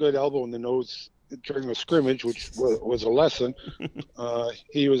than the good elbow in the nose during the scrimmage, which was a lesson,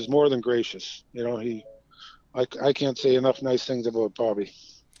 he was more than gracious. I can't say enough nice things about Bobby.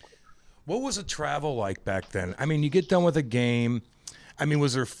 What was the travel like back then? I mean, you get done with a game. I mean,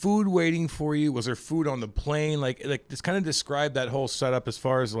 was there food waiting for you? Was there food on the plane? Just kind of describe that whole setup as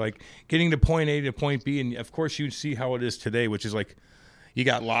far as getting to point A to point B. And of course, you see how it is today, which is you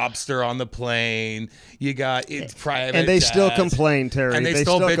got lobster on the plane. You got private. And they still complain, Terry. And they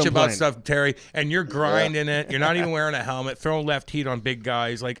still bitch about stuff, Terry. And you're grinding it. You're not even wearing a helmet. Throwing left heat on big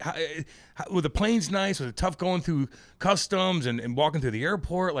guys. Were the planes nice? Was it tough going through customs and walking through the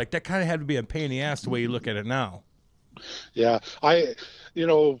airport? That kind of had to be a pain in the ass the way you look at it now. Yeah.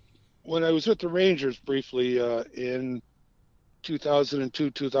 When I was with the Rangers briefly in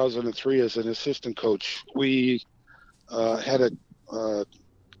 2002, 2003 as an assistant coach, we had a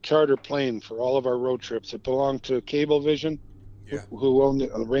charter plane for all of our road trips. It belonged to Cablevision, Yeah. who own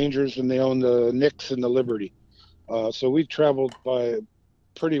the Rangers, and they own the Knicks and the Liberty. So we traveled by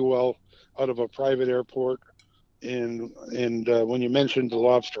pretty well out of a private airport. And when you mentioned the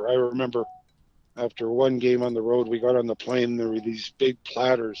lobster, I remember after one game on the road, we got on the plane. There were these big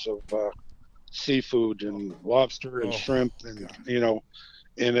platters of seafood and lobster and Oh, shrimp, and God.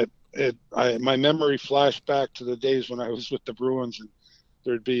 and my memory flashed back to the days when I was with the Bruins, and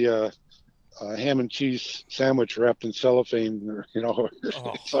there'd be a ham and cheese sandwich wrapped in cellophane, Oh.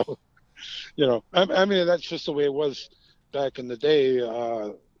 So, I mean, that's just the way it was back in the day.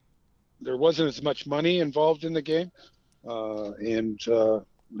 There wasn't as much money involved in the game, and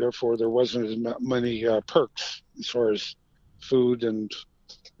therefore there wasn't as many perks as far as food and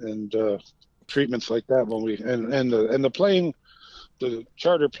treatments like that. And the plane, the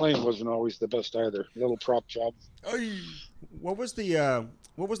charter plane wasn't always the best either. A little prop job. What was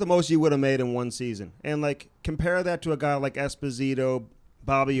the most you would have made in one season? And like compare that to a guy like Esposito,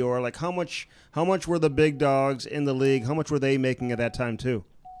 Bobby Orr. Like how much were the big dogs in the league? How much were they making at that time too?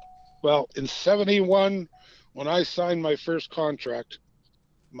 Well, in '71, when I signed my first contract,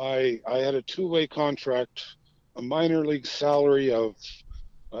 I had a two-way contract, a minor league salary of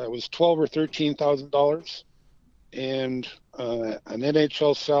it was $12,000 or $13,000, and an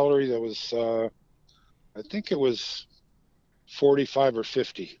NHL salary that was I think it was 45 or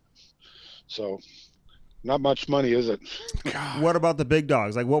 50. So not much money, is it? What about the big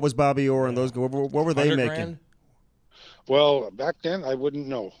dogs? Like what was Bobby Orr and those? What were they making? Well, back then I wouldn't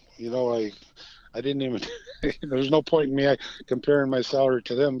know. I didn't even. There's no point in me comparing my salary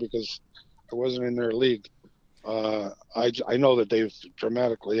to them because I wasn't in their league. I know that they've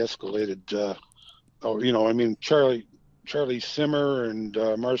dramatically escalated. I mean Charlie Simmer and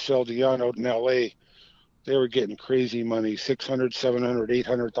Marcel Dion out in L.A. They were getting crazy money, $600,000, $700,000,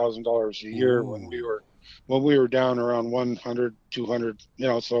 $800,000 a year. Ooh. when we were down around 100, 200.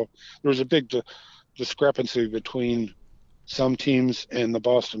 So there was a big discrepancy between some teams and the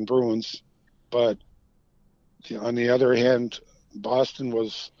Boston Bruins, but on the other hand, Boston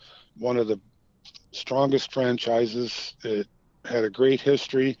was one of the strongest franchises. It had a great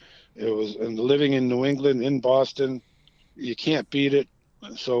history. It was, and living in New England, in Boston, you can't beat it.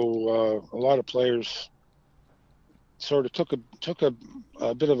 So a lot of players sort of took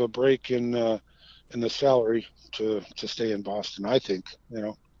a bit of a break in the salary to stay in Boston. I think,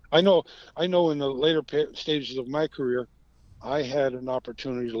 I know in the later stages of my career, I had an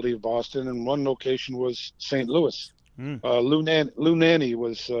opportunity to leave Boston, and one location was St. Louis. Lou Nanne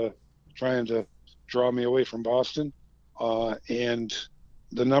was trying to draw me away from Boston, and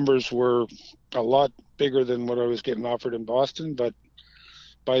the numbers were a lot bigger than what I was getting offered in Boston. But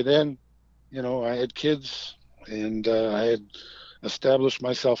by then, I had kids, and I had established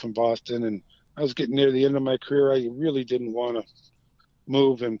myself in Boston, and I was getting near the end of my career. I really didn't want to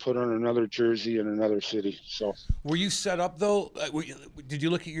move and put on another jersey in another city. So, were you set up though? Did you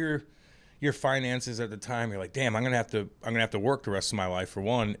look at your finances at the time? You're like, damn, I'm gonna have to work the rest of my life for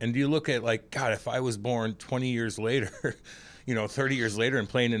one. And do you look at like, God, if I was born 20 years later, 30 years later and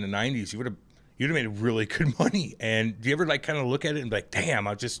playing in the 90s, you'd have made really good money. And do you ever like kind of look at it and be like, damn,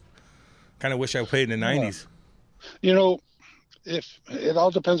 I just kind of wish I played in the 90s? If it all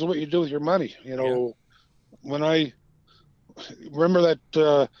depends on what you do with your money. When I remember that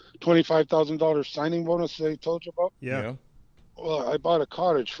 $25,000 signing bonus they told you about? Yeah. Well, I bought a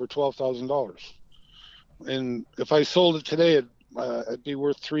cottage for $12,000, and if I sold it today, it'd be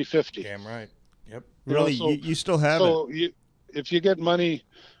worth $350. Damn right. Yep. Really, you still have it. So if you get money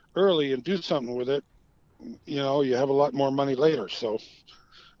early and do something with it, you have a lot more money later. So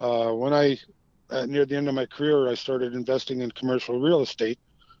when I near the end of my career, I started investing in commercial real estate.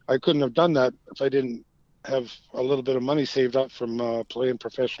 I couldn't have done that if I didn't have a little bit of money saved up from playing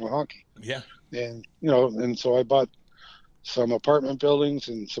professional hockey. Yeah. And, and so I bought some apartment buildings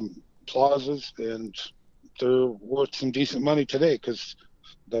and some plazas, and they're worth some decent money today because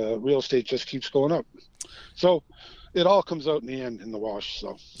the real estate just keeps going up. So it all comes out in the end in the wash.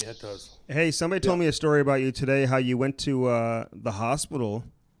 So yeah, it does. Hey, somebody told me a story about you today, how you went to the hospital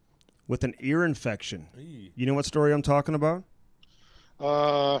with an ear infection. Hey. You know what story I'm talking about?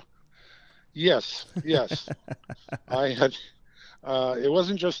 Yes. I had. It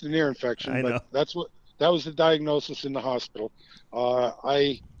wasn't just an ear infection, but that was the diagnosis in the hospital.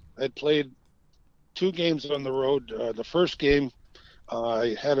 I had played 2 games on the road. The first game,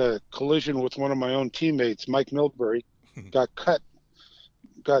 I had a collision with one of my own teammates, Mike Milbury. Got cut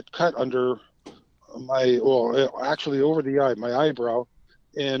under actually over the eye, my eyebrow,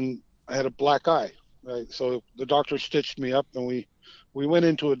 and I had a black eye. Right? So the doctor stitched me up, and we went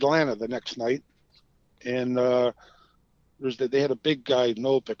into Atlanta the next night, and they had a big guy,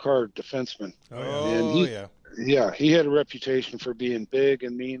 Noel Picard, defenseman. And yeah. he had a reputation for being big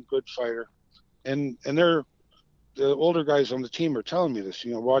and mean, good fighter. And the older guys on the team are telling me this.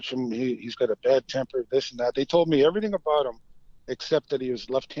 Watch him. He's got a bad temper, this and that. They told me everything about him except that he was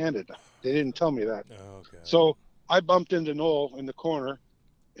left-handed. They didn't tell me that. Okay. So I bumped into Noel in the corner,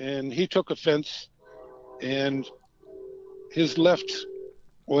 and he took offense, and his left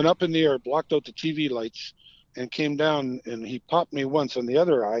went up in the air, blocked out the TV lights, and came down, and he popped me once on the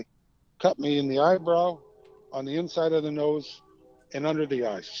other eye, cut me in the eyebrow, on the inside of the nose, and under the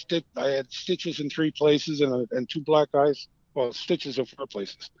eyes. I had stitches in 3 places and 2 black eyes. Well, stitches in 4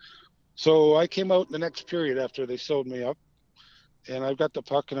 places. So I came out in the next period after they sewed me up, and I've got the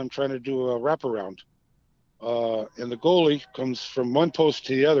puck, and I'm trying to do a wraparound. And the goalie comes from one post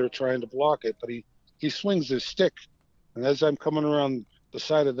to the other trying to block it, but he swings his stick. And as I'm coming around the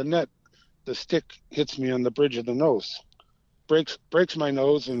side of the net, the stick hits me on the bridge of the nose, breaks my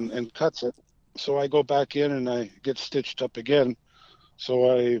nose and cuts it. So I go back in and I get stitched up again.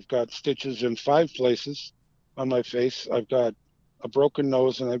 So I've got stitches in 5 places on my face. I've got a broken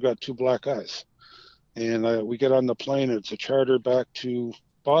nose and I've got 2 black eyes. And we get on the plane, and it's a charter back to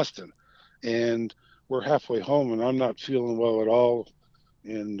Boston. And we're halfway home, and I'm not feeling well at all.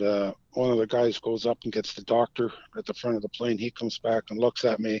 And one of the guys goes up and gets the doctor at the front of the plane. He comes back and looks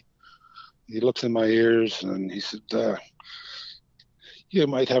at me. He looks in my ears, and he said, you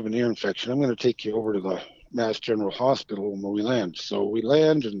might have an ear infection. I'm going to take you over to the Mass General Hospital when we land. So we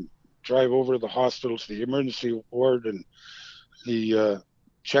land and drive over to the hospital to the emergency ward, and he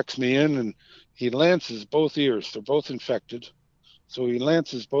checks me in, and he lances both ears. They're both infected. So he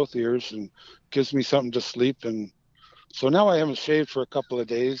lances both ears and gives me something to sleep. And so now I haven't shaved for a couple of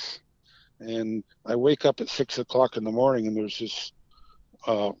days. And I wake up at 6 o'clock in the morning, and there's this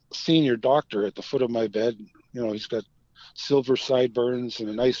senior doctor at the foot of my bed. He's got silver sideburns and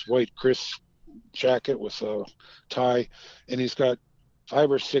a nice white crisp jacket with a tie. And he's got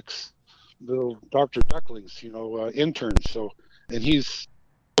 5 or 6 little Dr. Ducklings, interns. And he's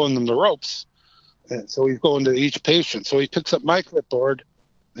showing them the ropes. And so he's going to each patient. So he picks up my clipboard,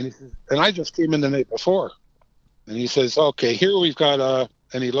 and he says, and I just came in the night before. And he says, okay, here we've got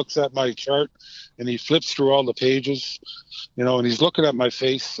and he looks at my chart, and he flips through all the pages, and he's looking at my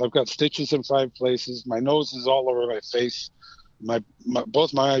face. I've got stitches in 5 places. My nose is all over my face.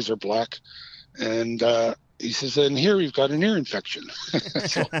 Both my eyes are black. And he says, and here we've got an ear infection.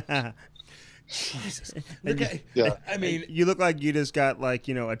 So, Jesus. Yeah. I mean, you look like you just got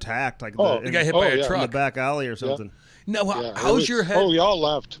attacked, like you got hit by a truck in the back alley or something. Yeah. No, how's your head? Oh, we all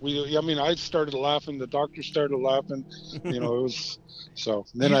laughed. I started laughing. The doctor started laughing. It was so.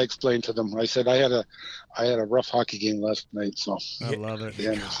 Then I explained to them. I said I had a rough hockey game last night. So I love it.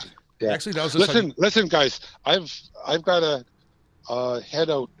 Yeah. Actually, that was listen, guys. I've got to head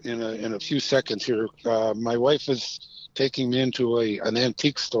out in a few seconds here. My wife is taking me into an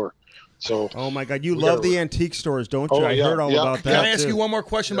antique store. So, oh my God, you love the antique stores, don't you? I heard all about that. Can I ask you one more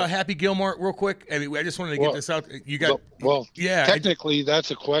question about Happy Gilmore, real quick? I mean, I just wanted to get this out. You got technically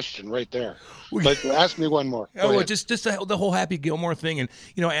that's a question right there. But ask me one more. Just the whole Happy Gilmore thing, and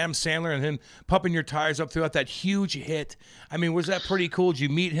Adam Sandler and him pumping your tires up throughout that huge hit. I mean, was that pretty cool? Did you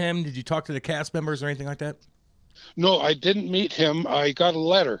meet him? Did you talk to the cast members or anything like that? No, I didn't meet him. I got a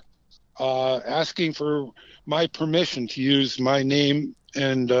letter asking for my permission to use my name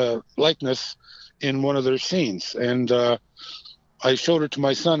and likeness in one of their scenes, and I showed it to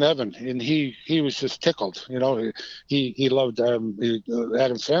my son Evan, and he was just tickled. He loved Adam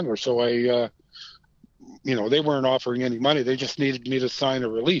Sandler, so I they weren't offering any money. They just needed me to sign a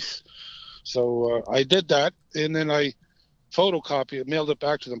release. So I did that, and then I photocopied it, mailed it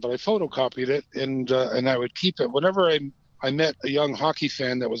back to them, but I photocopied it, and I would keep it. Whenever I met a young hockey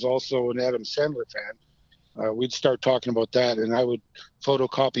fan that was also an Adam Sandler fan, we'd start talking about that, and I would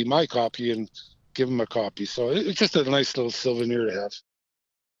photocopy my copy and give him a copy. So it's just a nice little souvenir to have.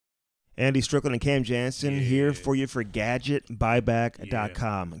 Andy Strickland and Cam Jansen here for you for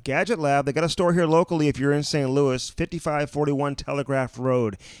GadgetBuyback.com. Gadget Lab, they got a store here locally if you're in St. Louis, 5541 Telegraph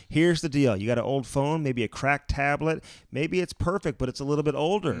Road. Here's the deal. You got an old phone, maybe a cracked tablet. Maybe it's perfect, but it's a little bit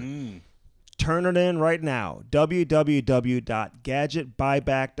older. Turn it in right now.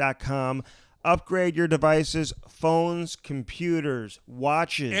 www.GadgetBuyback.com. Upgrade your devices, phones, computers,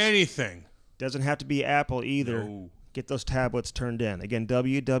 watches. Anything. Doesn't have to be Apple either. No. Get those tablets turned in. Again,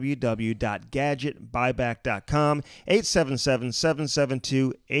 www.gadgetbuyback.com,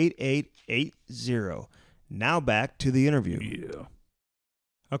 877-772-8880. Now back to the interview. Yeah.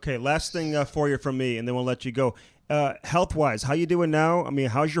 Okay, last thing for you from me, and then we'll let you go. health-wise, how you doing now? I mean,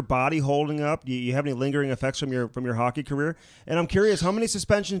 how's your body holding up? Do you have any lingering effects from your hockey career? And I'm curious, how many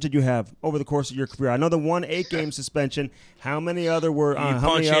suspensions did you have over the course of your career? I know the 1 8-game suspension. How many other were?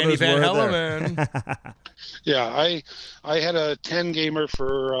 How many others were there? Yeah, I had a 10-gamer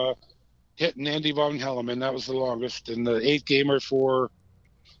for hitting Andy Von Helleman. That was the longest, and the 8-gamer for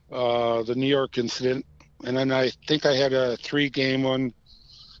the New York incident, and then I think I had a 3-game one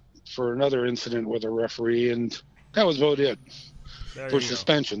for another incident with a referee, and that was about it for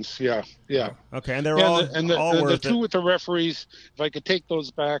suspensions. Yeah. Okay, and they're all the worth two it. with the referees. If I could take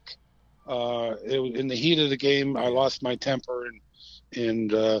those back, in the heat of the game, I lost my temper,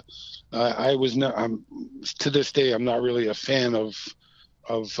 and I was not. To this day, I'm not really a fan of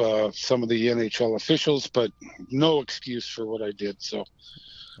some of the NHL officials, but no excuse for what I did. So.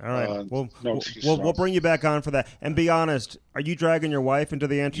 All right. We'll bring you back on for that. And be honest, are you dragging your wife into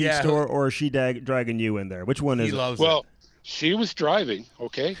the antique store, or is she dragging you in there? Which one is it? Well, she was driving,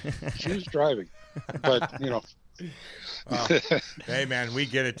 okay? She was driving. But, Hey, man, we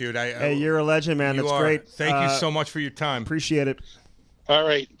get it, dude. Hey, you're a legend, man. That's great. Thank you so much for your time. Appreciate it. All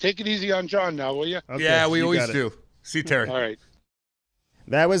right. Take it easy on John now, will you? Okay, yeah, we always do. See, Terry. All right.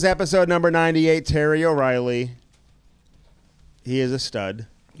 That was episode number 98, Terry O'Reilly. He is a stud.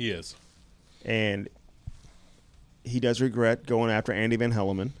 He is. And he does regret going after Andy Van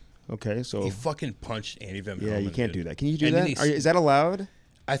Helleman. Okay, so... He fucking punched Andy Van Helleman. Yeah, you can't do that. Can you do that? Is that allowed?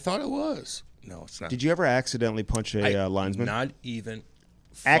 I thought it was. No, it's not. Did you ever accidentally punch a linesman? Not even.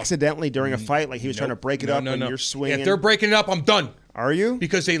 Accidentally during a fight? Like he was trying to break it up and you're swinging? If they're breaking it up, I'm done. Are you?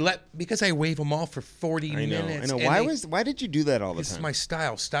 Because I wave them off for 40 minutes. I know. Why did you do that all the time? It's my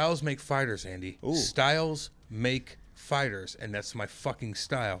style. Styles make fighters, Andy. Ooh. Styles make fighters, and that's my fucking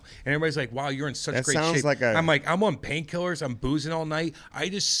style. And everybody's like, wow, you're in such great shape. I'm like, I'm on painkillers, I'm boozing all night. I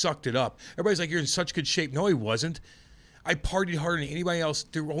just sucked it up. Everybody's like, you're in such good shape. No, I wasn't. I partied harder than anybody else.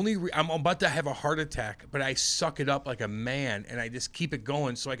 I'm about to have a heart attack, but I suck it up like a man, and I just keep it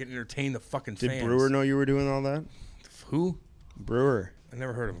going so I can entertain the fucking fans. Did Brewer know you were doing all that? Who? Brewer. I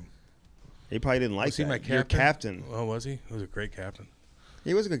never heard of him. He probably didn't like that. Was he my captain? Your captain. Oh, was he? He was a great captain.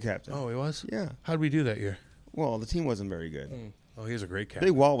 He was a good captain. Oh, he was? Yeah. How did we do that year? Well, the team wasn't very good. Oh, he was a great captain.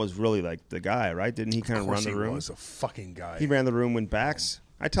 Big Walt was really like the guy, right? Didn't he kind of run the room? He was a fucking guy. He ran the room when Bax.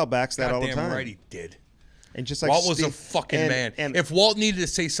 I tell Bax that all the time. Goddamn right he did. And just like Walt was a fucking man. And if Walt needed to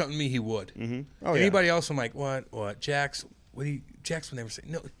say something to me, he would. Mm-hmm. Oh, anybody else, I'm like, what? Jax? Jax would never say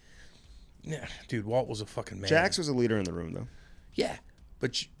no. Nah, dude, Walt was a fucking man. Jax was a leader in the room, though. Yeah,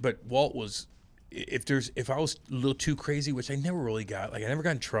 but Walt was. If I was a little too crazy, which I never really got, like I never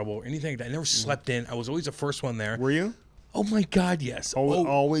got in trouble or anything. I never slept in. I was always the first one there. Were you? Oh my God, yes.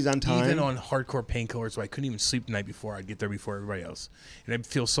 Always on time? Even on hardcore painkillers, so I couldn't even sleep the night before. I'd get there before everybody else. And I'd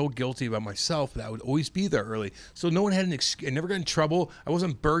feel so guilty about myself that I would always be there early. So no one had an excuse. I never got in trouble. I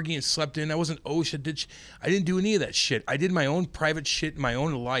wasn't burgy and slept in. I wasn't OSHA. I didn't do any of that shit. I did my own private shit in my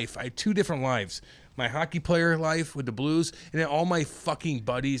own life. I had 2 different lives. My hockey player life with the Blues, and then all my fucking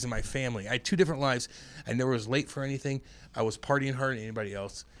buddies and my family. I had 2 different lives. I never was late for anything. I was partying harder than anybody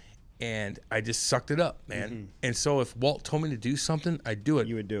else. And I just sucked it up, man. Mm-hmm. And so if Walt told me to do something, I'd do it.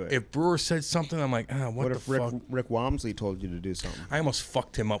 You would do it. If Brewer said something, I'm like, what the fuck? Rick Walmsley told you to do something? I almost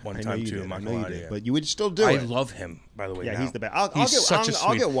fucked him up one time, too. I'm not gonna lie to you. But you would still do it. I love him, by the way. Yeah, now. He's the best. I'll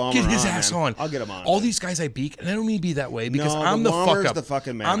get Walmer Get his ass on. I'll get him on. All these guys I beat, and I don't mean to be that way because I'm the fuck up. The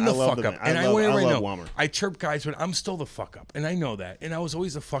fucking man. I'm the fuck up. And I love Walmer. I chirp guys, but I'm still the fuck up. And I know that. And I was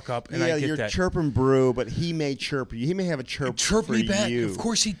always the fuck up. And I get you're that. chirping Brew, but he may chirp you. He may have a chirp for me back. you. Of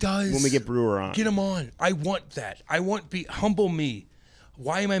course he does. When we get Brewer on. Get him on. I want that. I want humble me.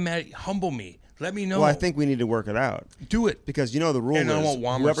 Why am I mad at humble me? Let me know. Well, I think we need to work it out. Do it. Because you know the rule is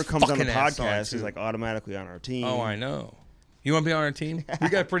whoever comes on the podcast is like automatically on our team. Oh, I know. You want to be on our team? We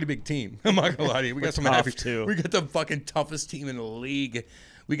got a pretty big team. I'm not gonna lie to you. We got some heavy too. We got the fucking toughest team in the league.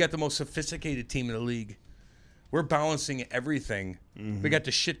 We got the most sophisticated team in the league. We're balancing everything. Mm-hmm. We got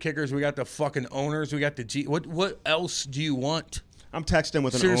the shit kickers. We got the fucking owners. We got the G. What else do you want? I'm texting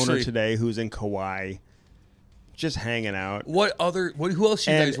with an owner today who's in Kauai, just hanging out. Who else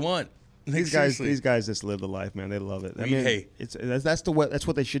you guys want? These guys just live the life, man. They love it. That's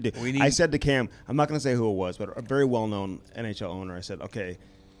what they should do. I said to Cam, I'm not going to say who it was, but a very well-known NHL owner. I said, okay,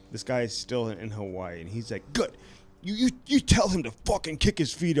 this guy is still in Hawaii, and he's like, good. You tell him to fucking kick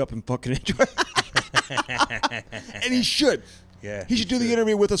his feet up and fucking enjoy. And he should. Yeah, he should do the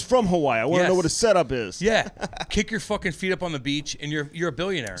interview with us from Hawaii. I want to know what his setup is. Yeah, kick your fucking feet up on the beach, and you're a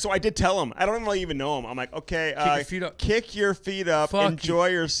billionaire. So I did tell him. I don't really even know him. I'm like, okay, kick your feet up. Kick your feet up. Enjoy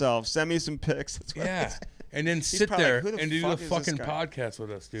yourself. Send me some pics. Yeah, and then sit probably there like, "Who the and do the fuck is this fucking guy?" podcast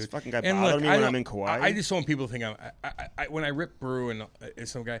with us, dude. This fucking guy and bothered me when I I'm don't- in Kauai. I just don't want people to think when I rip Brew and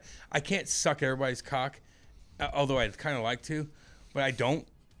some guy, I can't suck everybody's cock, although I'd kind of like to, but I don't,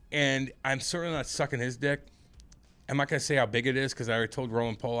 and I'm certainly not sucking his dick. I'm not gonna say how big it is because I already told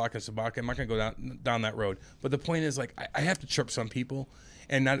Roland Polak and Sabaka. I'm not gonna go down that road. But the point is, like, I have to chirp some people,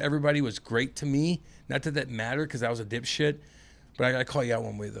 and not everybody was great to me. Not that mattered because I was a dipshit, but I gotta call you out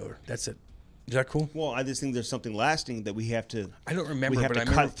one way though. That's it. Is that cool? Well, I just think there's something lasting that we have to. I don't remember. We have but to I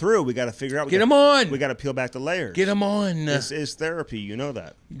cut remember, through. We got to figure out. Get him on. We got to peel back the layers. Get him on. This is therapy. You know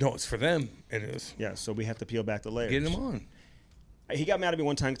that. No, it's for them. It is. Yeah. So we have to peel back the layers. Get him on. He got mad at me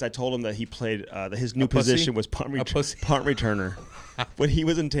one time because I told him that he played that his new pussy? position was punt pussy? returner when he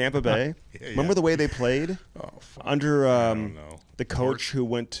was in Tampa Bay. Yeah. Remember the way they played Oh, fuck. under don't know. the coach who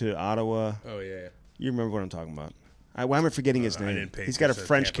went to Ottawa. Oh yeah. You remember what I'm talking about? Why am I forgetting his I name? didn't pay He's got a attention to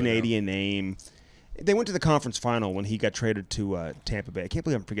French Tampa, Canadian name. They went to the conference final when he got traded to Tampa Bay. I can't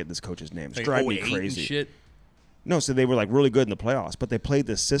believe I'm forgetting this coach's name. It's Like driving me 08 and crazy. shit. No, so they were like really good in the playoffs, but they played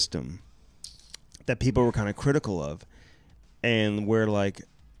this system that people were kind of critical of, and where like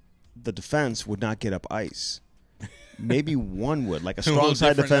the defense would not get up ice. Maybe one would, like a little strong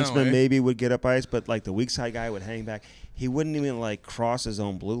side different defenseman, now, eh? maybe would get up ice, but like the weak side guy would hang back. He wouldn't even like cross his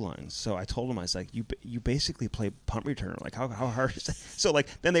own blue lines. So I told him, I was like, you basically play punt returner. Like how hard is that? So like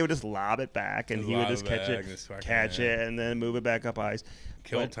then they would just lob it back, and he would Lob just it catch back, it, just fucking- catch it, and then move it back up ice.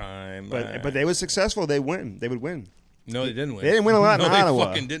 Kill But- time. But they were successful. They win. They would win. no, they didn't win. They didn't win a lot no, in they Ottawa,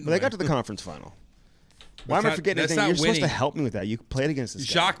 fucking didn't. but they got win. to the conference final. Why am I not- forgetting that's anything? not You're supposed to winning. help me with that. You played against this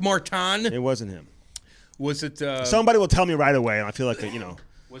guy. Jacques Martin. It wasn't him. Was it? Somebody will tell me right away, and I feel like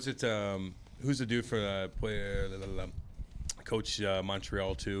Was it? Who's the dude for player? Coach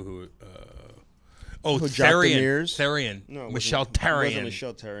Montreal too. Who? Who, Jacques Therian. Demers? Therian. No, it Michel wasn't- it wasn't Therian.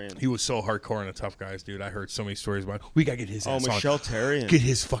 Michel Therrien. He was so hardcore on the tough guys, dude. I heard so many stories about. We gotta get his ass on. Michel Therrien. Get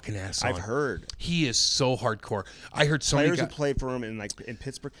his fucking ass on. I've heard He is so hardcore. I heard so many players who guys. played for him in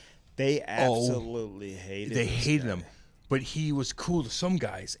Pittsburgh. They absolutely hated. They this hated guy. him. But he was cool to some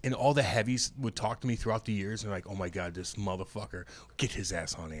guys, and all the heavies would talk to me throughout the years, and like, "Oh my god, this motherfucker! Get his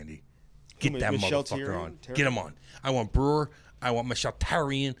ass on, Andy. Get that Michel motherfucker Therrien? on. Get him on. I want Brewer. I want Michel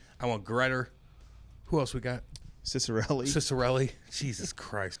Therrien. I want Gretter. Who else we got? Cicerelli. Cicerelli. Jesus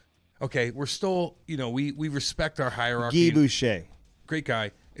Christ. Okay, we're still, we respect our hierarchy. Guy Boucher. Great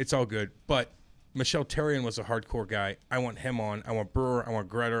guy. It's all good. But Michel Therrien was a hardcore guy. I want him on. I want Brewer. I want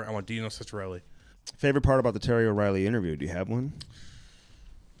Gretter. I want Dino Cicerelli. Favorite part about the Terry O'Reilly interview? Do you have one?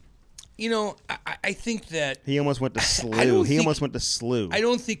 I think that He almost went to I slew. don't He think- almost went to slew. I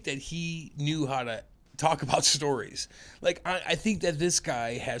don't think that he knew how to talk about stories. Like, I think that this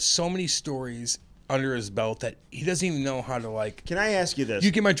guy has so many stories under his belt that he doesn't even know how to, like... Can I ask you this?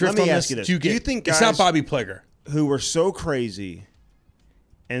 You get my drift Let me on ask this? you this. Do you think it's guys not Bobby Plager. who were so crazy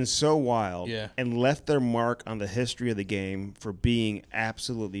and so wild Yeah. and left their mark on the history of the game for being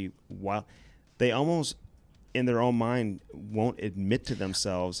absolutely wild, they almost, in their own mind, won't admit to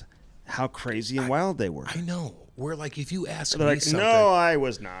themselves how crazy and wild they were. I know. Where, like, if you ask They're me like, something... no, I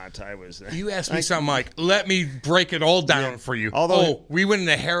was not. I was. You ask me something like, let me break it all down for you. Although- we went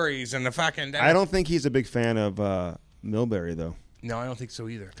into Harry's and the fucking... I don't think he's a big fan of Milbury, though. No, I don't think so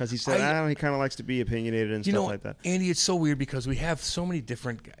either. Because he said, he kind of likes to be opinionated and stuff like that. Andy, it's so weird because we have so many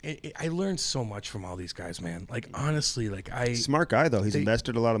different. I learned so much from all these guys, man. Like honestly, Smart guy, though. He's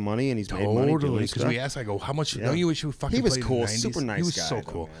invested a lot of money and he's made money doing totally. Because stuff. we asked, I go, how much? Yeah. Don't you wish you fucking? He was played cool, in the 90s? super nice He was guy, so though,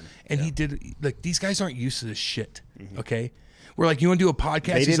 cool, man. and he did like these guys aren't used to this shit. Okay, we're like, you want to do a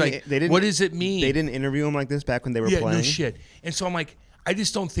podcast? He's like, what does it mean? They didn't interview him like this back when they were Yeah, playing. no shit. And so I'm like, I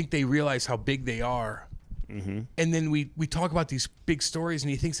just don't think they realize how big they are. And then we talk about these big stories, and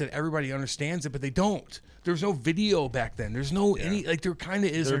he thinks that everybody understands it, but they don't. There's no video back then. There's no any like there kind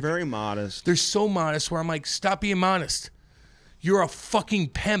of is. They're very modest. They're so modest. Where I'm like, stop being modest. You're a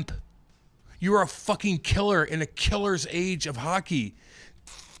fucking pimp. You're a fucking killer in a killer's age of hockey.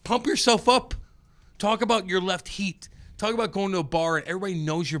 Pump yourself up. Talk about your left heat. Talk about going to a bar and everybody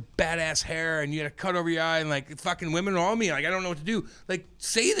knows your badass hair and you got a cut over your eye and like fucking women are on me. Like, I don't know what to do. Like,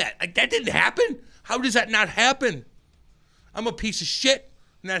 say that. Like, that didn't happen. How does that not happen? I'm a piece of shit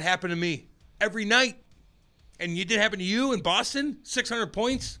and that happened to me every night. And it didn't happen to you in Boston? 600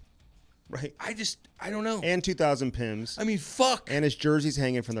 points? Right. I don't know. And 2,000 PIMs. I mean, fuck. And his jersey's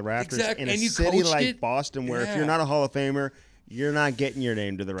hanging from the rafters Exactly. in a And you city coached like it? Boston where if Yeah. you're not a Hall of Famer, you're not getting your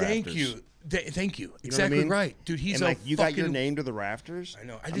name to the rafters. Thank you. Thank you. You know what I Exactly mean? right. Dude, he's and like a you fucking... got your name to the rafters. I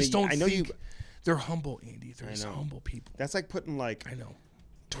know. I mean, just don't I know think... you. They're humble, Andy. They're just know. humble people. That's like putting like I know.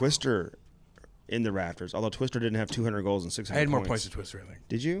 Twister in the rafters. Although Twister didn't have 200 goals and 600 I had more points points than Twister, I think.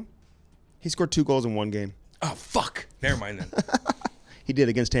 Did you? He scored 2 goals in one game. Oh, fuck. Never mind then. He did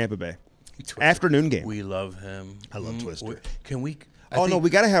against Tampa Bay. Afternoon game. We love him. I love Twister. Can we? No, we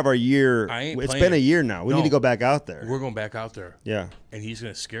got to have our year. It's been a year now. We need to go back out there. We're going back out there. Yeah. And he's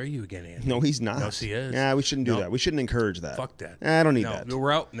going to scare you again, Andy. No, he's not. Yes, he is. Yeah, we shouldn't do that. We shouldn't encourage that. Fuck that. I don't need that. No,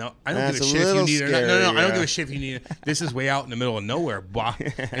 we're out. No, I don't That's give a a shit if you little need it. scary, No, I don't yeah. give a shit if you need it. This is way out in the middle of nowhere. Bah.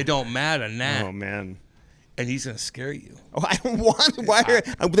 It don't matter now. Oh, man. And he's going to scare you. Oh, I don't want. Why?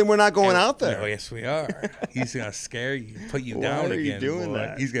 Then we're not going out there. No, yes, we are. He's going to scare you, put you down Why are again. you doing boy.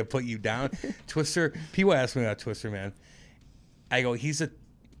 that? He's going to put you down. Twister. People ask me about Twister, man. I go,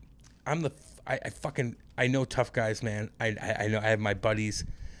 I know tough guys, man. I know I have my buddies.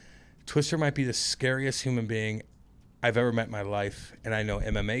 Twister might be the scariest human being I've ever met in my life. And I know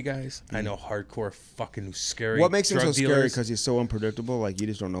MMA guys. I know hardcore fucking scary What makes him so drug scary? dealers. Because he's so unpredictable. Like, you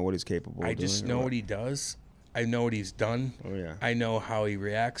just don't know what he's capable of doing. I just know what he does. I know what he's done. Oh, yeah. I know how he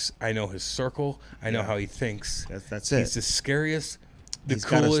reacts. I know his circle. I know how he thinks. That's it. He's the scariest, the He's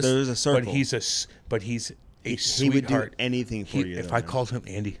got coolest. there's a circle. But he's a He sweetheart. would do anything for you. If though, I man. called him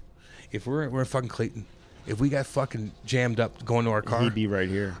Andy, if we're in fucking Clayton, if we got fucking jammed up going to our car, he'd be right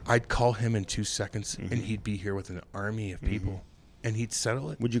here. I'd call him in 2 seconds, and he'd be here with an army of people, and he'd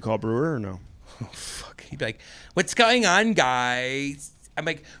settle it. Would you call Brewer or no? Oh, fuck. He'd be like, "What's going on, guys?" I'm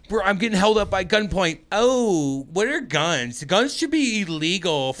like, "Bro, I'm getting held up by gunpoint." "Oh, what are guns? Guns should be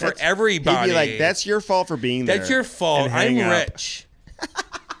illegal for everybody." He'd be like, "That's your fault for being there. That's your fault. and I'm hang up." rich.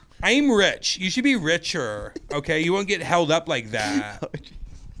 I'm rich. You should be richer. Okay, you won't get held up like that.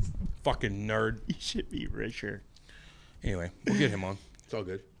 Fucking nerd. You should be richer. Anyway, we'll get him on. It's all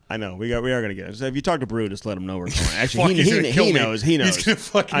good. I know we are gonna get him. So if you talk to Brew, just let him know we're going. Actually, Fuck, he's gonna kill he me. knows. He knows. He's gonna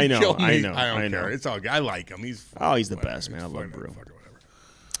fucking I know. kill me. I know. I don't I know. care. It's all good. I like him. He's He's the whatever. best, man. I It's love fine, Brew. fucking whatever.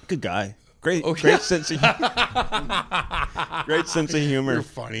 Good guy. Great, Oh, great yeah. sense of great sense of humor. You're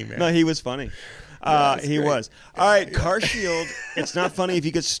funny, man. No, he was funny. He great. was. All right, Car Shield. It's not funny if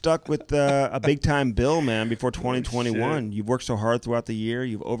you get stuck with a big time bill, man, before 2021. You've worked so hard throughout the year.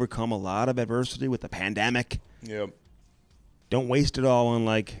 You've overcome a lot of adversity with the pandemic. Yep. Don't waste it all on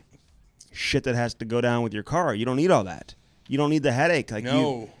like shit that has to go down with your car. You don't need all that. You don't need the headache. Like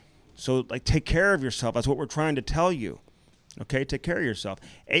No. So like take care of yourself. That's what we're trying to tell you. Okay, take care of yourself.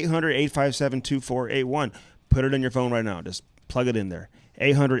 800-857-2481. Put it in your phone right now. Just plug it in there.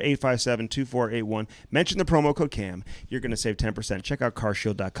 800-857-2481. Mention the promo code CAM. You're going to save 10%. Check out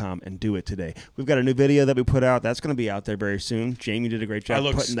carshield.com and do it today. We've got a new video that we put out. That's going to be out there very soon. Jamie did a great job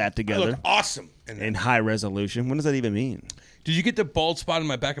putting that I together look awesome. in high resolution. What does that even mean? Did you get the bald spot in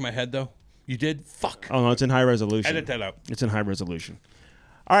my back of my head, though? You did? Fuck. Oh, no, it's in high resolution. Edit that out. It's in high resolution.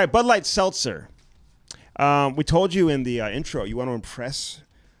 All right, Bud Light Seltzer. We told you in the intro you want to impress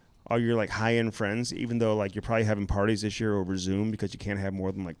all your like high-end friends, even though like you're probably having parties this year over Zoom because you can't have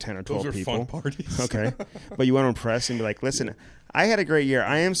more than like 10 or 12 Those are people. fun parties. Okay, but you want to impress and be like, listen, I had a great year.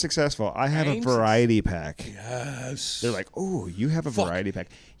 I am successful. I have a variety pack. Yes. They're like, oh, you have a Fuck. variety pack.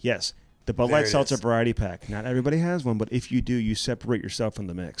 Yes, the Bud There Light it Seltzer is. variety pack. Not everybody has one, but if you do, you separate yourself from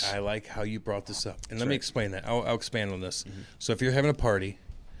the mix. I like how you brought this up. And let me right. explain that. I'll expand on this. So if you're having a party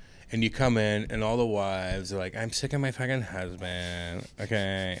and you come in and all the wives are like, I'm sick of my fucking husband.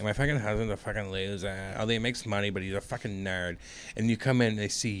 Okay. And my fucking husband's a fucking loser. Although he makes money, but he's a fucking nerd. And you come in and they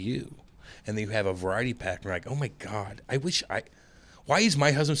see you and you have a variety pack. And they're like, oh my God, why is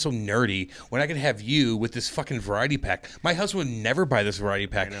my husband so nerdy when I could have you with this fucking variety pack? My husband would never buy this variety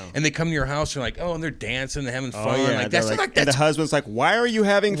pack. And they come to your house and they're like, oh, and they're dancing and having fun. yeah, Like, that's they're like, and the that's husband's like, why are you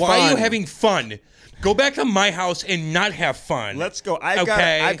having fun? why are you having fun? Go back to my house and not have fun. Let's go. I've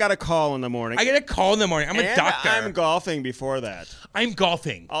got a call in the morning. I get a call in the morning. I'm a And doctor. I'm golfing before that. I'm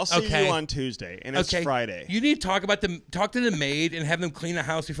golfing. I'll see okay? you on Tuesday, and it's Friday. You need to talk to the maid and have them clean the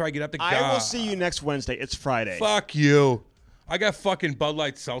house before I get up to go. I will see you next Wednesday. It's Friday. Fuck you. I got fucking Bud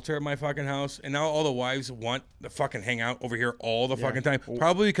Light Seltzer at my fucking house, and now all the wives want to fucking hang out over here all the fucking time.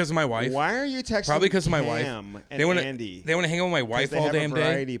 Probably because of my wife. Why are you texting Probably because of my Pam wife. And They want Andy? to hang out with my wife They all have damn a day.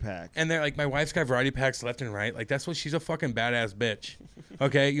 variety pack. And they're like, my wife's got variety packs left and right. Like, that's what she's a fucking badass bitch.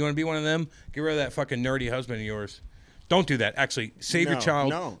 Okay, you want to be one of them? Get rid of that fucking nerdy husband of yours. Don't do that. Actually, save your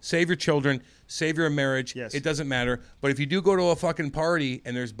child, save your children, save your marriage. Yes. It doesn't matter. But if you do go to a fucking party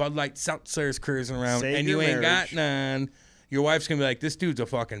and there's Bud Light Seltzers cruising around Save and your you ain't marriage. got none, your wife's going to be like, this dude's a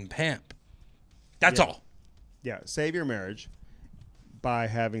fucking pimp. That's all. Yeah, save your marriage by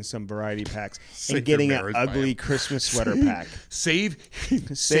having some variety packs Save and getting your an marriage by ugly him. Christmas sweater pack. Save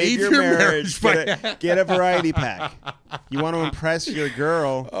Your marriage. Get a variety pack. You want to impress your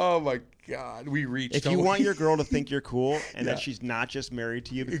girl. Oh, my God. We reached. If you want your girl to think you're cool and that she's not just married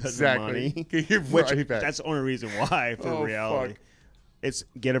to you because Exactly. of money, Get your which variety pack. that's the only reason why for reality. Fuck. It's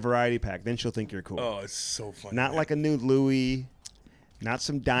get a variety pack. Then she'll think you're cool. Oh, it's so funny. Not man. like a new Louis, not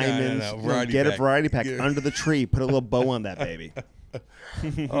some diamonds. No, No, variety get a pack. variety pack Yeah. under the tree. Put a little bow on that baby.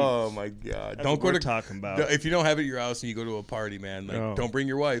 Oh my God! That's Don't what go we're to talking about. If you don't have it at your house and you go to a party, man, like Oh. don't bring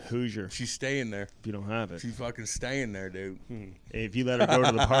your wife. Hoosier. She's staying there. If you don't have it. She's fucking staying there, dude. If you let her go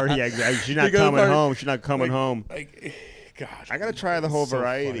to the party, she's not go to the coming party. home. She's not coming home. Like, God, I gotta try the whole so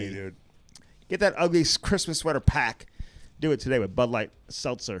variety. funny, dude. Get that ugly Christmas sweater pack. Do it today with Bud Light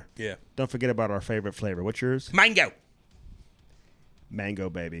Seltzer. Yeah. Don't forget about our favorite flavor. What's yours? Mango. Mango,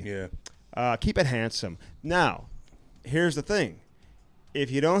 baby. Yeah. Keep it handsome. Now, here's the thing. If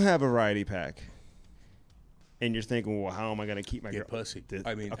you don't have a variety pack, and you're thinking, well, how am I going to keep my Get girl? pussy.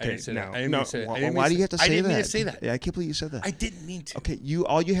 I mean, I okay, didn't say no, that. I didn't no. mean to say that. I Why, didn't why mean do you have to say that? I didn't mean to say that. Yeah, I can't believe you said that. I didn't mean to. Okay,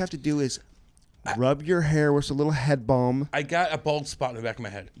 all you have to do is rub your hair with a little head balm. I got a bald spot in the back of my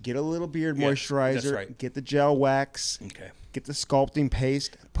head. Get a little beard Yeah, moisturizer. that's right. Get the gel wax. Okay. Get the sculpting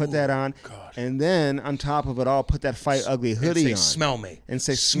paste. Put that on. God. And then on top of it all, put that Fight Ugly hoodie and say, on. Smell me. And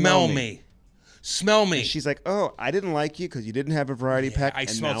say, smell smell me. me. Smell me. And she's like, oh, I didn't like you because you didn't have a variety Yeah, pack. I and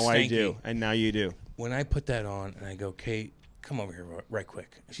smelled now I stanky. do. And now you do. When I put that on and I go, Kate, come over here right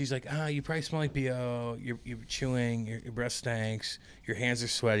quick. She's like, you probably smell like BO. You're chewing. Your breath stinks. Your hands are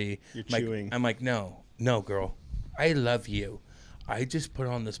sweaty. You're Like, chewing. I'm like, no, girl. I love you. I just put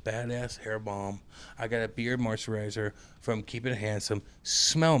on this badass hair balm. I got a beard moisturizer from Keep It Handsome.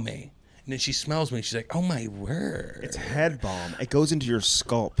 Smell me. And then she smells me. She's like, oh, my word. It's head balm. It goes into your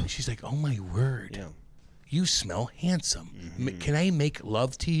scalp. She's like, oh, my word. Yeah. You smell handsome. Can I make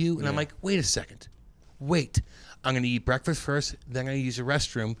love to you? And I'm like, wait a second. Wait. I'm going to eat breakfast first, then I'm going to use the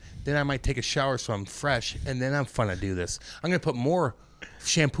restroom, then I might take a shower so I'm fresh, and then I'm fun to do this. I'm going to put more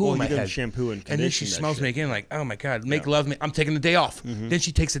shampoo Well, in my you gotta head. shampoo and then she condition that smells me shit. again like, oh, my God, make love me. I'm taking the day off. Then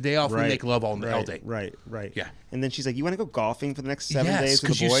she takes the day off and we make love all day. Right. Yeah. And then she's like, you want to go golfing for the next 7 Yes, days with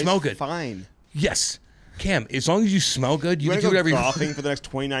 'cause the you boys? smell good. Fine. Yes. Cam, as long as you smell good, you You can want do to go whatever you golfing for the next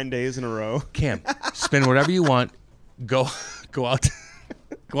 29 days in a row? Cam, spend whatever you want. Go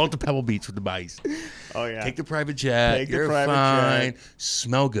out to Pebble Beach with the boys. Oh, yeah. Take the private jet. Take the You're private fine. jet.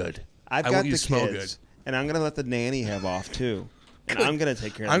 Smell good. I've I got want you the to smell kids, good. and I'm going to let the nanny have off, too. And Good. I'm going to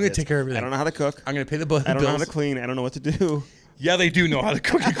take care of I'm the gonna kids. take care of everything. I don't know how to cook. I'm going to pay the bills. I don't know how to clean. I don't know what to do. Yeah, they do know how to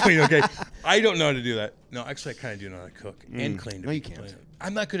cook and clean. Okay, I don't know how to do that. No, actually, I kind of do know how to cook and clean. to No, be you can't. completely-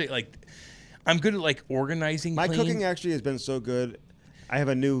 I'm not good at I'm good at organizing. My clean. cooking actually has been so good. I have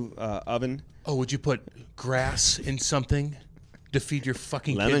a new oven. Oh, would you put grass in something to feed your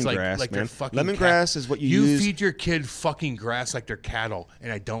fucking kids Lemongrass, like they're man. fucking Lemongrass is what you You use- feed your kid fucking grass like they're cattle,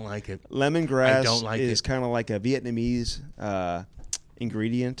 and I don't like it. Lemongrass I don't like is it. kind of like a Vietnamese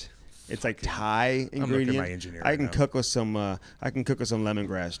ingredient. It's like Thai looking at ingredient. my engineer I right can now. cook with some. I can cook with some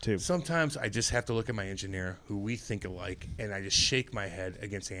lemongrass too. Sometimes I just have to look at my engineer, who we think alike, and I just shake my head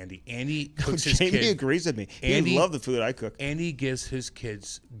against Andy. Andy cooks his Jamie kid. agrees with me. Andy- He loves the food I cook. Andy gives his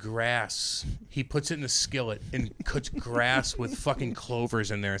kids grass. He puts it in a skillet and cooks grass with fucking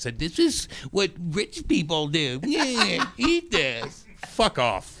clovers in there and said, "This is what rich people do. Yeah, eat this." Fuck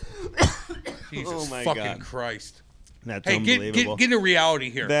off. Jesus Oh my fucking God. Christ. That's Hey, unbelievable. get into reality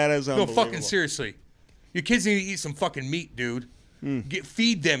here. That is No, unbelievable. fucking seriously. Your kids need to eat some fucking meat, dude.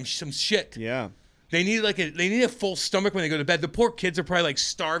 Feed them some shit. Yeah. They need a full stomach when they go to bed. The poor kids are probably like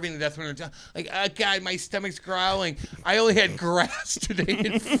starving to death when they're like, oh God, my stomach's growling. I only had grass today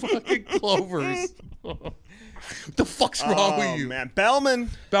and fucking clovers. What the fuck's wrong with you? Man, Bellman.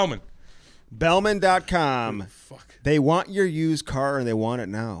 Bellman. Bellman.com. Fuck. They want your used car and they want it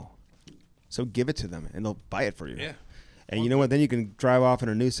now. So give it to them and they'll buy it for you. Yeah. And you know what? Then you can drive off in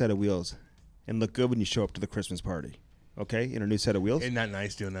a new set of wheels and look good when you show up to the Christmas party. Okay? In a new set of wheels. Isn't that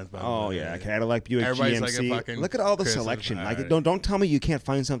nice doing that? Oh yeah, Cadillac, Buick, Everybody's like GMC. a fucking Look at all the Christmas selection. party. Like, don't tell me you can't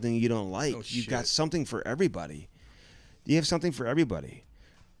find something you don't like. Oh, You've got shit. something for everybody. You have something for everybody.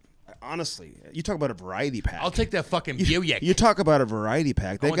 Honestly, you talk about a variety pack. I'll take that fucking Buick. You talk about a variety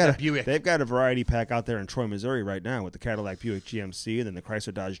pack. want that Buick. They've got a variety pack out there in Troy, Missouri right now with the Cadillac, Buick, GMC, and then the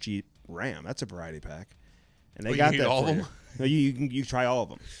Chrysler, Dodge, Jeep, Ram. That's a variety pack. And they Oh, you got need that all for of you. them? No, you try all of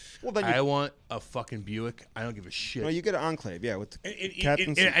them. Well, then I want a fucking Buick. I don't give a shit. no, you get an Enclave, yeah, with the And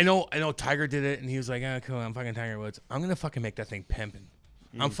captains. I know Tiger did it, and he was like, "Oh, cool, I'm fucking Tiger Woods. I'm gonna fucking make that thing pimping.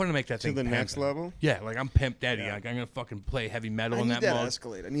 I'm gonna make that to thing the next pimpin'." level. Yeah, like I'm pimp daddy. Yeah. Like I'm gonna fucking play heavy metal I in need that that mug.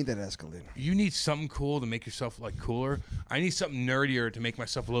 Escalade. I need that Escalade. You need something cool to make yourself like cooler. I need something nerdier to make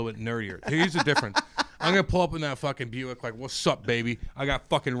myself a little bit nerdier. Here's the difference. I'm gonna pull up in that fucking Buick like, what's up, baby? I got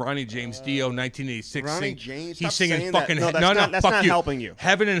fucking Ronnie James Dio, 1986. Ronnie James? He's Stop singing saying fucking. that. No, That's fuck not you. helping you.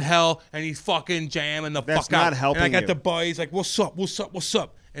 Heaven and Hell, and he's fucking jamming the That's fuck out. not helping and I got you. the boys like, what's up, what's up, what's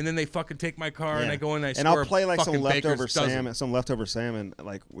up? And then they fucking take my car and I go in and I and score I'll play like fucking some leftover Baker's dozen. salmon,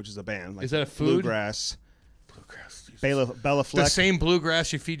 like which is a band. Like Is that a food? Bluegrass. Bluegrass. Jesus. Bela The Fleck. same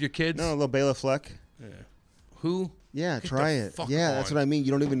bluegrass you feed your kids? No, a little Bela Fleck. Who? Yeah, Get try the it. fuck Yeah, that's on. what I mean.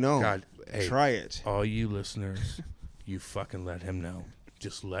 You don't even know. God, hey, try it. all you listeners, you fucking let him know.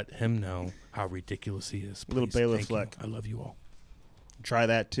 Just let him know how ridiculous he is. Please. Little Bela Thank you. Fleck. I love you all. Try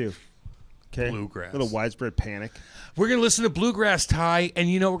that too. Okay. Bluegrass. Little widespread panic. We're gonna listen to Bluegrass, Ty, and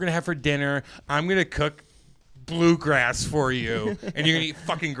you know what we're gonna have for dinner? I'm gonna cook bluegrass for you, and you're gonna eat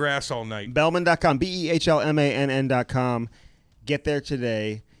fucking grass all night. Bellman.com. BEHLMANN.com. Get there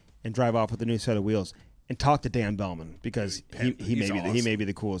today and drive off with a new set of wheels. And talk to Dan Bellman because he may be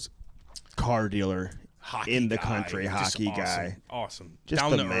the coolest car dealer Hockey in the guy. country. Just Hockey awesome. guy. Awesome. Just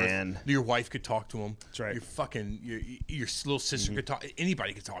Down the to man. earth. Your wife could talk to him. That's right. Your fucking your little sister could talk.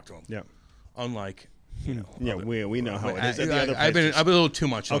 Anybody could talk to him. Yeah. Unlike, you know. Yeah, we know how it is. I've been a little too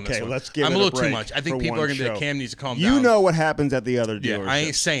much on this Okay, one. let's give I'm it a a little too break much. I think for people one are gonna be like, show. Cam needs to calm You down. know what happens at the other Yeah, dealership. I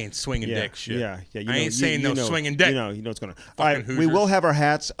ain't saying swinging dick shit. Yeah. You I ain't saying no swinging dick. You know what's going on. All right, we Hoosiers. will have our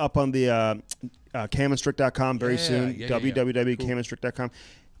hats up on the camandstrick.com very soon. yeah. www.camandstrick.com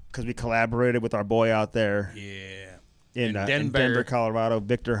because we collaborated with our boy out there. Yeah. In Denver, Colorado,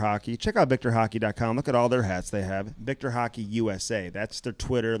 Victor Hockey. Check out victorhockey.com. Look at all their hats they have. Victor Hockey USA. That's their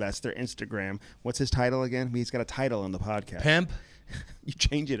Twitter. That's their Instagram. What's his title again? He's got a title on the podcast. Pimp. You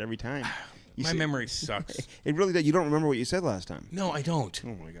change it every time. My memory sucks. It really does. You don't remember what you said last time. No, I don't.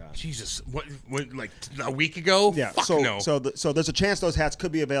 Oh my God. Jesus, what like a week ago? Yeah. Fuck so no. so there's a chance those hats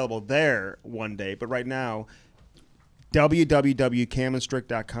could be available there one day, but right now,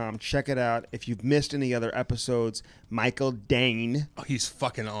 www.camandstrick.com. Check it out. If you've missed any other episodes, Michael Dane. Oh, he's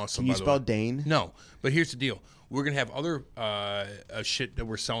fucking awesome. Can you by the spell way. Dane? No, but here's the deal. We're gonna have other shit that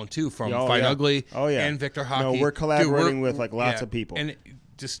we're selling too from Oh, Fight yeah. Ugly Oh, yeah. and Victor Hockey. No, we're collaborating with like lots of people. And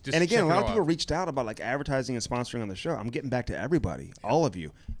just And again, check a lot it of people out. reached out about like advertising and sponsoring on the show. I'm getting back to everybody, all of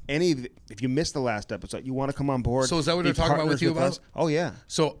you. If you missed the last episode, you want to come on board. So is that what be they're talking about with partners you about? us. Oh yeah.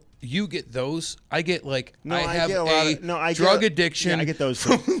 So you get those. I get like No, I have get a lot of, no, I drug get, addiction. Yeah, I get those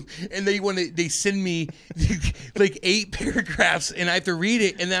too. And they send me like 8 paragraphs, and I have to read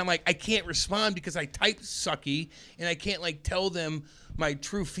it, and then I'm like, I can't respond because I type sucky, and I can't like tell them my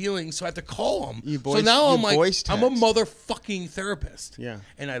true feelings, so I have to call them. So now I'm like, I'm a motherfucking therapist. Yeah.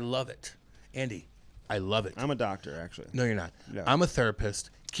 And I love it, Andy. I love it. I'm a doctor, actually. No, you're not. No. I'm a therapist.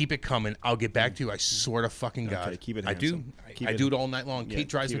 Keep it coming. I'll get back to you. I swear to fucking God. Okay, keep it I do. handsome. Keep I it- do it all night long. Yeah, Kate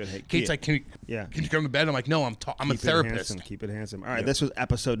drives keep me. it- Kate's like, can Yeah. you come to bed? I'm like, no, I'm a Keep it therapist. handsome. Keep it handsome. All right, this was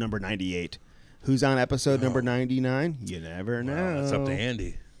episode number 98. Who's on episode number 99? You never know. It's up to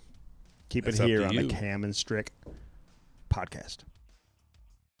Andy. Keep That's it up here to on you. the Cam and Strick podcast.